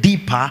sink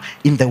deeper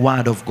in the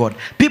word of God.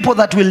 People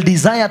that will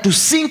desire to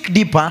sink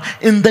deeper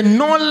in the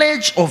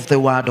knowledge of the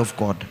word of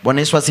God.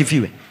 Bwana Yesu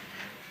asifiwe.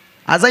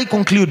 As I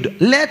conclude,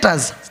 let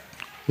us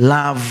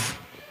love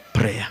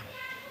prayer.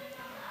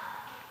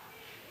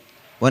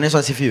 Bwana Yesu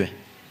asifiwe.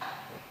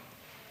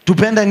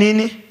 Tupende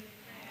nini?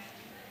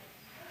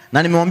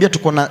 Na nimewambia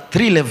tuko na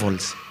 3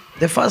 levels.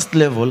 The first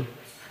level,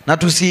 na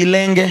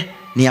tusiilenge,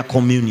 ni ya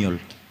communal.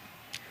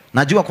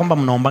 Najua kwamba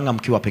mnaombanga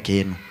mkiwa peke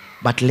yenu,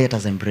 but let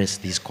us embrace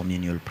this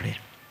communal prayer.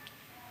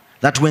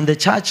 That when the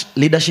church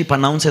leadership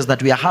announces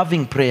that we are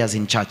having prayers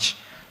in church,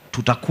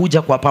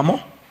 tutakuja kwa pamo.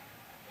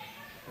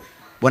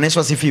 Bwana Yesu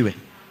asifiwe.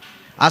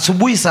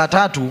 Asubuhi saa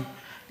 3,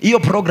 hiyo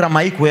program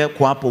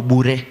haikuwekwa hapo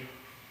bure.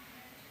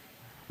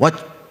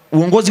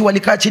 Uongozi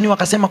walikaa chini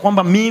wakasema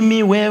kwamba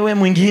mimi, wewe,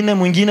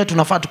 mwingine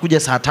tunafaa tukuje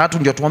saa 3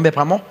 ndio tuombe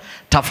pamo.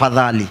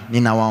 Tafadhali,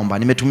 ninawaomba,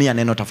 nimetumia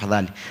neno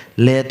tafadhali.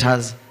 Let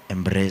us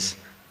embrace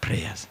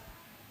prayers.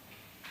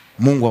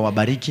 Mungu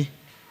awabariki.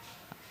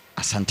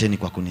 Asanteni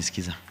kwa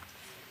kunisikiza.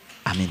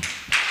 Amen.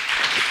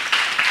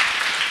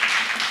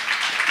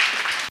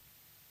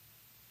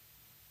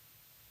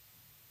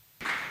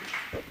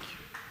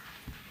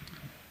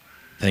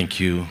 Thank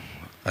you,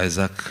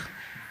 Isaac.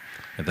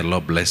 May the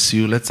Lord bless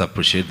you. Let's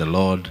appreciate the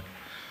Lord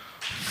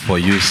for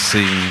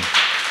using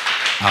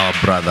our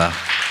brother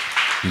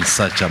in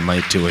such a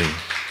mighty way.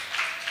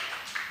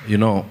 You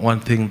know,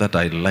 one thing that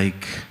I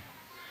like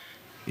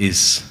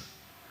is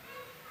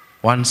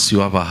once you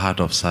have a heart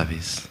of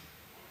service,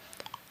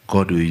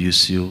 God will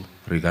use you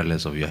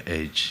regardless of your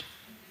age.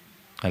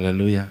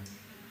 Hallelujah.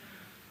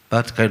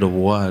 That kind of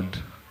word,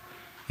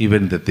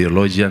 even the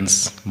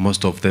theologians,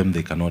 most of them,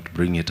 they cannot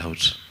bring it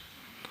out.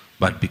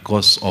 But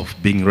because of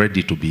being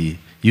ready to be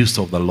used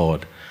of the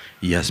Lord,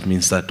 He has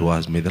ministered to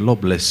us. May the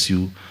Lord bless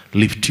you,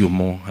 lift you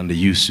more, and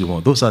use you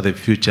more. Those are the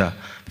future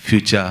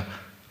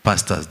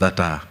pastors that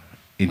are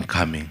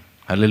incoming.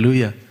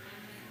 Hallelujah.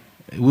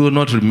 We will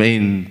not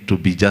remain to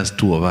be just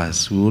 2 of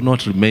us. We will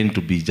not remain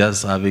to be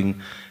just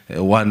having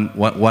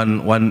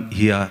one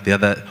here, the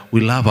other.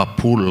 We'll have a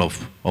pool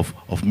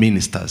of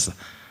ministers.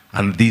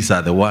 And these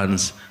are the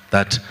ones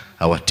that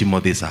our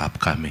Timothys are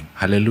upcoming.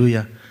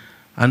 Hallelujah.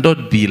 And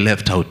don't be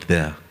left out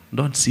there.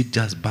 Don't sit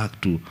just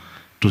back to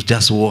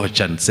just watch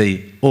and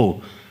say,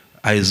 oh,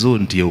 Aizo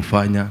ndiye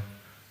ufanya,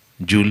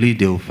 Julie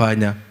ndiye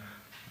ufanya,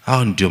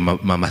 hao ndio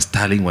Mama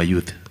Starling wa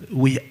youth.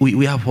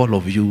 We have all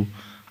of you,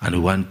 and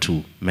we want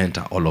to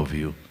mentor all of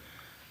you.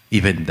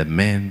 Even the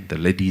men, the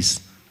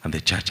ladies, and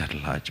the church at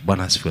large.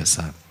 Bwana asifiwe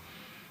sana.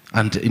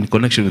 And in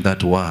connection with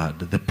that word,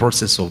 the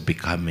process of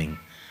becoming.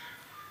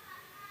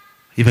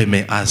 If I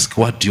may ask,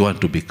 what do you want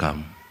to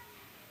become?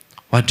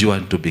 What do you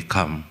want to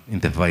become in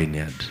the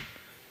vineyard?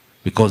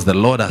 Because the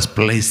Lord has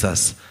placed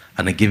us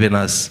and given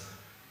us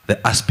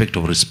the aspect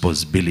of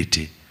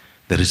responsibility.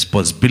 The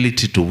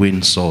responsibility to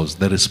win souls.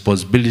 The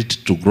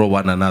responsibility to grow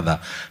one another.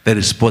 The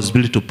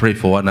responsibility to pray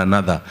for one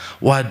another.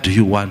 What do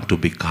you want to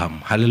become?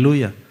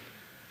 Hallelujah.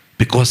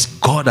 Because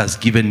God has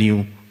given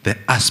you the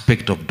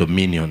aspect of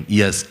dominion. He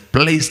has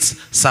placed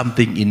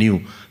something in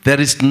you. There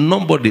is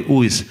nobody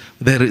who is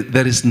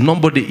there is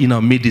nobody in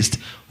our midst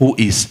who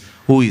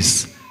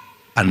is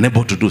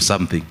unable to do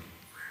something.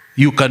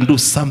 You can do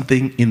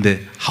something in the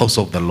house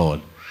of the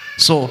Lord.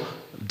 So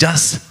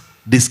just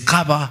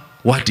discover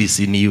what is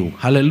in you.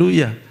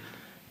 Hallelujah.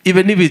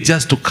 Even if it's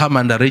just to come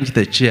and arrange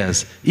the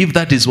chairs, if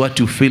that is what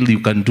you feel you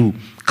can do,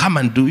 come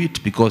and do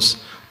it, because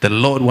the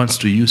Lord wants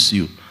to use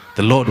you.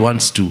 The Lord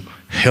wants to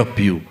help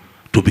you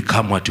to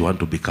become what you want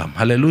to become.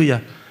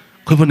 Hallelujah.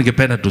 Kwa hivyo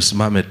ningependa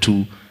tusimame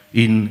tu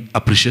in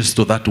appreciation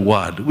to that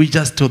word. We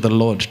just tell the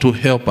Lord to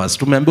help us.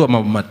 Tumeambiwa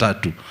mambo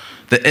matatu.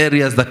 The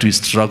areas that we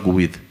struggle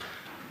with.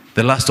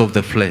 The lust of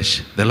the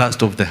flesh, the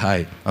lust of the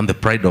eye, and the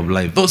pride of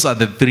life. Those are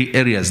the three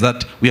areas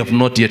that we have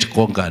not yet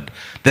conquered.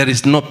 There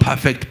is no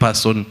perfect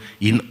person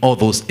in all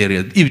those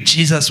areas. If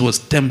Jesus was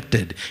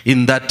tempted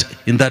in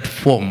that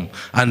form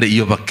and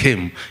he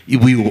overcame,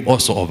 we will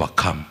also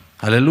overcome.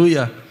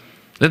 Hallelujah.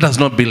 Let us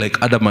not be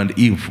like Adam and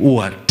Eve, who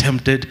were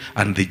tempted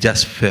and they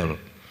just fell.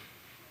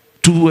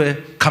 Tuwe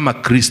kama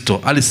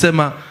Kristo.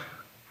 Alisema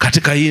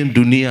katika hii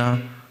dunia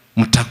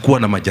mtakuwa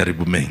na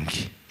majaribu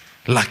mengi,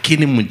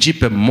 lakini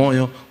mjipe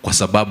moyo kwa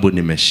sababu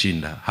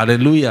nimeshinda.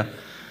 Haleluya.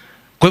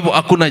 Kwa hivyo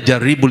hakuna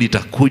jaribu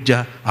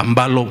litakuja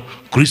ambalo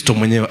Kristo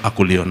mwenyewe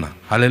akuliona.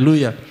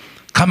 Haleluya.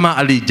 Kama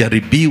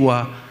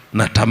alijaribiwa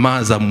na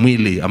tamaa za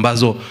mwili,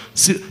 ambazo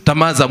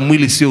tamaa za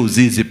mwili sio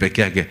uzinzi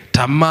peke yake.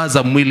 Tamaa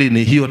za mwili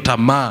ni hiyo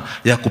tamaa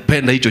ya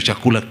kupenda hicho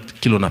chakula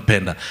kile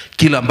unapenda,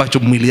 kile ambacho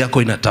mwili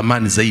yako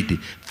inatamani zaidi.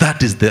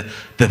 That is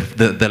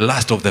the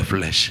lust of the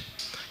flesh.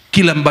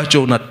 Kile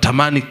ambacho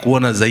unatamani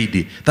kuona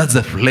zaidi, that's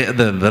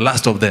the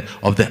lust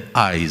of the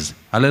eyes.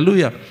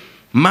 Hallelujah.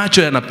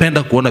 Macho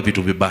yanapenda kuona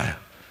vitu vibaya.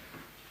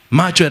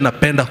 Macho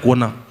yanapenda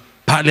kuona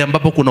pale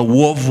ambapo kuna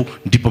uovu,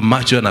 ndipo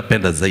macho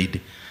yanapenda zaidi.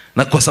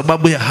 Na kwa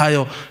sababu ya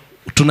hayo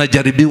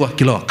tunajaribiwa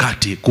kila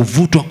wakati,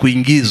 kuvutwa,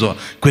 kuingizwa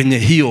kwenye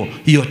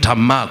hiyo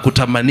tamaa,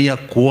 kutamania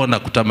kuona,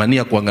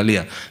 kutamania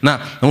kuangalia. Na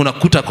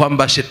unakuta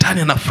kwamba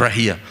shetani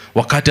anafurahia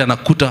wakati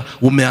anakuta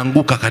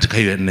umeanguka katika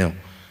hiyo eneo.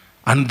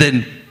 And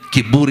then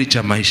kiburi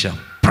cha maisha,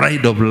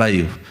 pride of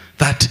life,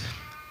 that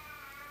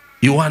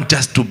you want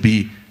just to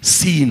be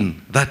seen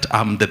that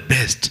I'm the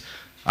best,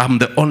 I'm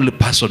the only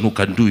person who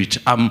can do it,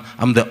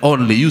 I'm the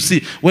only. You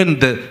see, when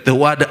the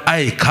word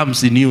I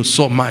comes in you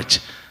so much,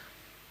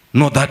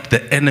 know that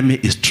the enemy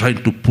is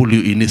trying to pull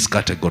you in his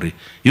category.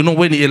 You know,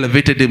 when he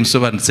elevated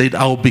himself and said,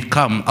 I will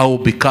become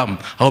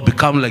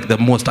like the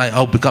Most High,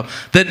 I'll become.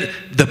 Then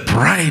the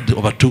pride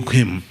overtook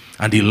him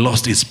and he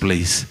lost his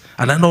place.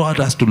 And I know how it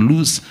has to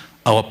lose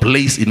our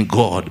place in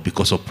God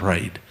because of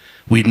pride.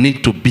 We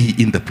need to be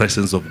in the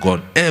presence of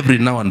God every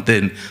now and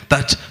then,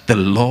 that the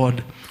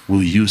Lord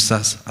will use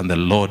us and the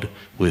Lord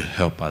will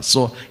help us.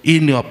 So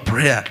in your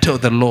prayer, tell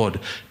the Lord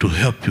to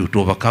help you to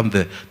overcome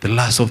the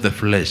lust of the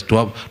flesh,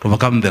 to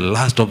overcome the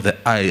lust of the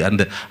eye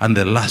and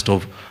the lust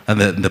of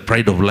the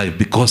pride of life,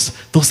 because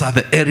those are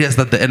the areas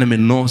that the enemy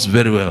knows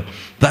very well.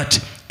 That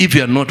if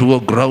you are not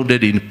well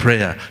grounded in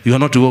prayer, you are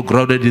not well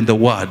grounded in the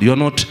word, you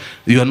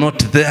are not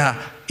there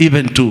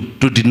even to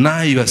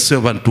deny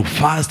yourself and to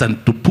fast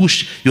and to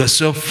push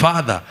yourself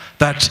further,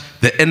 that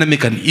the enemy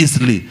can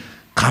easily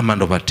come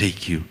and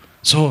overtake you.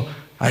 So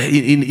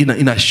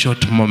in a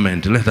short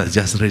moment, let us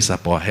just raise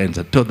up our hands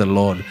and tell the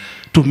Lord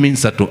to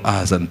minister to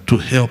us and to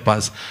help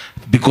us,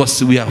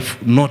 because we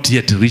have not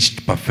yet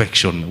reached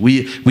perfection.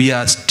 We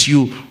are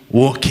still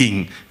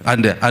walking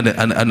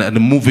and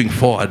moving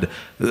forward.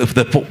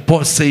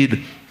 Paul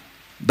said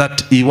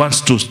that he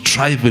wants to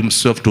strive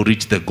himself to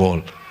reach the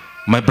goal.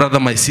 My brother,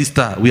 my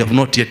sister, we have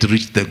not yet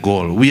reached the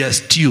goal. We are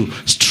still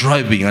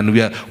striving, and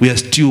we are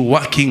still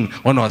working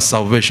on our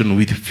salvation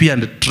with fear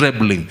and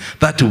trembling,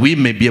 that we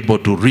may be able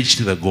to reach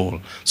the goal.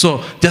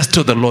 So just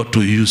tell the Lord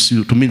to use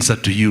you, to minister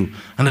to you,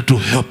 and to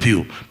help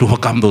you to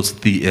overcome those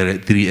three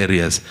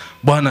areas.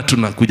 Bwana,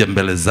 tunakuja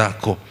mbele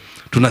zako.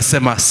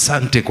 Tunasema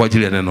asante kwa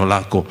ajili ya neno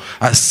lako.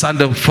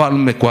 Asante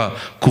Mfalme kwa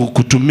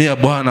kutumia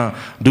Bwana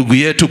ndugu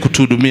yetu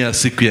kutuhudumia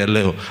siku ya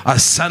leo.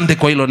 Asante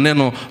kwa hilo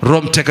neno.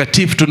 Roho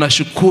Mtakatifu,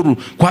 tunashukuru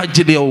kwa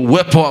ajili ya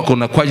uwepo wako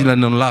na kwa ajili ya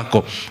neno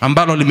lako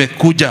ambalo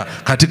limekuja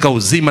katika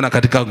uzima na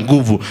katika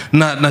nguvu.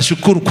 Na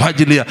nashukuru kwa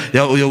ajili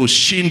ya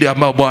ushindi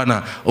ambao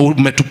Bwana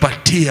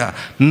umetupatia.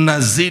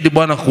 Nazidi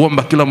Bwana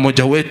kuomba kila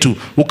mmoja wetu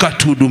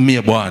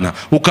ukatuhudumie Bwana,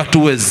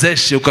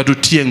 ukatuwezeshe,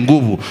 ukatutie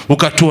nguvu,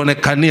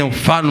 ukatuonekanie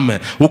Mfalme,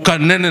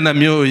 nene na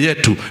mioyo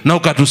yetu, na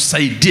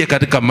ukatusaidie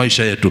katika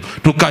maisha yetu.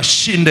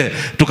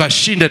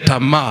 Tukashinde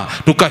tamaa,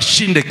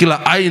 tukashinde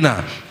kila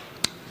aina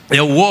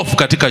ya uovu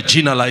katika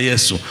jina la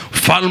Yesu.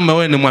 Mfalme,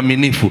 wewe ni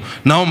mwaminifu.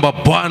 Naomba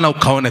Bwana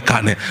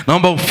ukaonekane.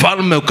 Naomba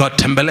Mfalme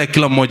ukatembelee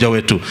kila mmoja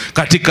wetu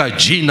katika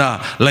jina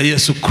la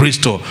Yesu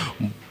Kristo.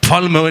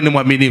 Mfalme wewe ni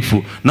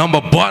mwaminifu.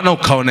 Naomba Bwana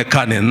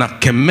ukaonekane.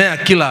 Nakemea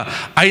kila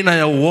aina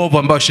ya uovu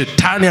ambao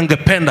shetani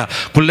angependa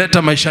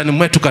kuleta maishani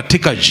mwetu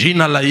katika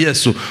jina la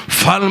Yesu.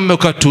 Mfalme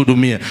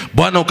ukatuhudumie.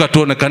 Bwana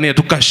ukatuonekanie,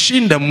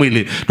 tukashinde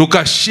mwili,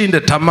 tukashinde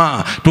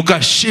tamaa,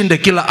 tukashinde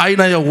kila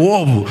aina ya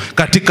uovu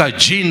katika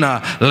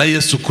jina la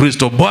Yesu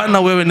Kristo. Bwana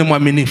wewe ni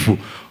mwaminifu.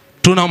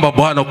 Tunaomba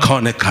Bwana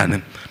ukaonekane.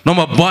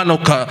 Naomba Bwana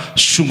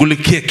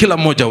ukashughulikie kila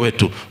mmoja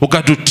wetu,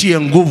 ukatutie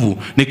nguvu,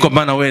 ni kwa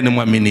maana wewe ni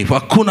mwaminifu.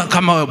 Hakuna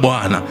kama wewe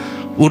Bwana.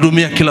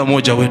 Hudumia kila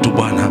mmoja wetu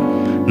Bwana.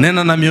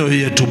 Nena na mioyo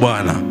yetu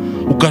Bwana,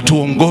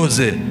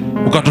 ukatuongoze,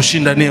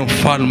 ukatushindanie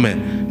Mfalme,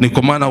 ni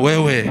kwa maana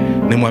wewe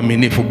ni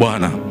mwaminifu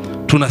Bwana.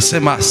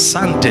 Tunasema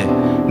asante,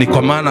 ni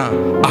kwa maana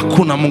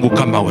hakuna Mungu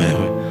kama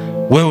wewe.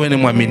 Wewe ni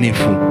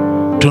mwaminifu.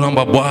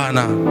 Tunaomba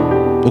Bwana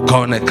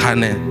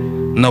ukaonekane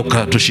na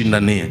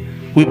ukatushindanie.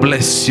 We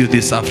bless you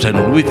this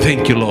afternoon. We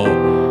thank you,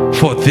 Lord,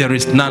 for there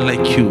is none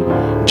like you.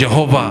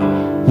 Jehovah,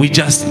 we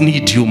just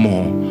need you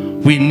more.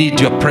 We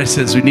need your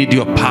presence. We need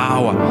your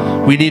power.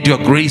 We need your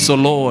grace, oh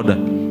Lord.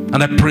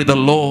 And I pray the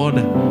Lord,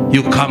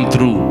 you come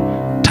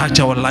through. Touch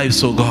our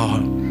lives, oh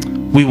God.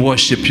 We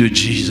worship you,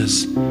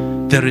 Jesus.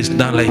 There is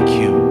none like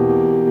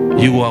you.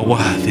 You are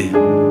worthy.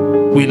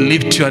 We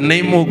lift your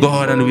name, oh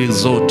God, and we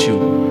exalt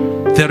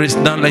you. There is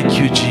none like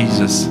you,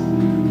 Jesus.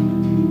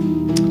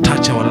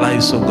 Touch our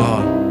lives, oh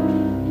God.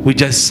 We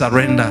just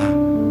surrender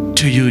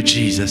to you,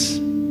 Jesus.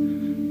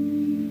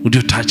 Would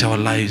you touch our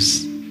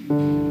lives?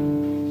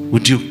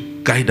 Would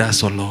you guide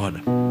us, oh Lord?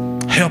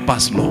 Help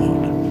us,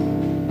 Lord.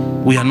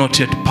 We are not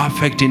yet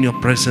perfect in your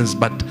presence,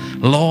 but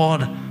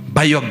Lord,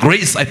 by your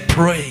grace I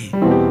pray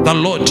that,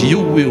 Lord, you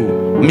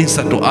will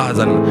minister to us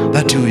and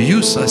that you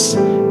use us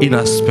in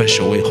a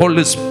special way.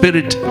 Holy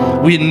Spirit,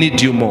 we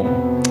need you more.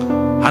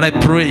 And I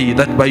pray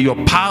that by your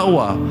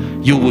power,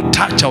 you will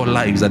touch our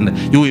lives and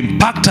you will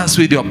impact us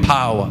with your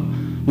power.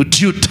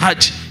 Would you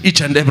touch each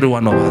and every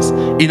one of us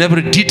in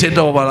every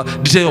detail of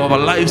our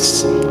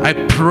lives? I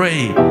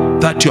pray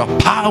that your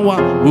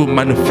power will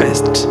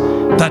manifest,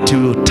 that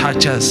you will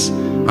touch us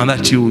and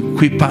that you will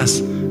equip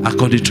us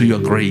according to your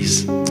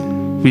grace.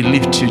 We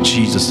lift you,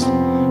 Jesus.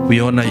 We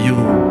honor you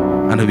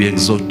and we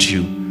exalt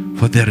you,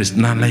 for there is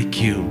none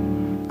like you.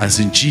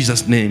 As in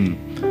Jesus'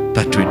 name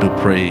that we do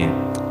pray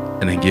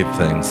and give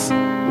thanks.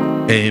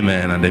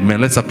 Amen and amen.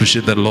 Let's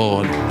appreciate the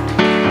Lord.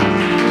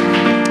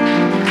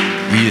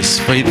 He is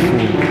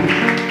faithful.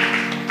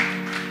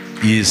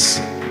 He is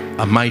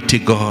a mighty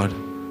God,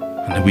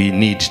 and we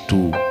need to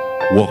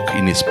walk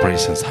in his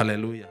presence.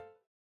 Hallelujah.